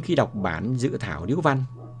 Nhưng khi đọc bản dự thảo điếu văn,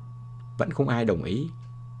 vẫn không ai đồng ý.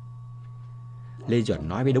 Lê Duẩn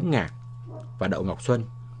nói với Đống Ngạc và Đậu Ngọc Xuân: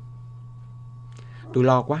 tôi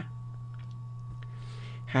lo quá.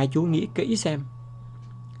 Hai chú nghĩ kỹ xem,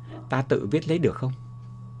 ta tự viết lấy được không?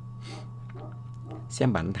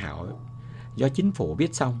 Xem bản thảo do chính phủ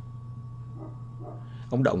viết xong.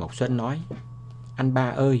 Ông Đậu Ngọc Xuân nói: anh Ba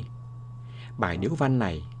ơi, bài điếu văn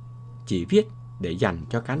này chỉ viết để dành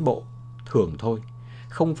cho cán bộ thường thôi,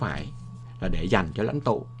 không phải là để dành cho lãnh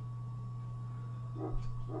tụ.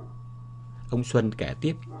 Ông Xuân kể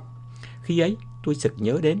tiếp: khi ấy tôi sực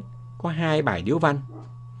nhớ đến có 2 bài điếu văn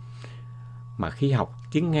mà khi học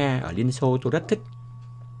tiếng Nga ở Liên Xô tôi rất thích.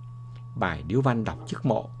 Bài điếu văn đọc trước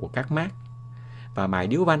mộ của các Mác và bài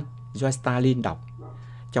điếu văn do Stalin đọc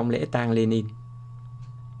trong lễ tang Lenin.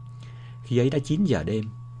 Khi ấy đã 9 giờ đêm.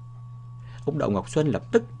 Ông Đậu Ngọc Xuân lập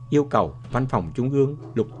tức yêu cầu Văn phòng Trung ương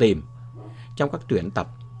lục tìm trong các tuyển tập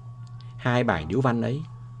 2 bài điếu văn ấy.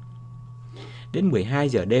 Đến 12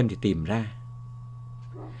 giờ đêm thì tìm ra.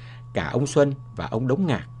 Cả ông Xuân và ông Đống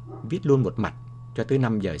Ngạc viết luôn một mạch cho tới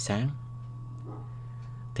 5 giờ sáng.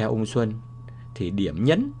 Theo ông Xuân thì điểm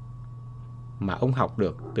nhấn mà ông học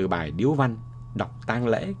được từ bài điếu văn đọc tang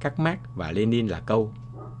lễ các Mác và Lenin là câu: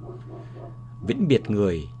 vĩnh biệt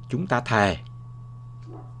người chúng ta thề.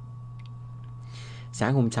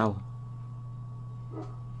 Sáng hôm sau,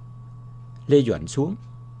 Lê Duẩn xuống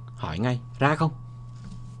hỏi ngay: ra không?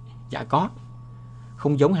 Dạ có.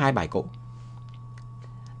 Không giống 2 bài cũ.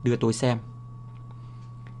 Đưa tôi xem.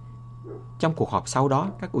 Trong cuộc họp sau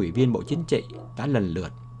đó, các ủy viên Bộ Chính trị đã lần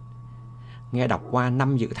lượt nghe đọc qua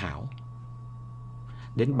 5 dự thảo.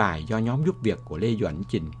 Đến bài do nhóm giúp việc của Lê Duẩn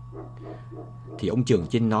trình thì ông Trường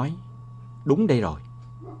Chinh nói: đúng đây rồi.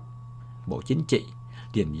 Bộ Chính trị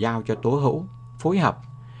liền giao cho Tố Hữu phối hợp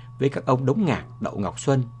với các ông Đống Ngạc, Đậu Ngọc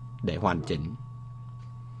Xuân để hoàn chỉnh.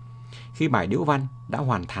 Khi bài điếu văn đã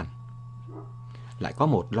hoàn thành, lại có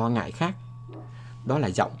một lo ngại khác, đó là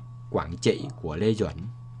giọng Quảng Trị của Lê Duẩn.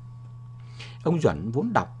 Ông Duẩn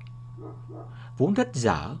vốn rất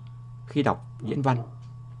dở khi đọc diễn văn.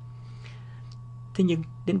 Thế nhưng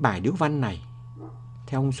đến bài điếu văn này,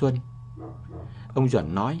 theo ông Xuân, ông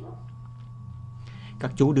Duẩn nói: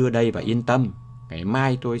 các chú đưa đây và yên tâm, ngày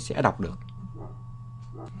mai tôi sẽ đọc được.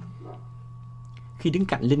 khi đứng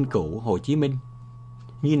cạnh linh cữu Hồ Chí Minh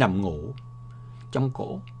như nằm ngủ trong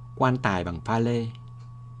cỗ quan tài bằng pha lê.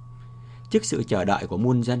 Trước sự chờ đợi của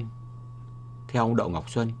muôn dân, theo ông Đậu Ngọc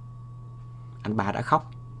Xuân, anh ba đã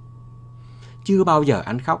khóc. Chưa bao giờ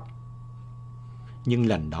anh khóc, nhưng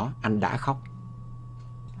lần đó anh đã khóc.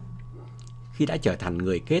 Khi đã trở thành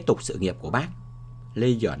người kế tục sự nghiệp của bác,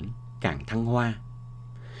 Lê Duẩn càng thăng hoa.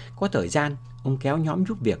 Có thời gian, ông kéo nhóm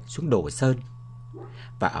giúp việc xuống Đồ Sơn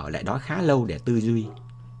và ở lại đó khá lâu để tư duy.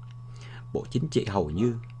 Bộ Chính trị hầu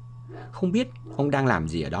như không biết ông đang làm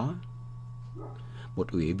gì ở đó.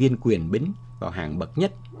 Một ủy viên quyền bính vào hàng bậc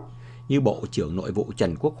nhất như Bộ trưởng Nội vụ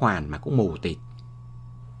Trần Quốc Hoàn mà cũng mù tịt.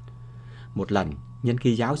 Một lần, nhân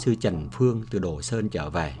khi giáo sư Trần Phương từ Đồ Sơn trở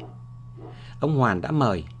về, ông Hoàn đã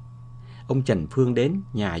mời ông Trần Phương đến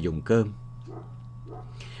nhà dùng cơm.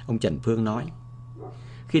 Ông Trần Phương nói: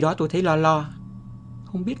 khi đó tôi thấy lo lo,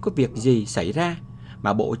 không biết có việc gì xảy ra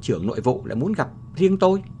mà Bộ trưởng Nội vụ lại muốn gặp riêng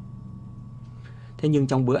tôi. Thế nhưng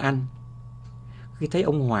trong bữa ăn, khi thấy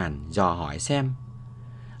ông Hoàn dò hỏi xem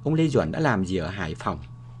ông Lê Duẩn đã làm gì ở Hải Phòng,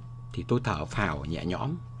 thì tôi thở phào nhẹ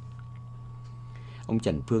nhõm. Ông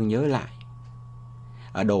Trần Phương nhớ lại,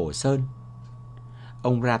 ở Đồ Sơn,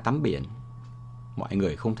 ông ra tắm biển, mọi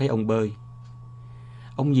người không thấy ông bơi.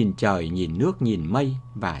 Ông nhìn trời, nhìn nước, nhìn mây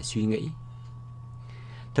và suy nghĩ.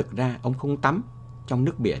 Thực ra ông không tắm trong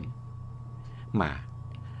nước biển, mà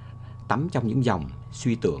tắm trong những dòng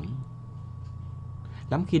suy tưởng.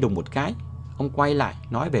 Lắm khi đùng một cái, ông quay lại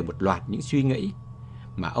nói về một loạt những suy nghĩ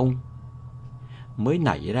mà ông mới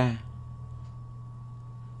nảy ra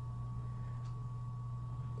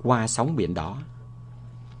qua sóng biển đó.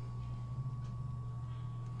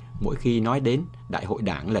 Mỗi khi nói đến Đại hội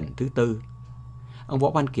Đảng lần thứ 4, ông Võ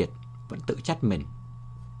Văn Kiệt vẫn tự trách mình.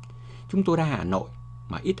 Chúng tôi ra Hà Nội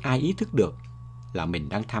mà ít ai ý thức được là mình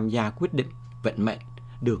đang tham gia quyết định vận mệnh,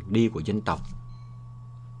 đường đi của dân tộc.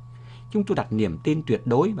 Chúng tôi đặt niềm tin tuyệt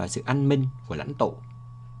đối vào sự an minh của lãnh tụ.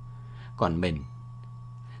 Còn mình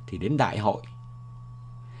thì đến đại hội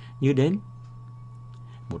như đến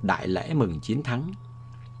một đại lễ mừng chiến thắng.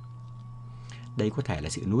 Đây có thể là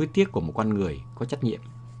sự nuối tiếc của một con người có trách nhiệm.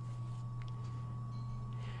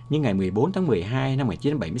 Nhưng ngày 14 tháng 12 năm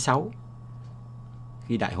 1976,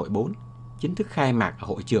 khi Đại hội 4 chính thức khai mạc ở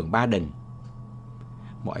hội trường Ba Đình,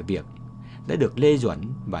 mọi việc đã được Lê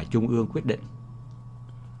Duẩn và Trung ương quyết định.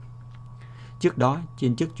 Trước đó,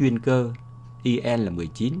 trên chiếc chuyên cơ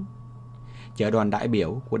IL-19 chở đoàn đại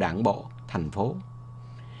biểu của Đảng bộ thành phố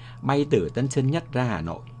bay từ Tân Sơn Nhất ra Hà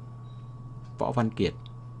Nội, Võ Văn Kiệt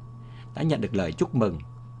đã nhận được lời chúc mừng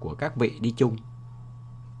của các vị đi chung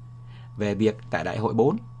về việc tại Đại hội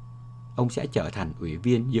 4 ông sẽ trở thành Ủy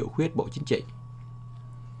viên Dự khuyết Bộ Chính trị.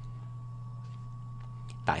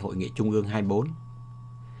 Tại Hội nghị Trung ương 24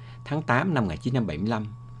 tháng 8 năm 1975,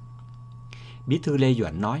 Bí thư Lê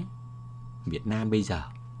Duẩn nói: Việt Nam bây giờ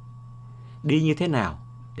đi như thế nào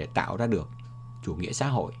để tạo ra được chủ nghĩa xã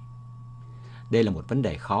hội? Đây là một vấn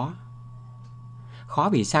đề khó. Khó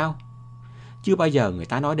vì sao? Chưa bao giờ người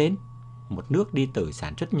ta nói đến một nước đi từ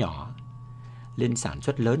sản xuất nhỏ lên sản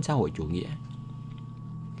xuất lớn xã hội chủ nghĩa.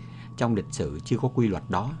 Trong lịch sử chưa có quy luật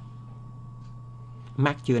đó.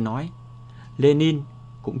 Marx chưa nói, Lenin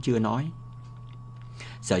cũng chưa nói.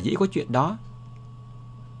 Sở dĩ có chuyện đó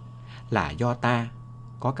là do ta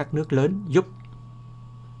có các nước lớn giúp.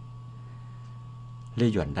 Lê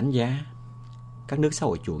Duẩn đánh giá các nước xã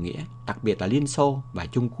hội chủ nghĩa, đặc biệt là Liên Xô và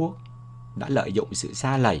Trung Quốc, đã lợi dụng sự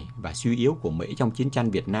sa lầy và suy yếu của Mỹ trong chiến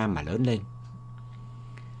tranh Việt Nam mà lớn lên.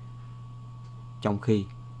 Trong khi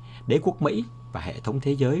đế quốc Mỹ và hệ thống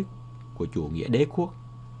thế giới của chủ nghĩa đế quốc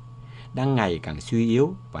đang ngày càng suy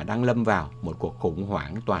yếu và đang lâm vào một cuộc khủng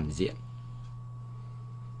hoảng toàn diện.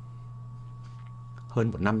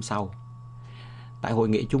 Hơn một năm sau, tại Hội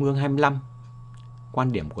nghị Trung ương 25,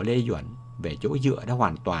 quan điểm của Lê Duẩn về chỗ dựa đã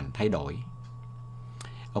hoàn toàn thay đổi.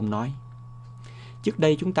 Ông nói: trước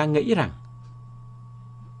đây chúng ta nghĩ rằng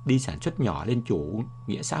đi sản xuất nhỏ lên chủ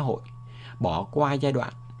nghĩa xã hội, bỏ qua giai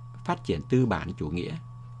đoạn phát triển tư bản chủ nghĩa,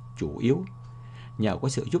 chủ yếu nhờ có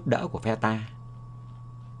sự giúp đỡ của phe ta.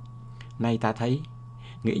 Nay ta thấy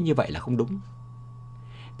nghĩ như vậy là không đúng.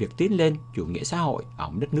 Việc tiến lên chủ nghĩa xã hội ở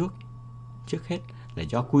một đất nước trước hết là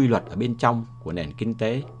do quy luật ở bên trong của nền kinh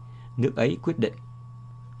tế nước ấy quyết định.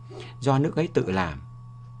 Do nước ấy tự làm,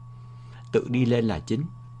 tự đi lên là chính.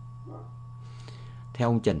 Theo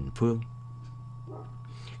ông Trần Phương,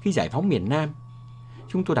 khi giải phóng miền Nam,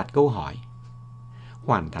 chúng tôi đặt câu hỏi: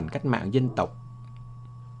 hoàn thành cách mạng dân tộc,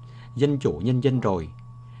 dân chủ nhân dân rồi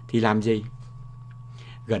thì làm gì?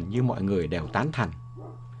 Gần như mọi người đều tán thành.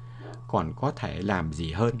 Còn có thể làm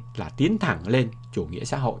gì hơn là tiến thẳng lên chủ nghĩa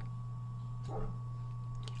xã hội.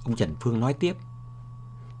 Ông Trần Phương nói tiếp: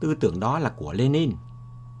 tư tưởng đó là của Lenin.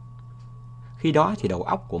 Khi đó thì đầu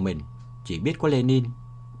óc của mình chỉ biết có Lenin.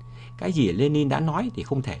 Cái gì Lenin đã nói thì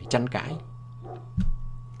không thể tranh cãi.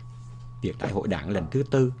 Việc Đại hội Đảng lần thứ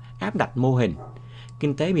 4 áp đặt mô hình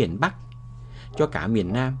kinh tế miền Bắc cho cả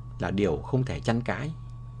miền Nam là điều không thể tranh cãi.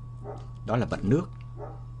 Đó là vận nước.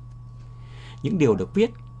 Những điều được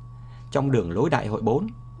viết trong đường lối Đại hội 4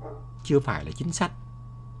 chưa phải là chính sách,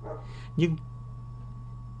 nhưng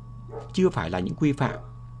chưa phải là những quy phạm,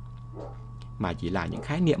 mà chỉ là những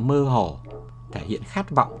khái niệm mơ hồ thể hiện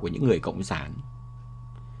khát vọng của những người cộng sản.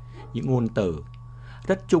 Những ngôn từ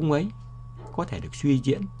rất chung ấy có thể được suy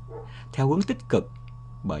diễn theo hướng tích cực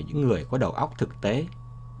bởi những người có đầu óc thực tế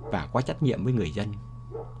và có trách nhiệm với người dân.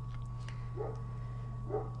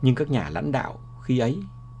 Nhưng các nhà lãnh đạo khi ấy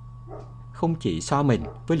không chỉ so mình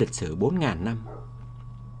với lịch sử 4.000 năm.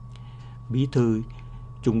 Bí thư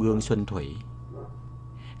Trung ương Xuân Thủy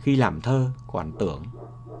khi làm thơ còn tưởng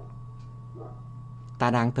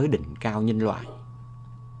ta đang tới đỉnh cao nhân loại.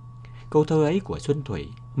 Câu thơ ấy của Xuân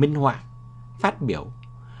Thủy minh họa phát biểu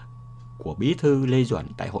của Bí thư Lê Duẩn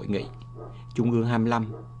tại Hội nghị Trung ương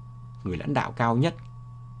 25, người lãnh đạo cao nhất.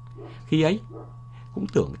 Khi ấy cũng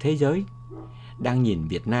tưởng thế giới đang nhìn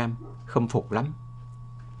Việt Nam khâm phục lắm.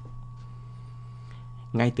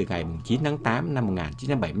 Ngay từ ngày 9 tháng 8 năm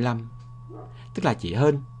 1975, tức là chỉ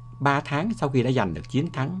hơn 3 tháng sau khi đã giành được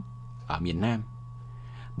chiến thắng ở miền Nam,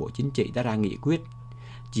 Bộ Chính trị đã ra nghị quyết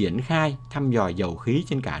triển khai thăm dò dầu khí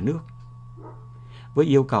trên cả nước với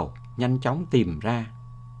yêu cầu nhanh chóng tìm ra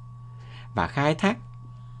và khai thác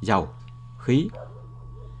dầu khí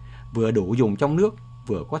vừa đủ dùng trong nước,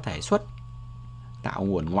 vừa có thể xuất, tạo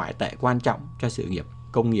nguồn ngoại tệ quan trọng cho sự nghiệp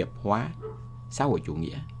công nghiệp hóa xã hội chủ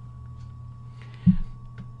nghĩa.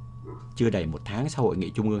 Chưa đầy một tháng sau Hội nghị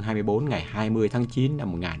Trung ương 24 ngày 20 tháng 9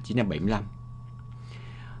 năm 1975,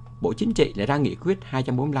 Bộ Chính trị lại ra nghị quyết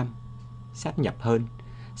 245 sáp nhập hơn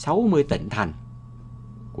 60 tỉnh thành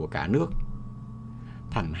của cả nước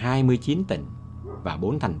thành 29 tỉnh và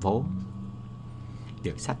 4 thành phố.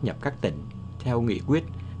 Việc sáp nhập các tỉnh theo nghị quyết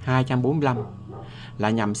 245 là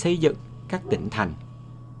nhằm xây dựng các tỉnh thành,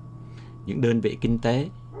 những đơn vị kinh tế,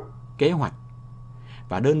 kế hoạch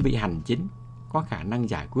và đơn vị hành chính có khả năng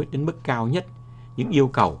giải quyết đến mức cao nhất những yêu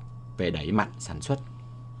cầu về đẩy mạnh sản xuất.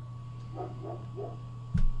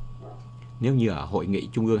 Nếu như ở Hội nghị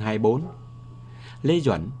Trung ương 24, Lê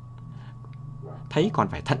Duẩn thấy còn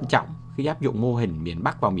phải thận trọng khi áp dụng mô hình miền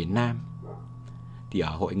Bắc vào miền Nam, thì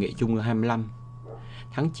ở Hội nghị Trung ương 25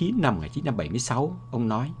 tháng 9 năm 1976, ông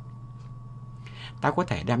nói: ta có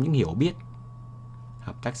thể đem những hiểu biết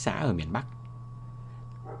hợp tác xã ở miền Bắc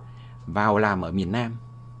vào làm ở miền Nam,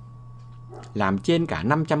 làm trên cả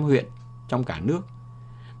 500 huyện trong cả nước,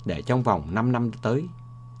 để trong vòng 5 năm tới,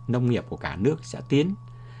 nông nghiệp của cả nước sẽ tiến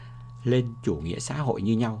lên chủ nghĩa xã hội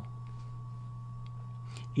như nhau.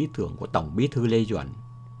 Ý tưởng của Tổng Bí thư Lê Duẩn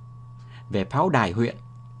về pháo đài huyện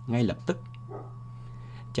ngay lập tức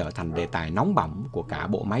trở thành đề tài nóng bỏng của cả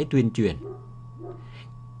bộ máy tuyên truyền.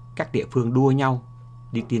 Các địa phương đua nhau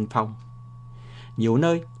đi tiên phong, nhiều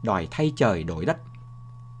nơi đòi thay trời đổi đất,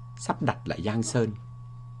 sắp đặt lại Giang Sơn.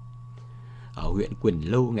 Ở huyện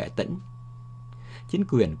Quỳnh Lưu, Nghệ Tĩnh, chính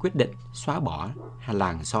quyền quyết định xóa bỏ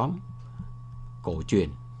làng xóm cổ truyền,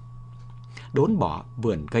 đốn bỏ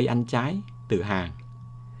vườn cây ăn trái từ hàng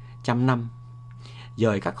trăm năm,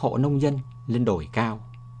 dời các hộ nông dân lên đồi cao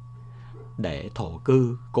để thổ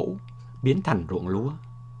cư cũ biến thành ruộng lúa.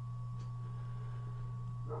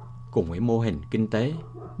 Cùng với mô hình kinh tế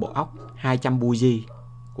bộ óc 200 buji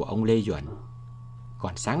của ông Lê Duẩn,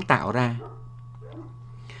 còn sáng tạo ra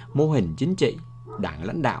mô hình chính trị đảng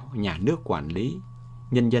lãnh đạo, nhà nước quản lý,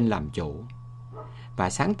 nhân dân làm chủ, và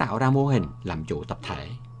sáng tạo ra mô hình làm chủ tập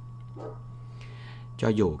thể. Cho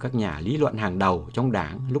dù các nhà lý luận hàng đầu trong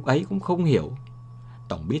đảng lúc ấy cũng không hiểu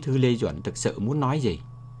Tổng Bí thư Lê Duẩn thực sự muốn nói gì.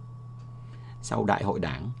 Sau Đại hội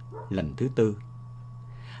Đảng lần thứ 4,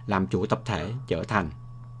 làm chủ tập thể trở thành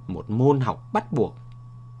một môn học bắt buộc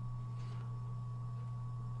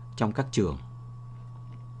trong các trường.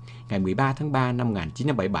 Ngày 13 tháng 3 năm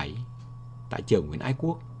 1977, tại trường Nguyễn Ái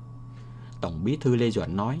Quốc, Tổng Bí thư Lê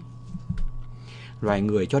Duẩn nói: loài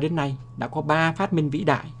người cho đến nay đã có 3 phát minh vĩ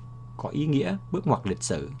đại có ý nghĩa bước ngoặt lịch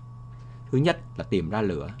sử. Thứ nhất là tìm ra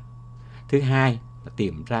lửa, thứ hai là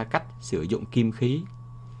tìm ra cách sử dụng kim khí,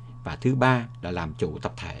 và thứ ba là làm chủ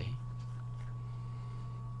tập thể.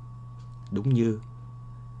 Đúng như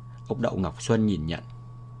ông Đậu Ngọc Xuân nhìn nhận,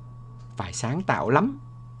 phải sáng tạo lắm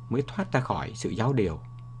mới thoát ra khỏi sự giáo điều.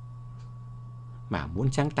 Mà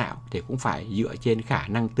muốn sáng tạo thì cũng phải dựa trên khả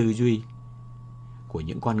năng tư duy của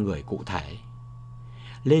những con người cụ thể.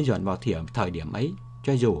 Lê Duẩn vào thời điểm ấy,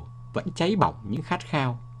 cho dù vẫn cháy bỏng những khát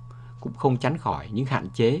khao cũng không tránh khỏi những hạn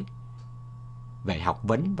chế về học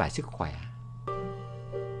vấn và sức khỏe.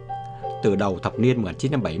 Từ đầu thập niên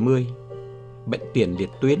 1970, bệnh tiền liệt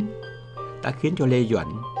tuyến đã khiến cho Lê Duẩn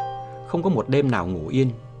không có một đêm nào ngủ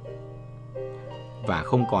yên và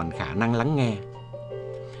không còn khả năng lắng nghe.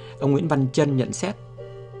 Ông Nguyễn Văn Trân nhận xét,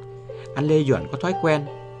 anh Lê Duẩn có thói quen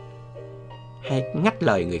hay ngắt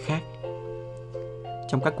lời người khác.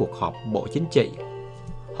 Trong các cuộc họp bộ chính trị,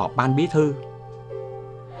 họp ban bí thư,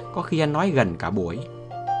 có khi anh nói gần cả buổi,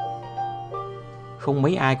 không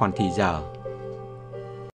mấy ai còn thì giờ.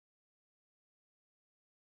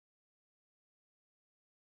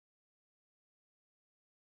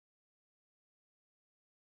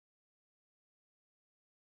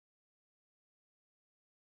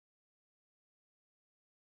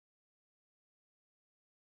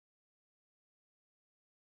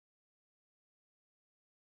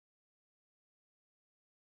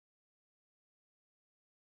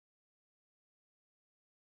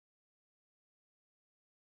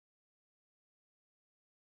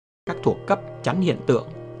 Các thuộc cấp tránh hiện tượng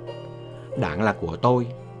đảng là của tôi,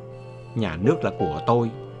 nhà nước là của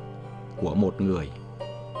tôi, của một người.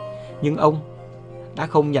 Nhưng ông đã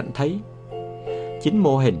không nhận thấy chính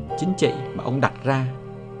mô hình chính trị mà ông đặt ra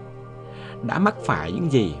đã mắc phải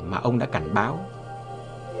những gì mà ông đã cảnh báo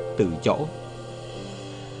từ chỗ.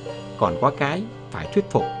 Còn có cái phải thuyết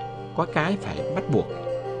phục, có cái phải bắt buộc,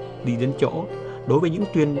 đi đến chỗ đối với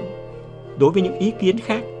những ý kiến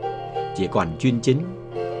khác chỉ còn chuyên chính.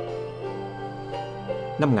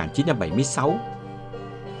 Năm 1976,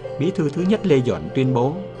 Bí thư thứ nhất Lê Duẩn tuyên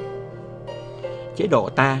bố chế độ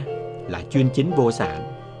ta là chuyên chính vô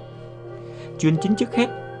sản. Chuyên chính trước hết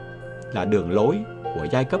là đường lối của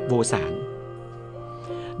giai cấp vô sản.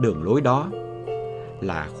 Đường lối đó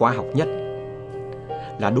là khoa học nhất,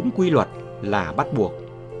 là đúng quy luật, là bắt buộc.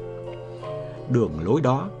 Đường lối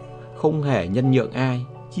đó không hề nhân nhượng ai,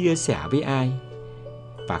 chia sẻ với ai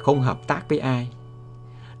và không hợp tác với ai.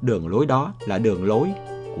 Đường lối đó là đường lối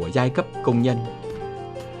của giai cấp công nhân.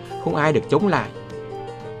 Không ai được chống lại.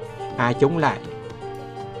 Ai chống lại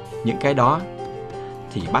những cái đó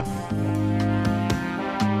thì bắt.